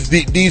allowed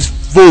these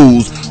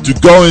fools to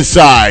go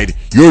inside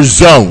your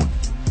zone,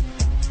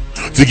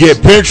 to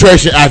get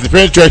penetration after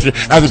penetration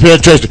after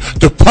penetration,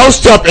 to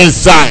post up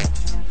inside.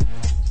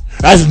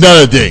 That's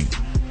another thing.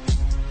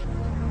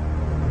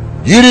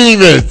 You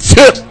didn't even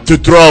attempt to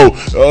throw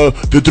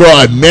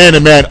a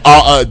man-to-man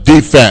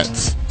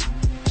defense.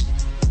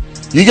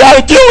 You got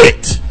to do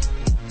it.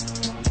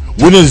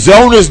 When the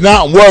zone is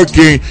not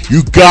working,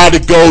 you got to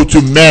go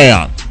to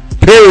man.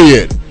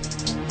 Period.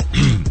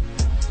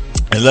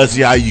 And let's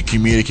see how you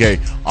communicate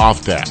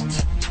off that.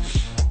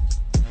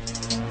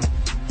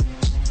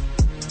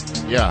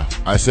 Yeah,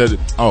 I said it.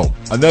 Oh,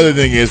 another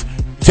thing is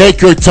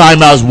take your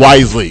timeouts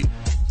wisely.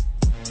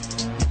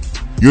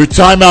 Your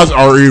timeouts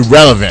are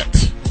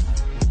irrelevant.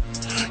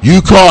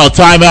 You call a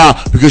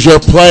timeout because your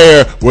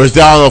player was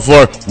down on the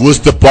floor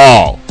with the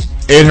ball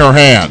in her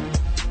hand.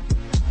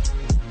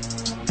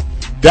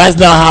 That's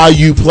not how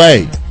you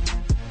play.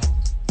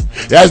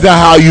 That's not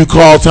how you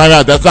call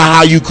timeout. That's not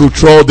how you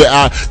control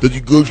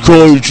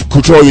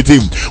control your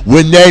team.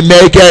 When they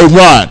make a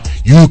run,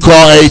 you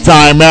call a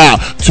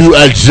timeout to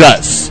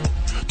adjust,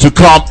 to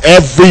calm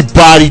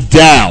everybody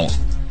down.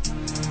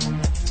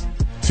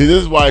 See,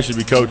 this is why I should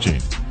be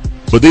coaching.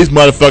 But these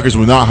motherfuckers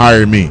will not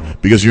hire me.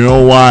 Because you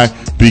know why?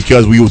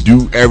 Because we will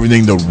do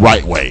everything the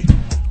right way.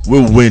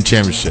 We'll win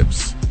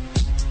championships.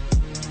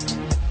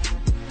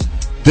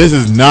 This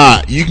is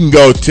not. You can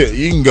go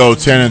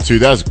 10-2.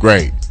 That's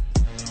great.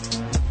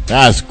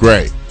 That's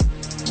great.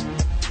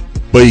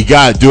 But you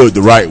got to do it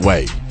the right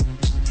way.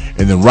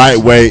 And the right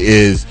way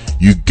is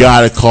you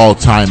got to call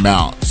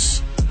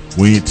timeouts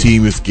when your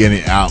team is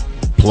getting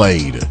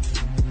outplayed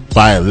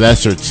by a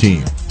lesser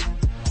team.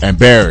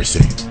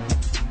 Embarrassing.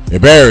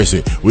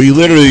 We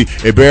literally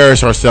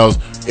embarrass ourselves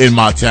in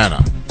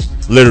Montana.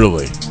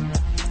 Literally.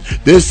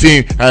 This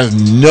team has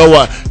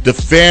the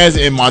fans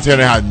in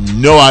Montana have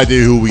no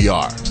idea who we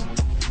are.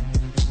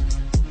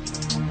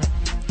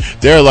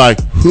 They're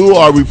like, who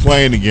are we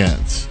playing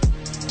against?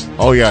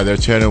 Oh yeah, they're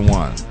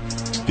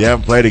 10-1. They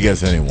haven't played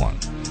against anyone.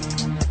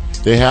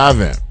 They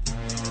haven't.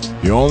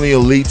 The only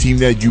elite team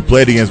that you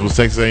played against was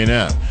Texas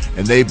A&M,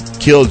 and they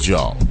killed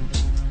y'all.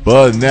 But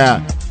other than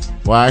that,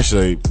 well,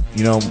 actually,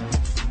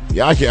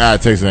 yeah, I can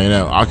add Texas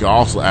A&M. I can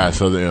also add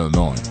Southern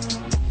Illinois.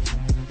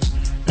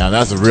 Now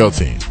that's a real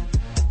team.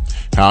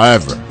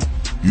 However,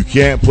 you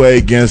can't play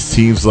against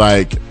teams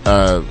like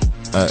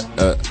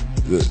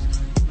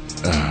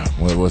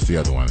what's the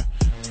other one?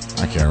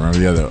 I can't remember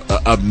the other.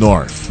 Up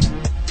north,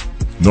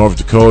 North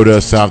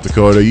Dakota, South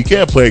Dakota. You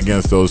can't play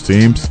against those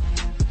teams.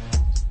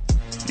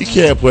 You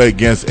can't play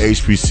against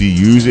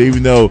HBCUs,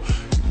 even though,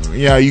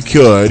 yeah, you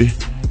could,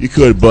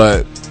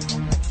 but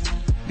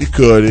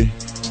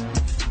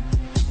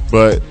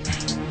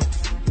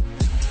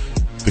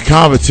the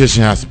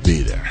competition has to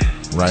be there,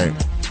 right?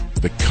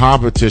 The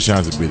competition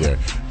has to be there.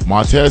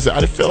 Montez,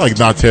 I feel like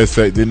Montez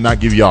did not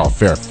give y'all a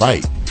fair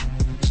fight.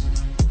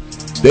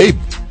 They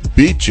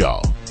beat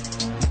y'all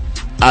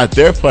at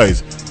their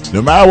place.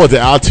 No matter what the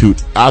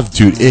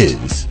altitude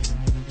is,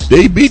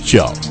 they beat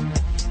y'all.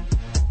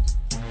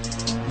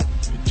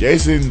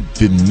 Jason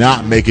did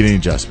not make any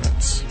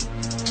adjustments.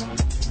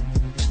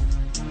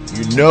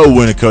 You know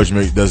when a coach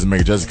doesn't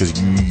make adjustments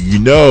because you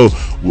know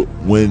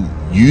when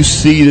you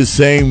see the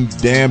same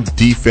damn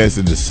defense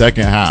in the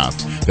second half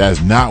that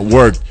has not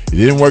worked. It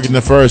didn't work in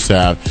the first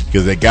half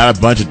because they got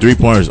a bunch of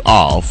 3-pointers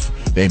off.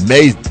 They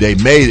made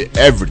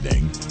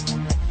everything,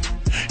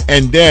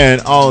 and then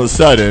all of a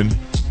sudden,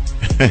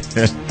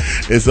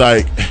 it's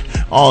like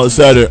all of a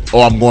sudden,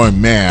 oh, I'm going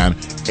man.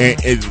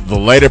 And the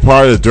later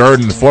part of the third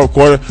and the fourth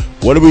quarter,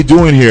 what are we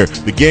doing here?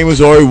 The game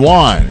was already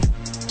won.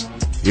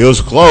 It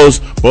was close,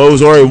 but it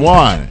was already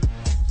won.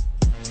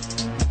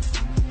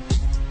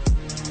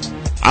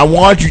 I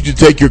want you to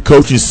take your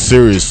coaching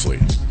seriously.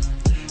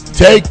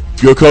 Take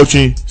your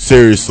coaching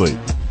seriously.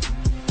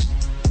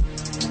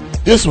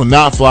 This will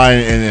not fly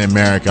in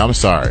America. I'm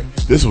sorry.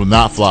 This will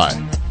not fly.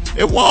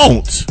 It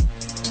won't.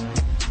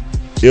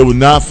 It will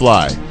not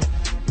fly.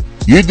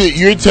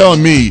 You're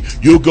telling me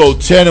you'll go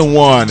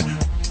 10-1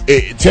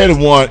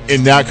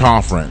 in that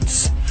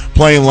conference,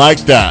 playing like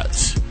that.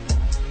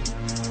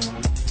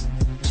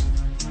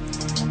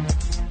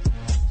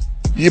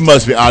 You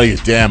must be out of your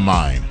damn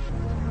mind.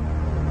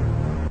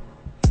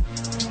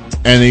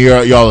 And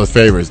y'all are the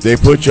favorites. They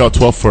put y'all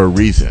 12th for a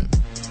reason.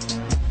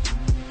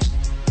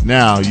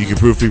 Now you can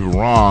prove people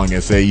wrong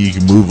and say you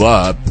can move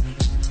up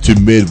to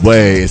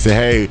midway and say,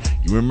 hey,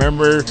 you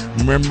remember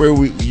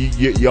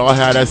y'all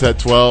had us at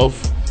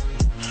 12,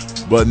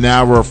 but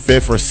now we're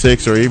 5th or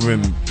 6th or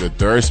even the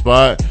 3rd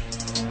spot.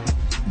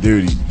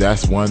 Dude,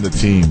 that's one of the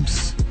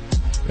teams.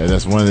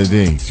 That's one of the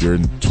things. You're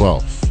in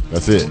 12th.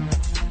 That's it.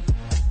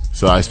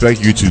 So I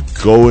expect you to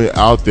go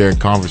out there in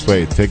conference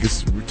play and take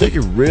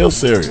it real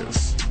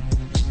serious.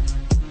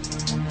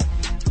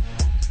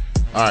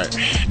 All right,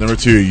 number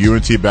 2,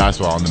 UNT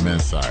basketball on the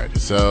men's side.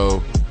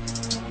 So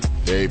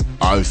they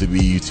obviously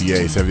beat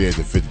UTA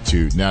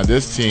 78-52. Now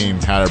this team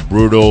had a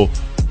brutal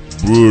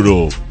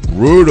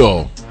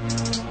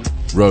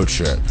road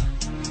trip.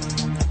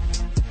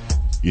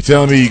 You're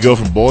telling me you go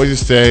from Boise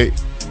State,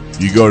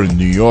 you go to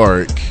New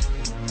York,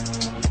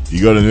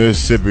 you go to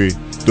Mississippi.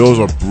 Those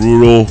are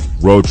brutal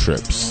road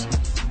trips.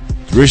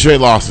 3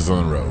 straight losses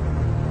on the road.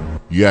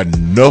 You had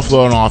no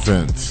flow on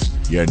offense.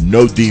 You had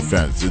no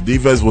defense. The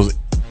defense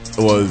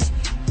was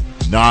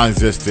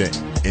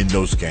non-existent in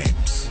those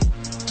games.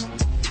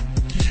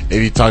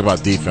 If you talk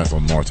about defense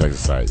on North Texas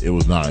side, it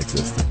was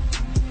non-existent.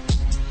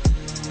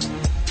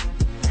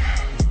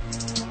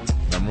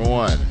 Number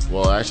one.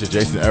 Well, actually,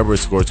 Jason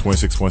Edwards scored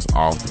 26 points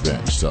off the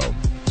bench. So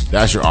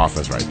that's your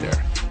offense right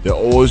there. They're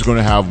always going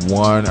to have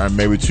one or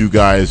maybe two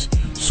guys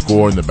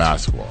scoring the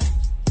basketball.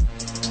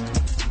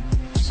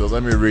 So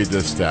let me read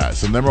this stat.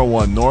 So number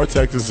one, North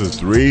Texas is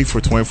 3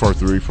 for 24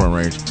 3-point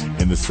range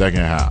in the second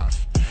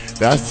half.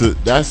 They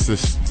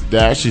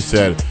actually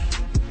said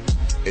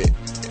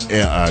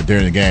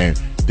during the game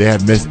they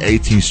have missed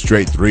 18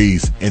 straight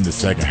threes in the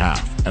second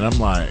half. And I'm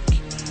like,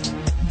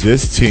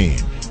 this team,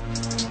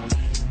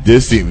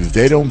 if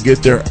they don't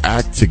get their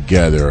act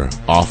together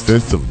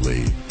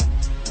offensively,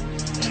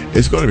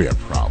 it's going to be a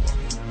problem.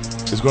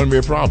 It's going to be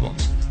a problem.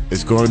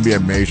 It's going to be a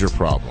major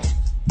problem.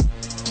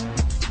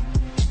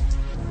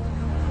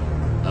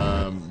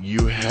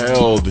 You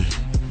held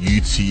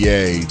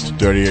UTA to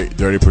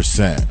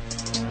 30%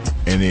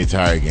 in the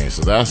entire game,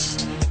 so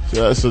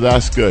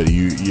that's good.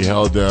 You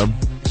held them.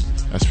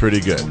 That's pretty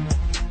good.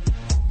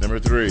 Number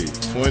 3,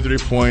 23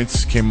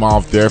 points came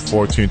off their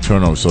 14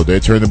 turnovers. So they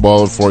turned the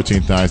ball over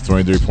 14 times.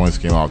 23 points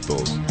came off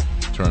those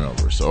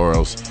turnovers, or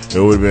else it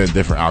would have been a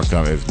different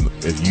outcome if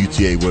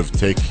UTA would have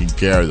taken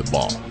care of the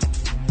ball.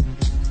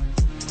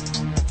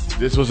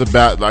 This was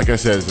like I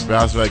said, it's a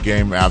bounce-back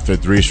game after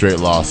 3 straight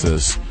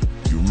losses.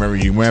 You remember,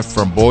 you went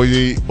from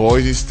Boise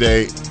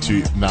State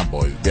to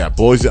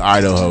Boise,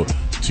 Idaho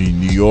to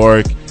New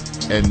York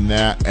and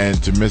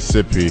to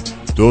Mississippi.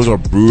 Those are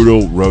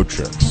brutal road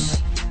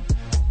trips.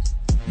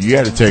 You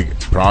had to take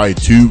probably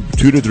two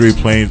to three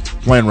plane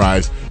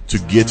rides to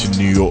get to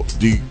New York.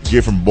 To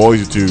get from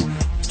Boise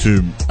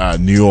to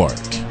New York.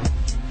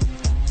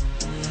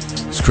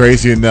 It's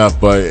crazy enough,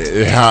 but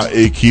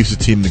it keeps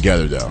the team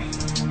together, though.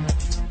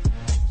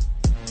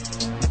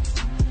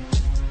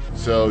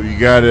 So you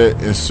got to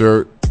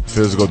insert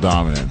physical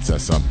dominance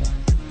at some point.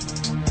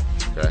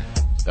 Okay,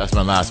 that's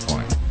my last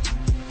point.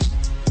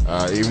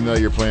 Even though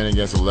you're playing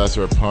against a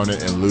lesser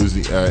opponent and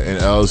losing in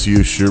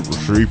LSU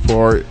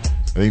Shreveport,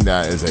 I think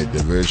that is a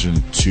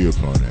Division II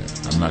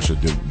opponent. I'm not sure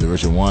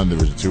Division I,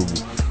 Division II,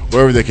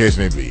 wherever the case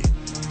may be.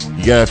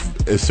 You got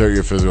to assert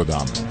your physical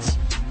dominance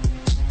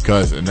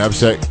because an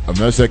upset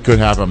could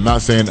happen. I'm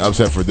not saying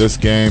upset for this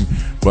game,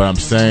 but I'm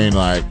saying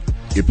like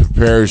it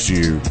prepares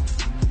you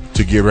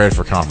to get ready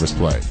for conference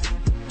play.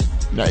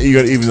 Now,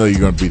 even though you're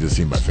going to beat this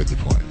team by 50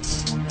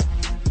 points.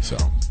 So,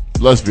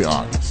 let's be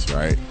honest,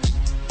 right?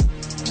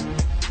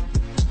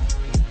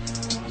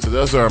 So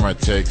those are my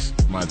takes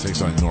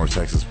on North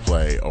Texas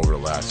play over the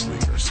last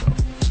week or so.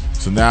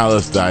 So now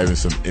let's dive into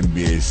some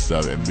NBA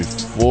stuff. And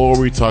before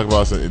we talk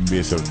about some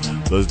NBA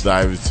stuff, let's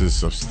dive into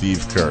some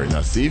Steve Kerr.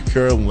 Now, Steve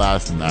Kerr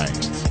last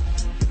night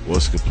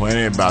was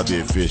complaining about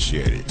the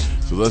officiating.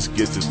 So let's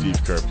get to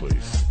Steve Kerr,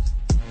 please.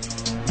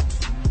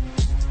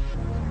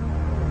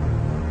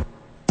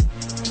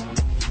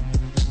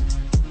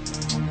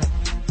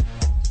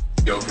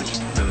 Jokic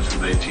finished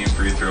with 18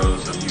 free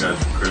throws, and you guys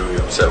were clearly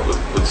upset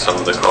with some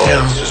of the calls.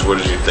 Yeah. Just what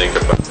did you think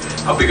about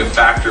how big a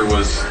factor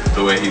was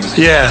the way he was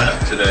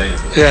today?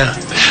 Yeah,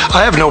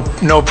 I have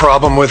no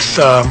problem with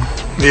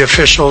the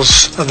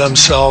officials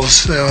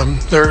themselves.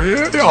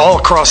 They're all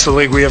across the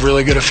league. We have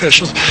really good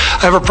officials.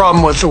 I have a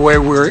problem with the way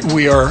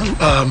we are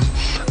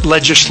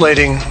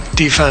legislating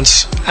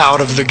defense out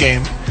of the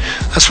game.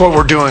 That's what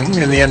we're doing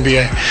in the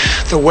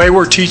NBA. The way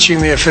we're teaching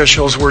the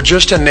officials, we're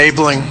just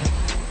enabling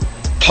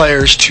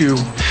players to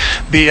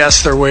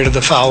BS their way to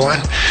the foul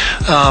line.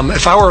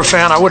 If I were a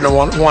fan, I wouldn't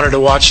have wanted to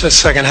watch the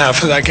second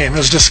half of that game. It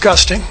was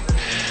disgusting.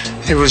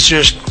 It was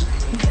just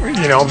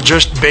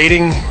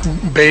baiting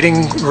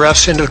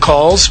refs into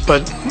calls,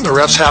 but the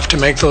refs have to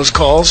make those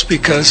calls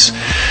because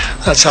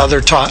that's how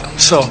they're taught.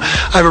 So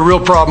I have a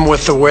real problem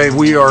with the way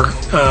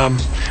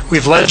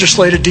we've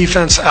legislated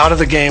defense out of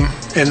the game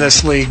in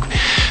this league,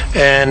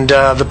 and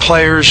the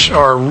players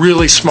are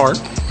really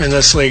smart in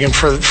this league, and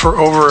for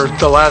over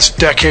the last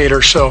decade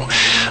or so,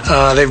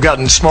 they've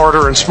gotten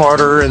smarter and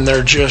smarter, and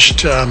they're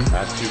just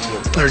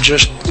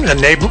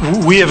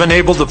enabled. We have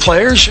enabled the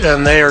players,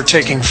 and they are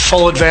taking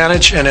full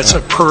advantage, and it's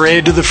a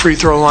parade to the free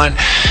throw line,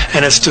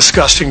 and it's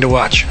disgusting to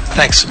watch.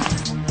 Thanks.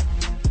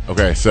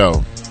 Okay,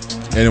 so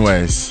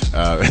anyways,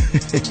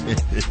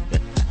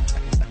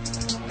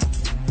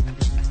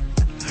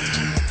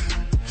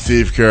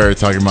 Steve Kerr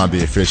talking about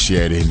the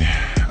officiating.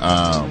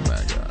 Oh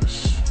my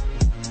gosh.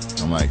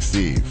 I'm like,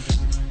 Steve,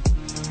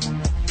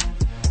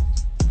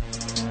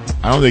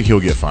 I don't think he'll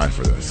get fined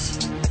for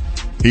this.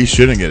 He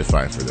shouldn't get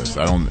fined for this.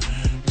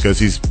 Because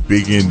he's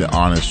speaking the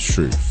honest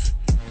truth.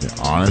 The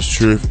honest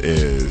truth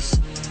is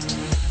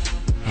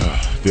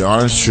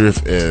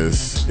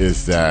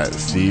that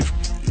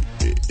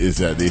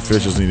the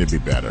officials need to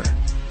be better.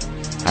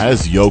 How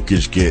does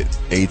Jokic get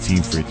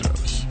 18 free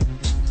throws?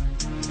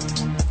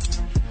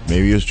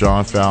 Maybe it's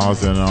drawing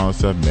fouls and all that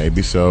stuff.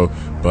 Maybe so,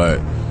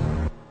 but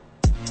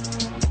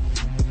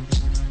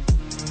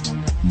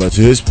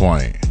to his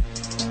point,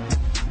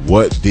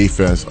 what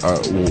defense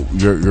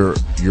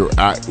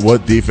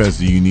what defense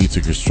do you need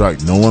to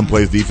construct? No one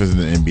plays defense in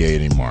the NBA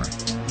anymore.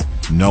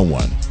 No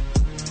one.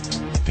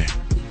 Damn.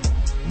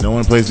 No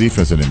one plays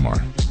defense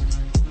anymore.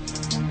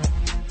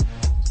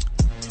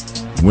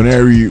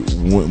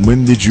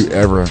 When did you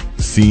ever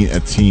see a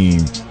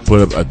team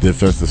put up a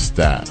defensive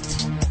stat?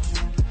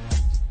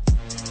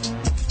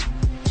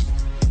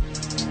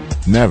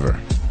 Never.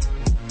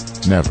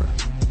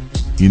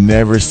 You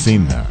never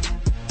seen that.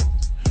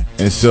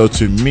 And so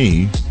to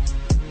me,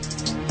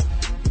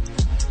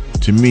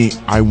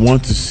 I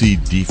want to see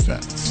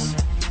defense.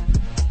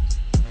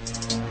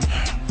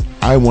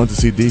 I want to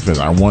see defense.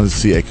 I want to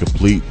see a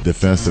complete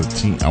defensive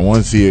team. I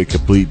want to see a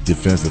complete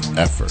defensive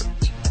effort.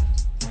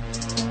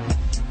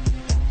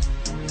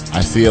 I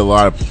see a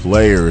lot of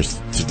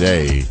players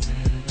today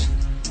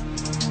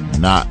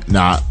not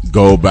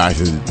go back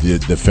to the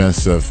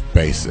defensive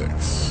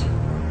basics.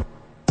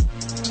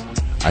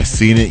 I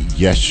seen it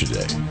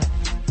yesterday.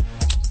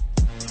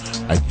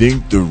 I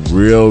think the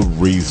real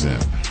reason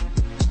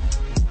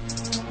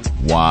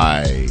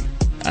why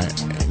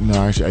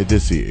I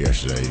did see it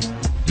yesterday.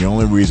 The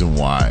only reason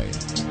why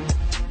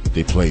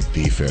they play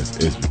defense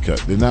is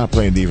because they're not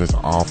playing defense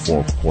all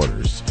 4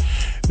 quarters.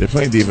 They're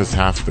playing defense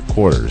half of the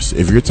quarters.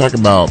 If you're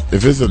talking about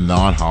if it's a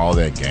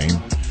non-holiday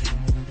game,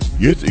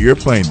 you're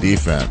playing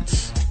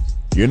defense.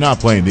 You're not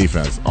playing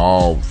defense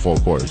all 4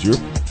 quarters. You're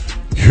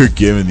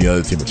giving the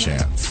other team a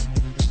chance.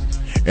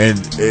 And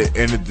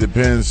it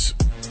depends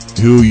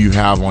who you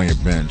have on your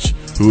bench,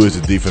 who is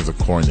the defensive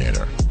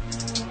coordinator,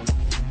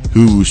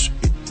 who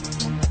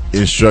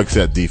instructs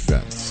that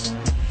defense.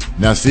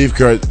 Now, Steph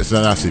Curry,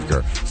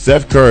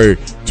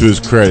 to his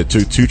credit,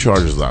 took 2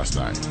 charges last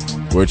night,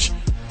 which,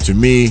 to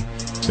me,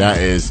 that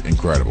is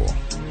incredible.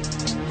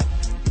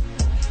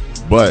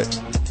 But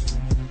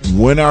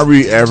when are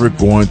we ever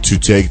going to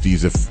take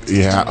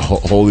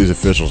hold these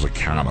officials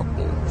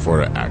accountable for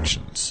their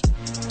actions?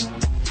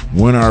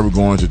 When are we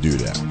going to do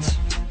that?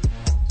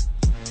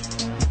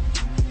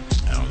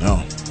 I don't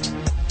know.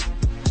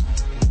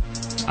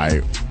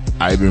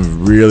 I've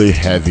been really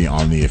heavy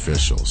on the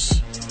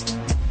officials.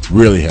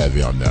 Really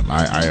heavy on them.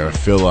 I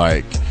feel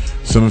like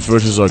some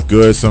officials are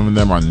good, some of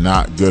them are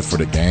not good for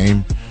the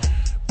game.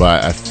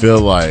 But I feel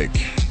like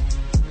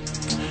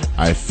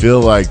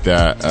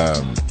that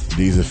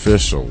these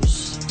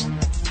officials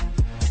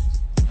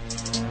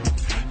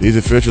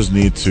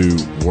need to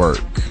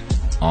work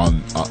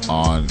on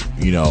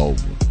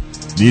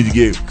need to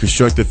get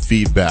constructive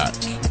feedback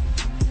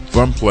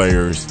from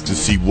players to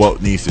see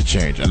what needs to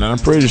change. And I'm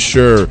pretty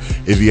sure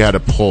if you had a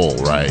poll,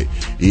 right?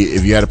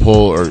 If you had a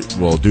poll or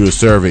do a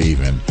survey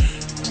even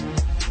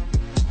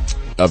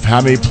of how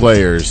many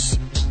players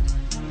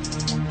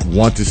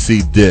want to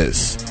see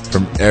this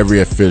from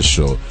every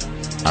official,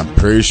 I'm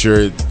pretty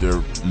sure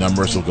the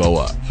numbers will go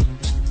up.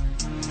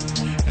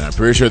 And I'm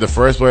pretty sure the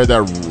first player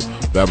that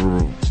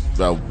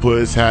put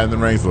his hat in the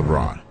ring is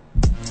LeBron.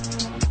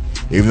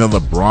 Even though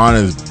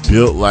LeBron's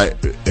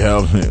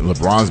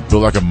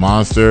built like a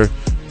monster,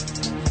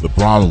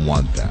 LeBron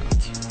won that.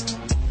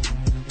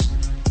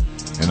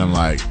 And I'm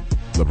like,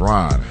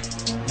 LeBron,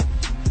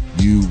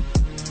 you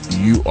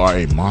are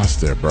a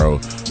monster,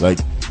 bro. Like,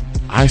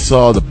 I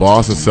saw the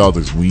Boston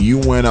Celtics, when you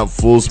went up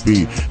full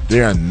speed,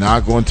 they are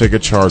not going to take a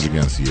charge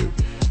against you.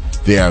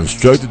 They have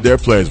instructed their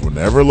players,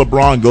 whenever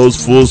LeBron goes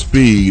full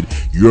speed,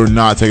 you're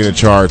not taking a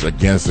charge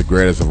against the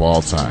greatest of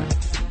all time.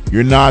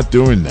 You're not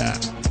doing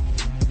that.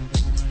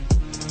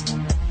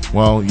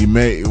 Well,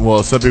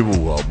 some people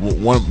will.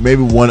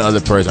 Maybe one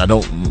other person. I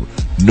don't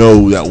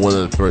know that one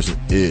other person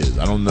is.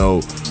 I don't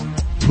know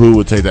who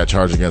would take that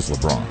charge against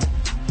LeBron.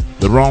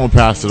 LeBron will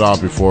pass it off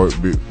before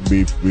he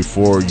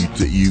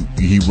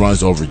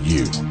runs over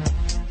you.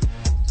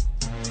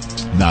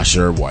 Not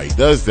sure why he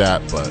does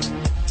that, but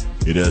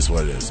it is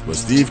what it is. But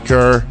Steve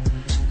Kerr,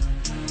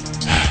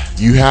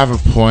 you have a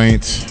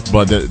point,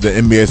 but the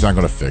NBA is not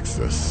going to fix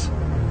this.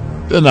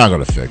 They're not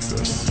going to fix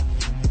this.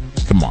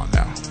 Come on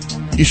now,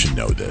 you should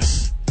know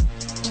this.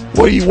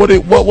 What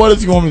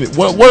does he want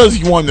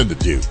them to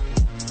do?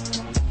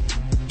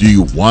 Do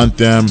you want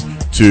them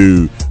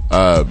to?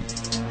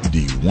 Do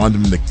you want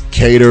them to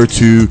cater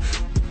to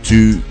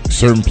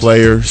certain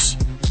players,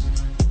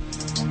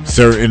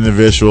 certain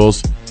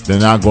individuals? They're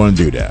not going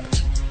to do that.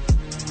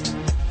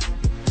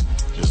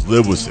 Just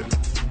live with it.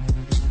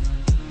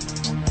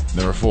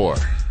 Number 4,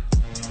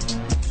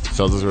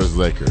 Celtics versus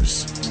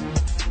Lakers.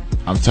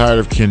 I'm tired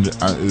of the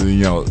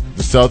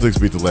Celtics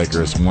beat the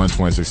Lakers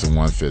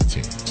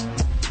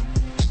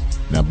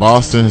 126-115. Now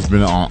Boston has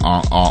been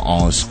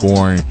on a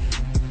scoring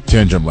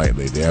tangent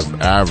lately. They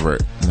have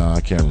averaged,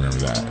 I can't remember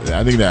that.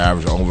 I think they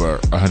averaged over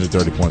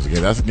 130 points a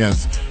game. That's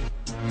against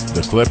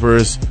the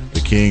Clippers,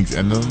 the Kings,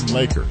 and the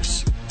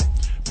Lakers.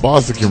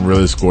 Boston can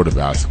really score the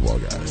basketball,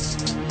 guys.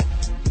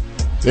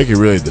 They can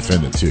really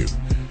defend it too,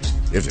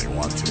 if they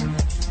want to.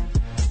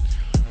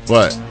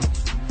 But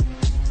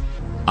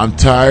I'm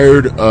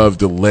tired of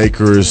the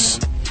Lakers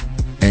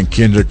and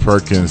Kendrick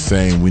Perkins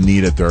saying we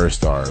need a third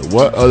star.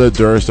 What other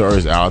third star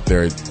is out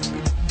there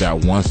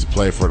that wants to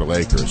play for the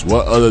Lakers?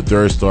 What other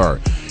third star?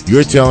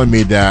 You're telling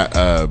me that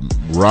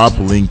Rob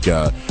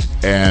Pelinka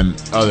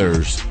and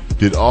others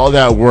did all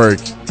that work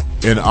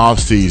in off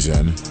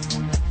season,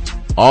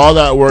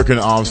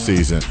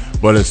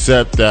 but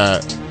except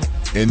that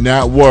in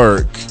that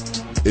work,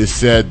 it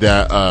said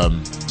that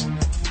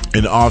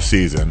in off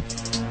season,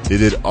 they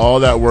did all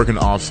that work in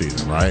off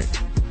season, right?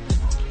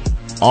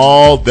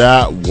 All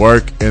that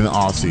work in the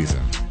off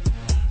season.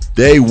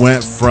 They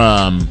went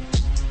from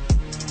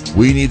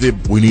we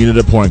needed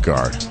a point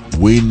guard,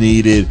 we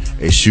needed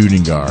a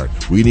shooting guard,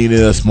 we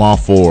needed a small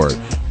forward,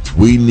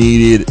 we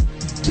needed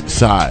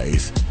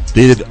size.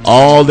 They did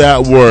all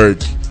that work,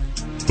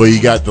 but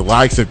you got the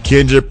likes of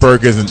Kendrick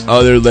Perkins and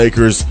other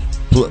Lakers,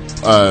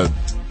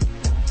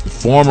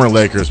 former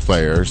Lakers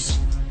players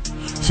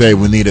say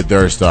we need a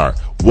third star.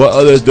 What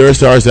other third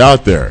stars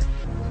out there?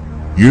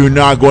 You're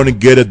not going to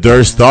get a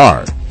third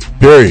star.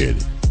 Period.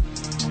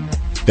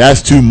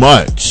 That's too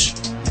much.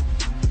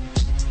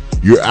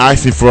 You're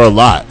asking for a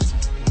lot.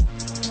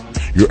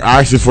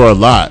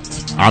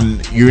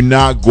 You're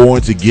not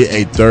going to get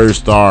a third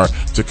star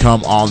to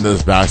come on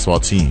this basketball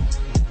team.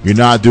 You're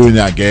not doing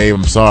that, Gabe.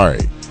 I'm sorry.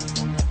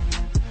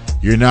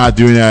 You're not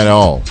doing that at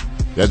all.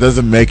 That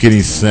doesn't make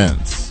any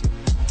sense.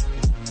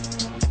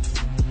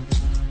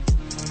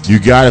 You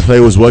got to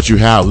play with what you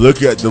have.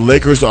 Look at the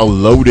Lakers are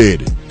loaded.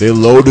 They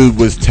loaded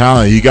with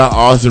talent. You got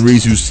Austin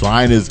Reeves who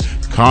signed his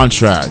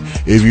contract.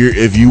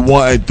 If you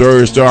want a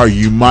third star,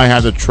 you might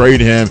have to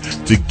trade him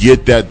to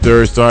get that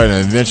third star,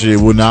 and eventually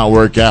it will not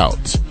work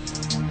out.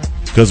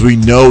 Because we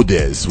know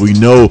this. We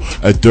know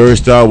a third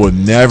star will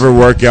never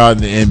work out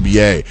in the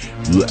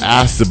NBA.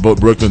 Ask the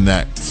Brooklyn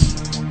Nets.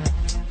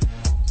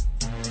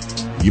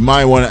 You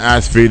might want to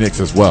ask Phoenix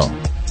as well.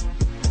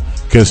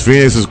 Because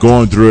Phoenix is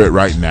going through it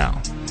right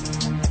now.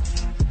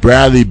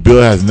 Bradley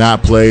Beal has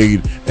not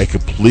played a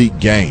complete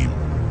game.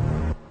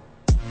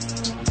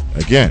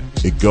 Again,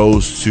 it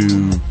goes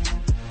to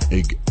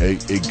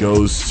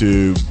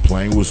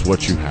playing with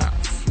what you have.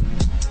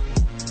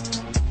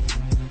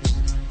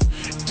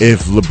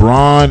 If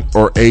LeBron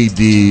or AD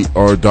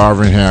or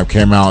Darvin Ham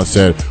came out and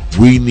said,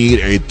 we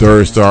need a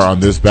third star on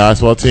this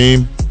basketball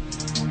team,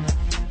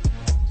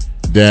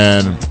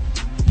 then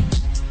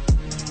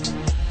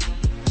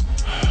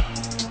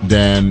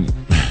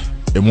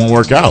it won't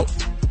work out.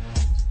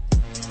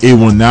 It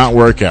will not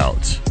work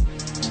out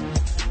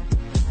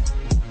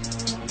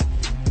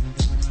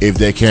if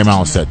they came out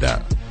and said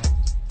that.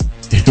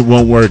 It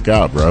won't work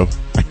out, bro.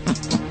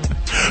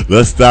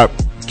 Let's stop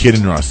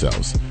kidding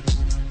ourselves.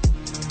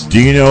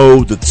 Do you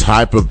know the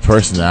type of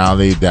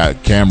personality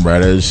that Cam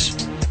Reddish,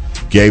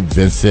 Gabe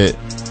Vincent,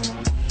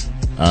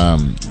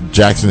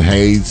 Jackson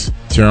Hayes,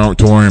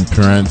 Taurean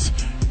Prince,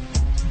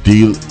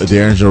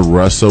 D'Angelo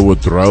Russell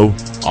would throw?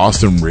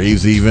 Austin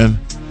Reeves even?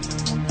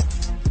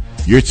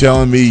 You're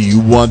telling me you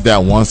want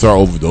that one star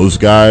over those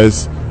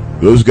guys?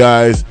 Those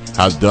guys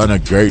have done a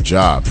great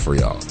job for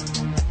y'all.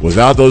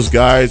 Without those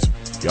guys,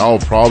 y'all will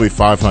probably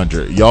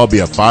 500. Y'all be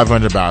a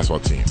 500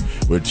 basketball team,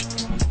 which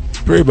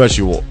pretty much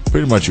you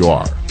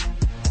are.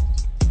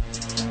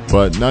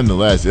 But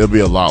nonetheless, it'll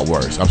be a lot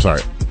worse. I'm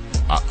sorry,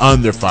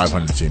 under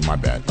 500 team. My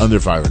bad, under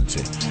 500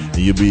 team. And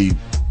you'll be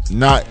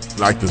not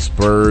like the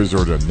Spurs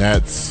or the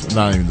Nets.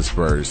 Not even the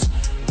Spurs.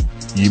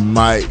 You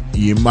might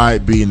be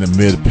in the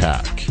mid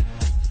pack.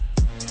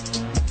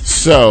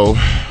 So,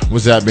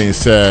 with that being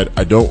said,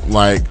 I don't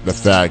like the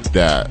fact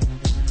that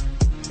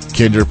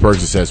Kendrick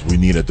Perkins says we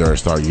need a third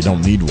star. You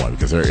don't need one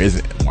because there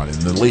isn't one in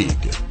the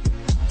league.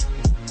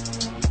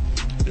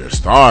 There's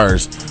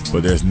stars,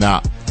 but there's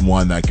not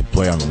one that can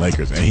play on the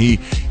Lakers, and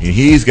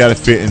he's got to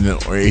fit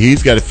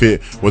he's got to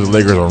fit where the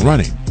Lakers are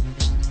running.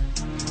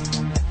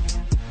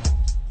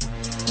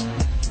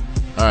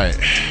 All right,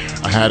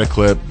 I had a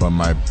clip, but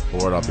my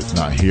board up is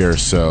not here,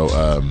 so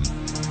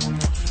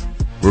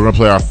we're gonna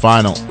play our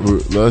final.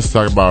 Let's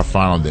talk about our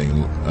final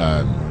thing: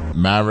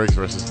 Mavericks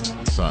versus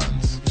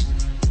Suns.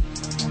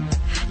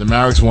 The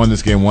Mavericks won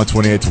this game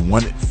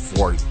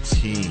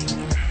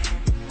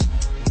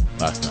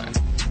 128-114 last night.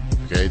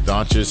 Okay,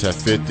 Doncic had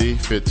 15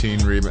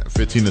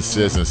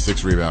 assists and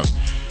 6 rebounds.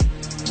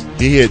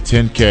 He hit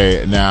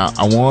 10K. Now,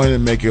 I wanted to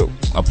make it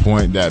a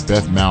point that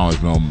Beth Mowins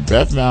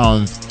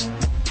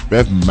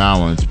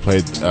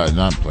played,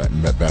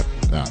 Beth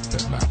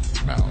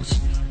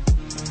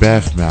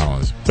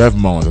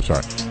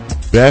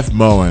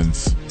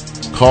Mowins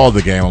called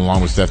the game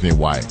along with Stephanie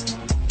White.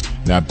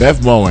 Now,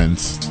 Beth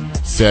Mowins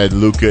said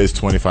Luka is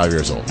 25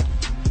 years old.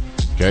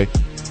 Okay?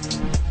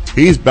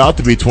 He's about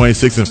to be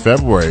 26 in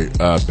February,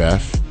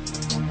 Beth.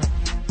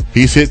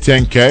 He's hit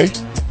 10K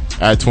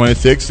at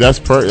 26. That's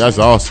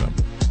awesome.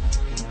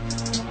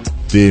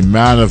 The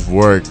amount of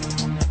work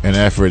and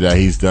effort that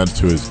he's done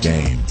to his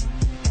game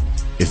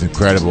is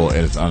incredible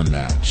and it's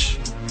unmatched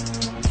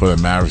for the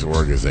Mavericks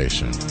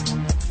organization.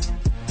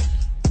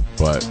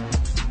 But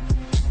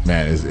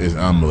man, it's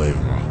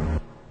unbelievable.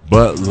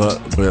 But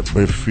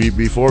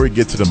before we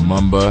get to the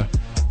Mamba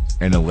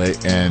and the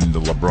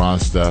LeBron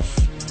stuff,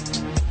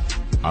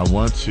 I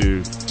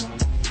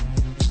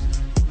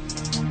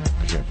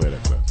can't play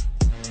that clip.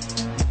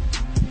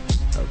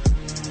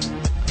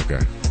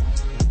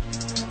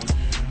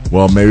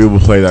 Well, maybe we'll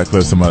play that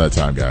clip some other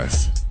time,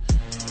 guys.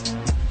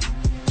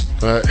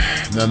 But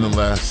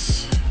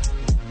nonetheless,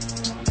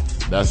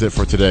 that's it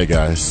for today,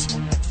 guys.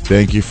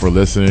 Thank you for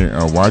listening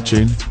or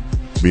watching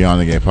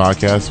Beyond the Game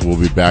podcast. We'll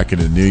be back in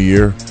the new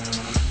year.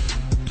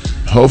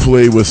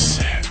 Hopefully with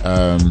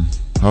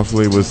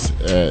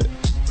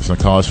some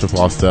college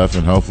football stuff,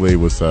 and hopefully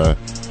with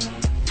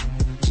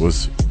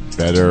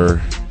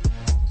better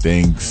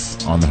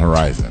things on the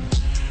horizon.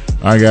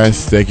 All right,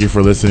 guys. Thank you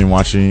for listening,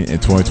 watching in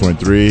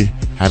 2023.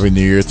 Happy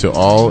New Year to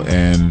all,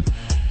 and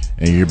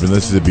you've been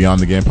listening to Beyond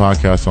the Game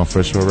podcast on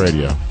Fishbowl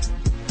Radio.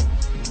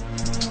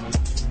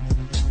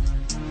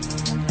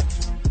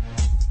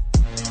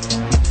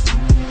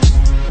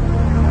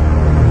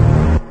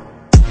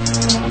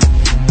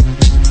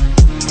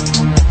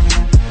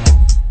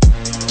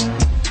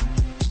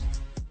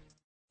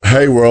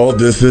 Hey world,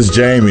 this is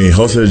Jamie,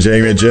 host of the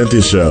Jamie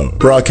Egenti Show,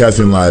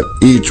 broadcasting live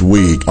each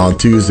week on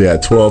Tuesday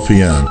at 12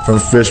 p.m. from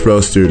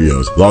Fishbowl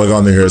Studios. Log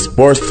on to hear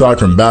sports talk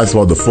from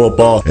basketball to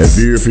football and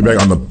view your feedback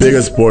on the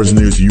biggest sports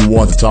news you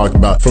want to talk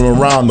about from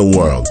around the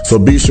world. So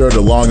be sure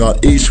to log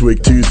on each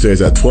week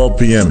Tuesdays at 12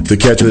 p.m. to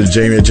catch the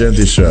Jamie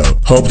Egenti Show.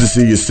 Hope to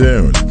see you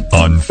soon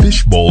on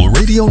Fishbowl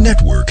Radio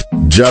Network.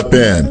 Jump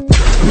in.